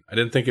the scene. I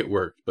didn't think it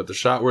worked, but the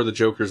shot where the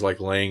Joker's like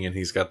laying and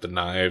he's got the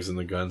knives and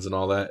the guns and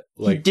all that,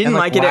 like, He didn't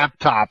like it.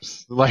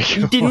 Laptops, like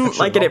He didn't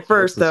like it at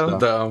first, though.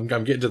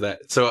 I'm getting to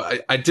that. So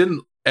I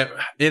didn't,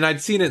 and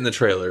I'd seen it in the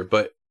trailer,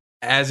 but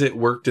as it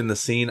worked in the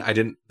scene,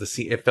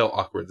 it felt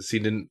awkward. The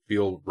scene didn't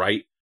feel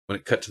right when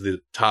it cut to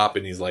the top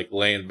and he's like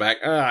laying back,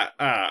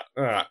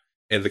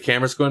 and the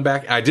camera's going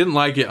back. I didn't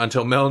like it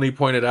until Melanie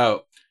pointed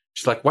out,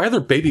 she's like, why are there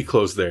baby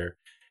clothes there?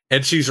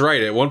 And she's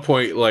right. At one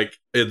point, like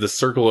in the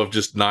circle of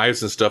just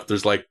knives and stuff,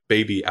 there's like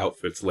baby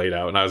outfits laid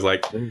out. And I was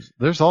like,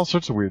 there's all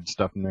sorts of weird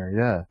stuff in there.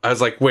 Yeah. I was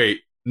like,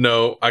 wait,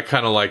 no, I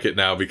kind of like it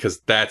now because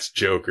that's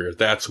Joker.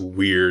 That's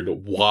weird.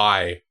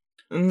 Why?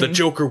 The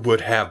Joker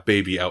would have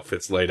baby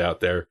outfits laid out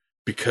there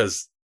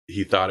because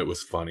he thought it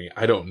was funny.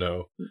 I don't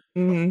know.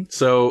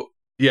 So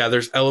yeah,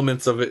 there's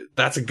elements of it.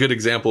 That's a good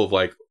example of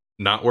like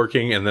not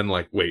working. And then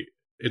like, wait,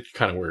 it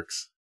kind of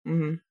works.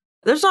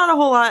 There's not a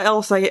whole lot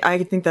else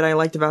I think that I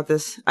liked about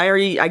this.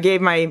 I gave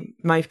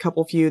my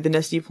couple few, the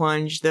Nesty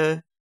Plunge,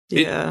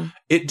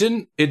 It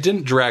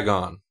didn't drag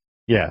on.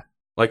 Yeah.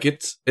 Like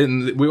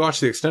we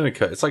watched the extended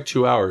cut. It's like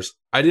 2 hours.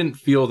 I didn't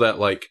feel that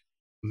like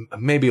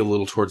maybe a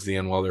little towards the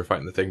end while they're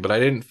fighting the thing, but I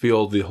didn't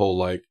feel the whole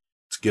like,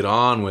 let's get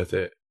on with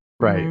it.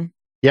 Right.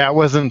 Yeah, it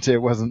wasn't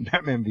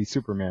Batman v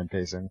Superman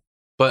pacing.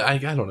 But I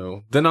don't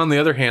know. Then on the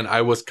other hand,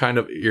 I was kind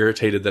of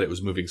irritated that it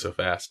was moving so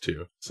fast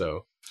too.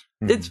 So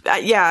it's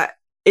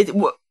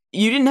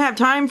you didn't have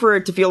time for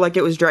it to feel like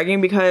it was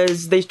dragging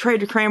because they tried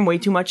to cram way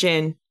too much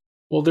in.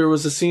 Well, there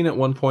was a scene at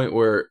one point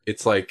where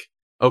it's like,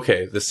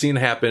 okay, the scene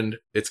happened.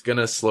 It's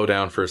gonna slow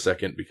down for a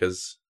second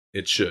because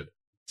it should.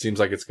 Seems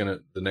like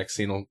the next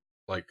scene will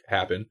like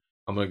happen.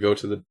 I'm gonna go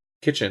to the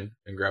kitchen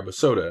and grab a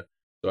soda.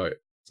 So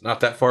it's not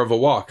that far of a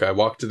walk. I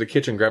walk to the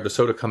kitchen, grab a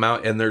soda, come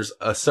out, and there's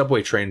a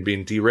subway train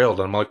being derailed.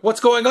 And I'm like, what's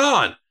going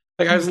on?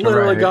 Like I was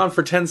literally gone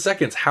for 10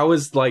 seconds. How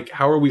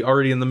are we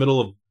already in the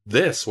middle of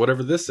this,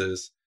 whatever this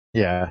is?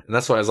 Yeah. And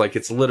that's why I was like,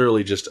 it's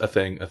literally just a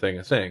thing.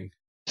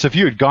 So if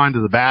you had gone to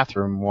the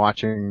bathroom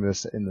watching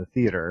this in the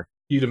theater,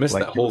 you'd have missed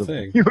that whole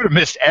thing. You would have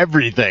missed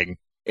everything.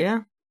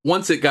 Yeah.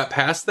 Once it got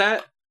past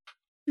that,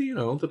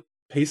 the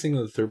pacing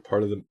of the third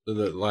part of the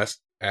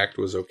last act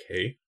was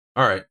okay.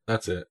 All right,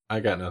 that's it.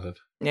 I got nothing.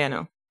 Yeah,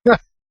 no.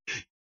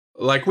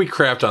 Like, we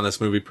crapped on this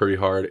movie pretty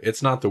hard.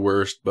 It's not the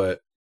worst,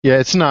 but Yeah,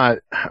 it's not.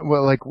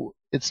 Well, like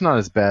it's not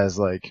as bad as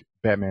like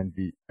Batman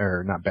v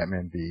or not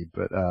Batman v,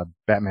 but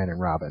Batman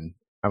and Robin.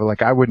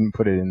 I wouldn't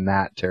put it in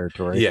that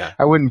territory. yeah.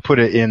 I wouldn't put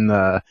it in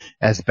the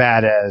as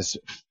bad as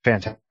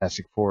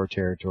Fantastic Four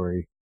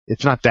territory.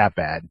 It's not that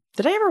bad.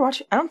 Did I ever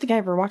watch? I don't think I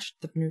ever watched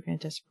the new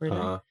Fantastic Four.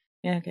 Uh,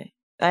 Yeah, okay.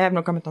 I have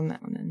no comment on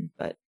that one then,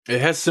 but it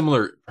has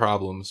similar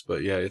problems,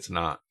 but yeah, it's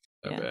not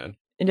that Yeah. bad.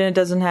 and then it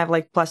doesn't have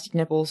like plastic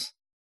nipples.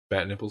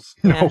 Bat nipples.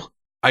 Yeah. No.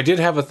 I did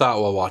have a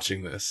thought while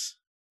watching this.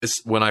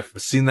 It's when I've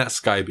seen that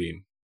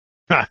Skybeam,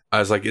 Huh. I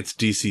was like, it's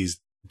DC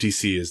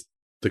is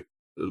the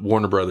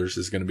Warner Brothers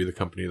is going to be the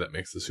company that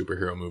makes the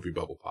superhero movie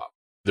bubble pop.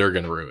 They're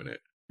going to ruin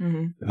it.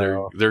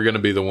 Mm-hmm. They're going to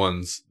be the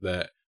ones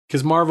that,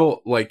 because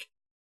Marvel, like,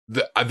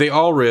 they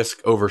all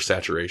risk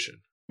oversaturation,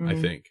 I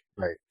Mhm. think.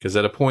 Right. Because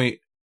at a point,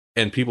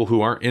 and people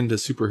who aren't into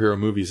superhero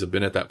movies have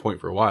been at that point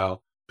for a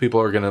while,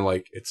 people are going to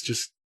like,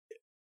 it's,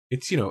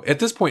 at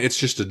this point, it's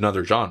just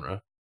another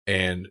genre.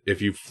 And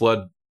if you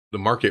flood the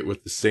market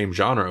with the same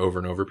genre over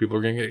and over, people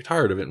are going to get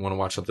tired of it and want to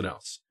watch something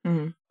else.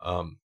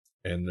 Mm-hmm.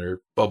 And their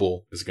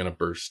bubble is going to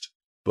burst.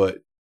 But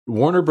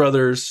Warner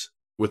Brothers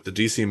with the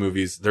DC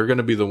movies, they're going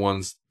to be the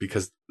ones,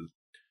 because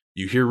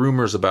you hear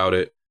rumors about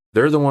it.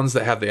 They're the ones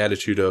that have the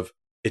attitude of,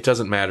 it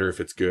doesn't matter if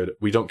it's good.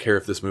 We don't care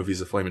if this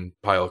movie's a flaming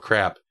pile of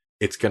crap.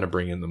 It's going to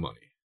bring in the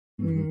money.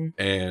 Mm-hmm.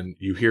 And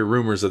you hear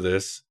rumors of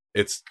this.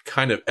 It's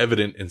kind of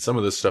evident in some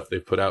of the stuff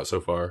they've put out so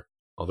far,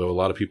 although a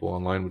lot of people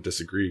online would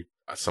disagree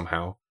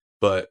somehow.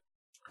 But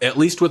at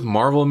least with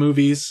Marvel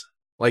movies,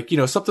 like,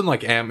 something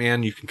like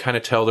Ant-Man, you can kind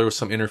of tell there was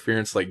some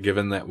interference, like,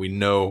 given that we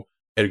know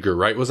Edgar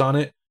Wright was on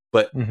it.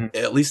 But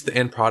at least the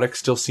end product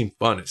still seemed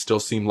fun. It still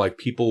seemed like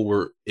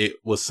it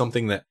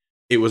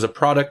was a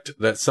product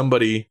that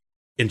somebody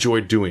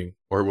enjoyed doing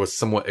or was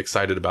somewhat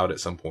excited about at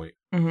some point.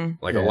 Mm-hmm.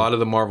 Like a lot of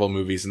the Marvel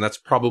movies, and that's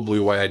probably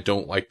why I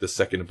don't like the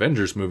second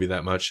Avengers movie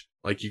that much.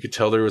 Like, you could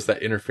tell there was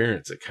that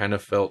interference. It kind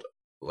of felt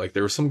like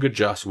there was some good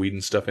Joss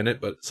Whedon stuff in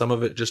it, but some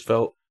of it just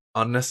felt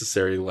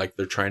unnecessary, like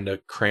they're trying to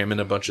cram in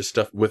a bunch of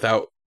stuff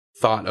without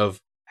thought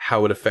of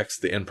how it affects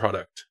the end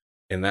product.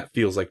 And that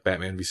feels like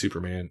Batman v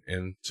Superman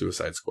and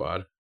Suicide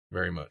Squad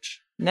very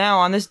much. Now,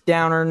 on this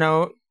downer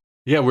note,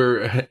 Yeah,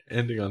 we're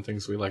ending on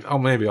things we like. Oh,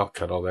 maybe I'll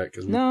cut all that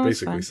because we No, it's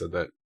basically fine. said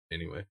that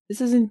anyway.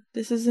 this isn't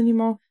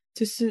emo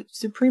to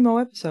Supremo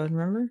episode.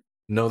 Remember?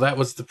 No, that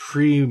was the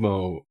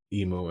primo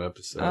emo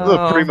episode. Oh.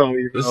 The primo.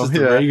 This is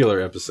the regular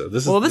episode.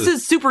 This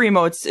is super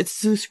emo. It's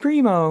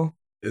Supremo.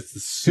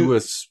 It's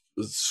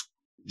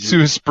the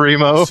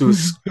Supremo.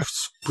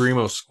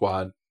 Primo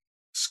Squad.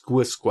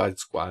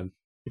 Squad.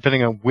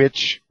 Depending on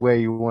which way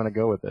you want to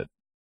go with it.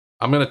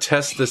 I'm going to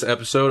test this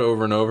episode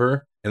over and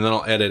over, and then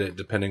I'll edit it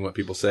depending what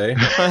people say.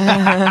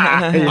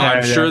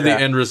 I'm sure the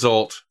end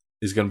result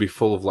is going to be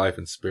full of life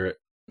and spirit.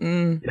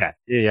 Mm.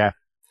 Yeah.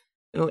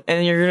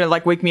 And you're gonna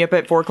like wake me up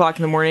at 4:00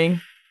 in the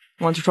morning,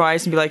 once or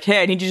twice, and be like,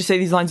 "Hey, I need you to say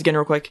these lines again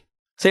real quick.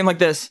 Say them like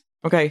this."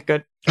 Okay,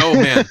 good. Oh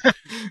man,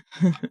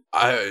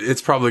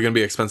 it's probably going to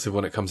be expensive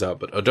when it comes out,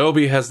 but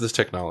Adobe has this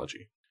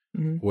technology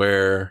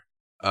where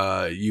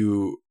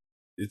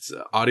it's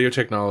audio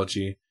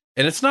technology,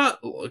 and it's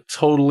not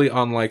totally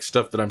unlike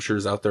stuff that I'm sure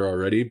is out there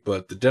already,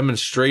 but the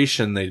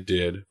demonstration they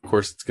did, of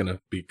course, it's going to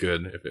be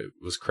good. If it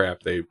was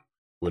crap, they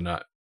would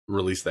not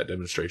release that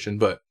demonstration,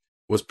 but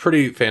was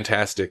pretty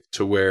fantastic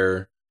to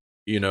where,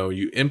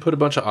 you input a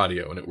bunch of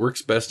audio, and it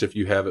works best if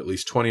you have at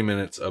least 20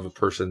 minutes of a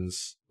person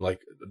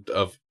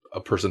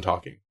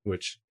talking,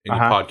 which any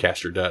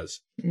podcaster does.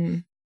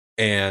 Mm.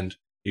 And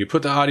you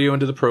put the audio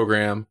into the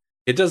program.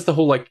 It does the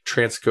whole like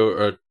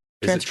transcribe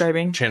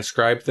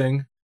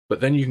thing,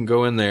 but then you can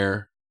go in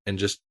there and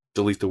just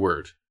delete the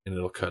word and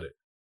it'll cut it,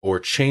 or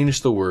change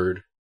the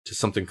word to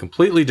something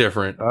completely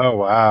different. Oh,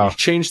 wow. You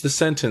change the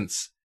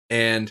sentence,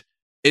 and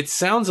it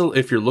sounds,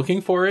 if you're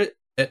looking for it,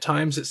 at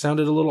times it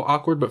sounded a little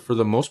awkward, but for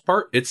the most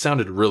part, it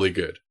sounded really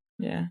good.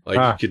 Yeah.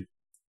 Like you could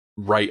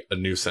write a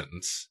new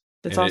sentence.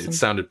 That's and awesome. It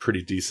sounded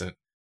pretty decent.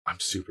 I'm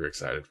super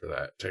excited for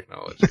that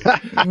technology.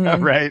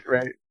 Right.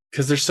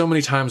 Because there's so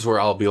many times where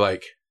I'll be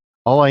like,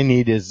 all I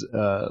need is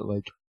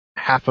like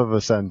half of a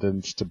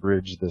sentence to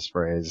bridge this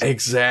phrase.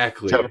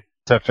 Exactly.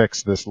 To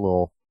fix this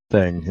little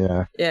thing.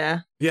 Yeah.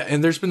 Yeah,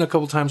 and there's been a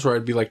couple times where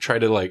I'd be like, try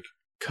to like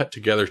cut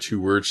together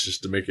two words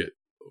just to make it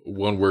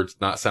one word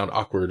not sound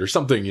awkward or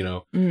something,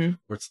 where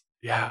it's,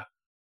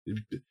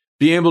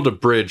 being able to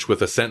bridge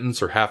with a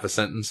sentence or half a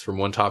sentence from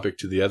one topic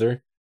to the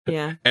other.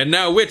 Yeah. And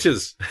now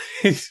witches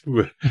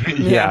would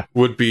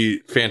be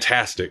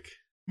fantastic.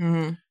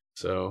 Mm-hmm.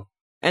 So.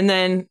 And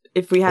then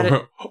if we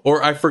had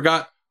or I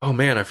forgot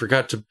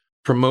to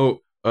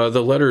promote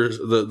the letters,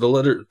 the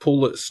letter pull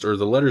list or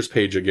the letters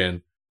page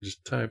again.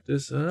 Just type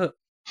this up.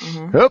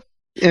 Yep.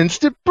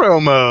 Instant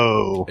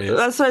promo.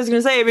 That's what I was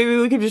going to say. Maybe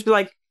we could just be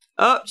like,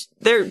 oh,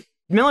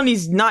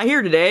 Melanie's not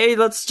here today.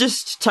 Let's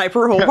just type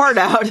her whole part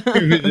out.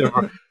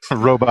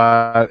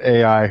 Robot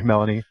AI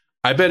Melanie.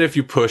 I bet if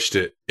you pushed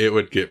it, it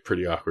would get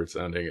pretty awkward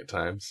sounding at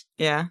times.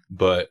 Yeah.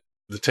 But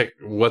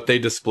what they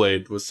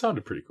displayed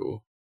sounded pretty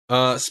cool.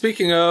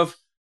 Speaking of,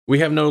 we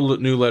have no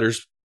new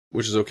letters,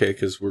 which is okay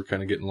because we're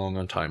kind of getting long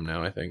on time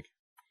now, I think.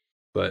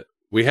 But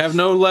we have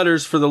no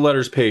letters for the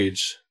letters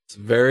page. It's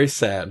very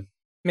sad.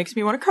 Makes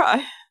me want to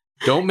cry.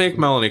 Don't make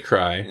Melanie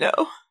cry. No.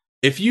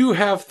 If you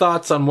have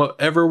thoughts on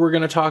whatever we're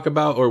going to talk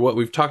about or what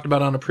we've talked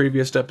about on a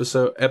previous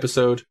episode,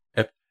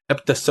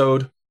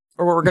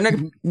 or what we're going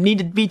to need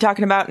to be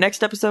talking about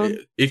next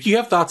episode. If you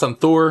have thoughts on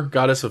Thor,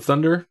 Goddess of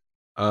Thunder,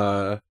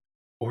 or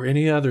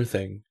any other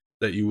thing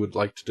that you would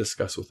like to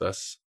discuss with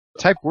us,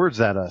 type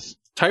words at us.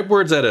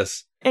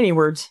 Any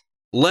words.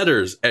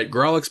 Letters at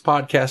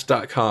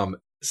grolixpodcast.com.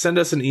 Send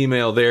us an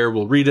email there.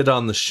 We'll read it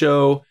on the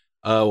show.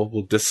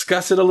 We'll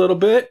discuss it a little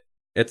bit.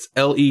 It's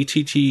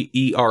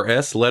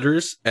LETTERS,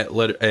 letters at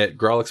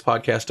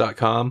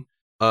grolixpodcast.com.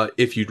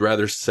 If you'd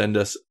rather send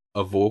us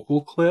a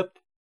vocal clip,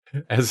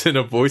 as in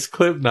a voice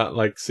clip, not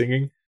like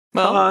singing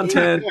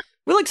content.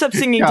 We'll accept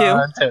singing too.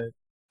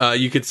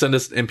 You could send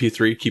us an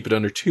MP3, keep it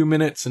under 2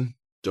 minutes, and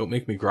don't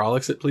make me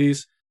Grolix it,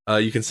 please.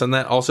 You can send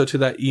that also to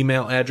that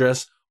email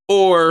address,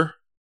 or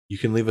you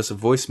can leave us a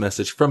voice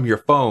message from your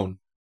phone.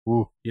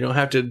 Ooh. You don't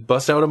have to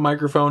bust out a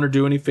microphone or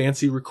do any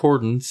fancy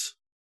recordings.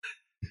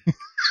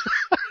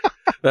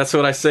 That's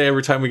what I say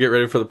every time we get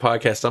ready for the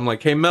podcast. I'm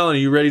like, hey, Melanie,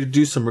 you ready to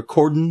do some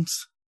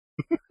recordings?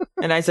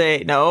 And I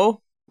say,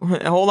 no.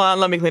 Hold on,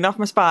 let me clean off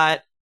my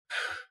spot.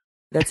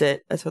 That's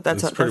it. That's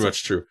pretty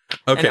much true.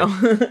 Okay.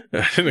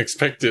 I didn't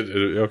expect it.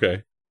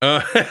 Okay.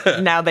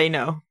 Now they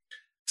know.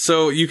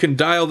 So you can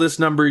dial this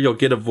number. You'll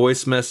get a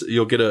voice message.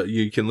 You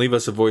can leave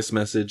us a voice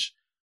message.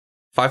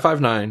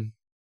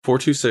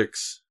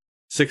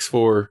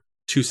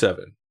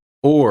 559-426-6427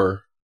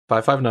 or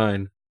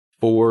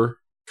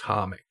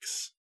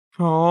 559-4-COMICS.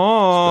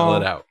 Oh. Spell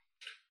it out.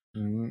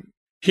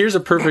 Here's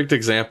a perfect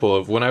example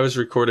of when I was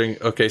recording.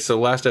 Okay, so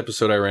last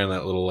episode I ran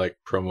that little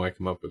promo. I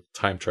come up with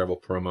time travel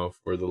promo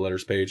for the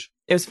letters page.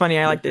 It was funny.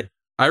 I liked it.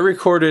 I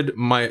recorded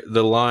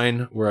the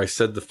line where I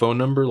said the phone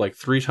number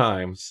 3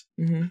 times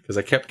because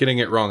I kept getting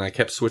it wrong. I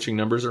kept switching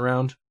numbers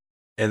around.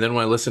 And then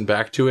when I listened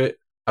back to it,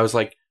 I was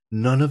like,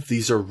 none of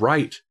these are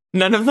right.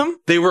 None of them?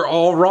 They were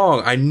all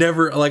wrong. I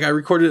never, I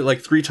recorded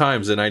it 3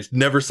 times and I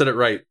never said it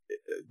right.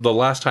 The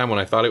last time when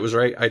I thought it was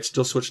right, I'd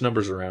still switch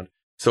numbers around.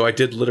 So I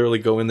did literally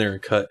go in there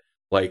and cut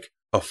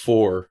a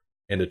 4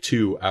 and a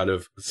 2 out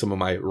of some of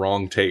my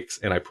wrong takes,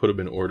 and I put them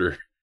in order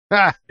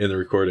in the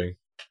recording.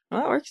 Well,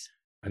 that works.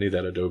 I need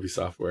that Adobe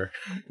software.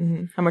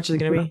 Mm-hmm. How much is it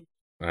going to be?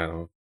 I don't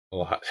know. A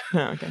lot. Oh,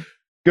 okay.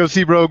 Go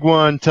see Rogue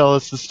One. Tell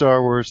us the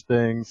Star Wars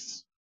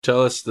things.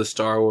 Tell us the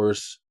Star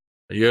Wars.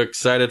 Are you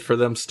excited for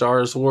them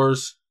Star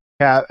Wars?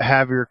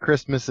 Have your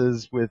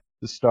Christmases with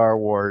the Star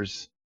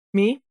Wars.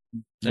 Me?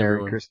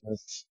 Merry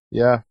Christmas.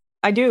 Yeah.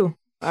 I do.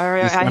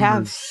 I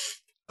have.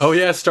 Oh,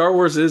 yeah, Star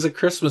Wars is a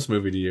Christmas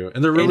movie to you.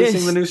 And they're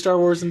releasing the new Star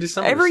Wars in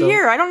December. Every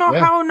year. I don't know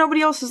how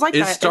nobody else is like that.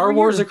 Is Star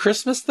Wars a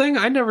Christmas thing?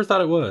 I never thought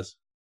it was.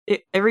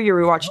 Every year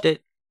we watched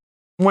it.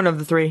 One of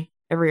the 3.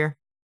 Every year.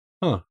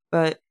 Huh.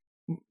 But,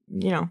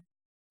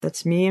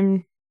 that's me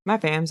and my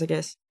fams, I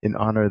guess. In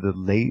honor of the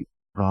late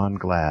Ron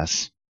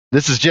Glass.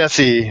 This is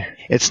Jesse.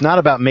 It's not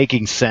about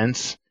making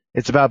sense.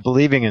 It's about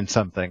believing in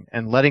something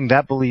and letting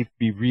that belief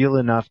be real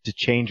enough to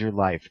change your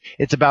life.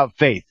 It's about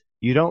faith.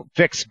 You don't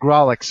fix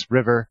Grolix,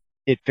 River.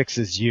 It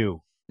fixes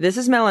you. This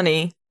is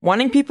Melanie.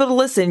 Wanting people to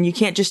listen, you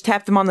can't just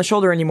tap them on the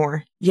shoulder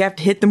anymore. You have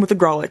to hit them with a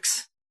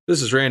Grolix.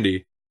 This is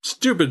Randy.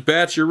 Stupid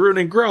Bats, you're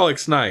ruining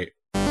Grolix night.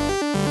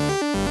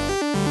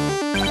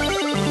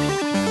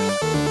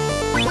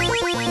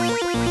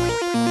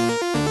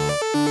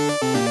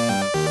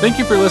 Thank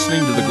you for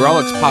listening to the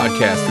Grolix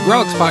Podcast. The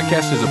Grolix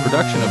Podcast is a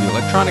production of the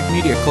Electronic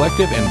Media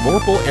Collective and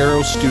Vorpal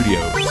Arrow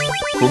Studios.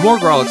 For more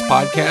Grolix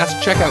podcasts,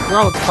 check out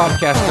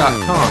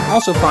grolixpodcast.com.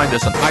 Also find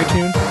us on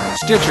iTunes,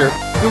 Stitcher,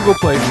 Google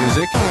Play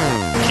Music,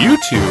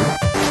 YouTube,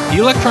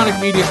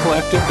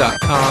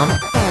 electronicmediacollective.com,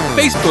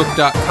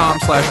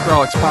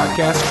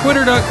 facebook.com/grolixpodcast,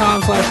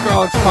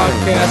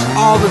 twitter.com/grolixpodcast,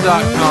 all the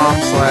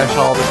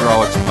 .com/all the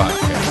Grolix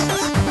podcasts.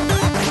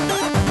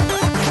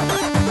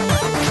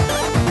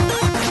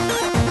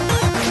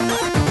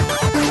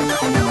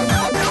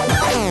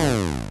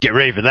 Get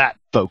ready for that,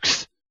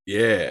 folks.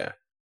 Yeah.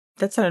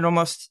 That sounded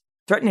almost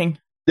threatening.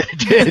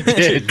 It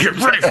did. Get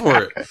ready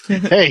for it.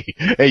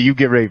 Hey, you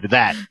get ready for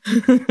that.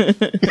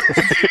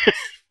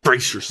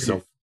 Brace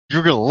yourself.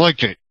 You're going to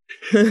like it.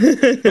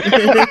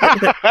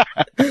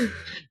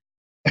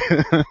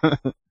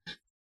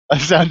 I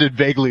sounded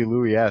vaguely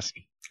Louis-esque.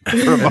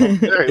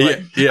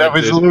 That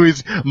was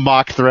Louis'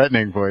 mock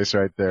threatening voice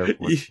right there.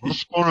 It's going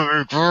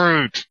to be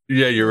great.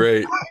 Yeah, you're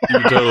right.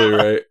 You're totally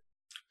right.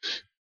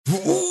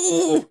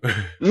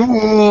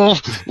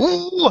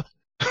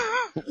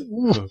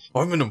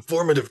 I'm an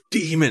informative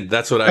demon.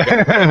 That's what I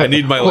got. I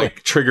need my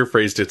trigger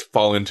phrase to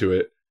fall into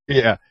it.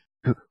 Yeah.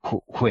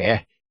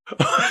 Where?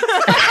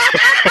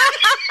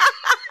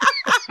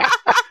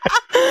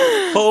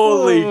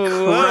 Holy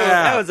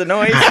crap! That was a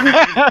noise.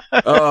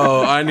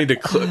 Oh, I need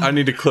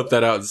to clip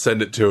that out and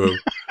send it to him.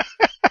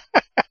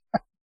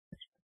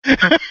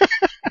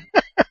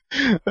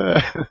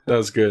 That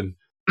was good.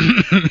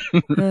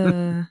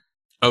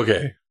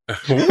 Okay.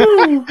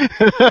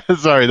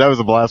 Sorry, that was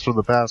a blast from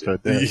the past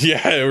right there.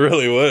 Yeah, it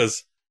really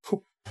was.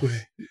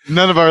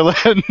 None of our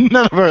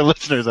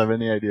listeners have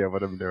any idea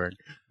what I'm doing,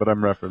 but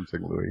I'm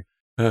referencing Louis,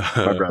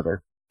 my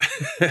brother.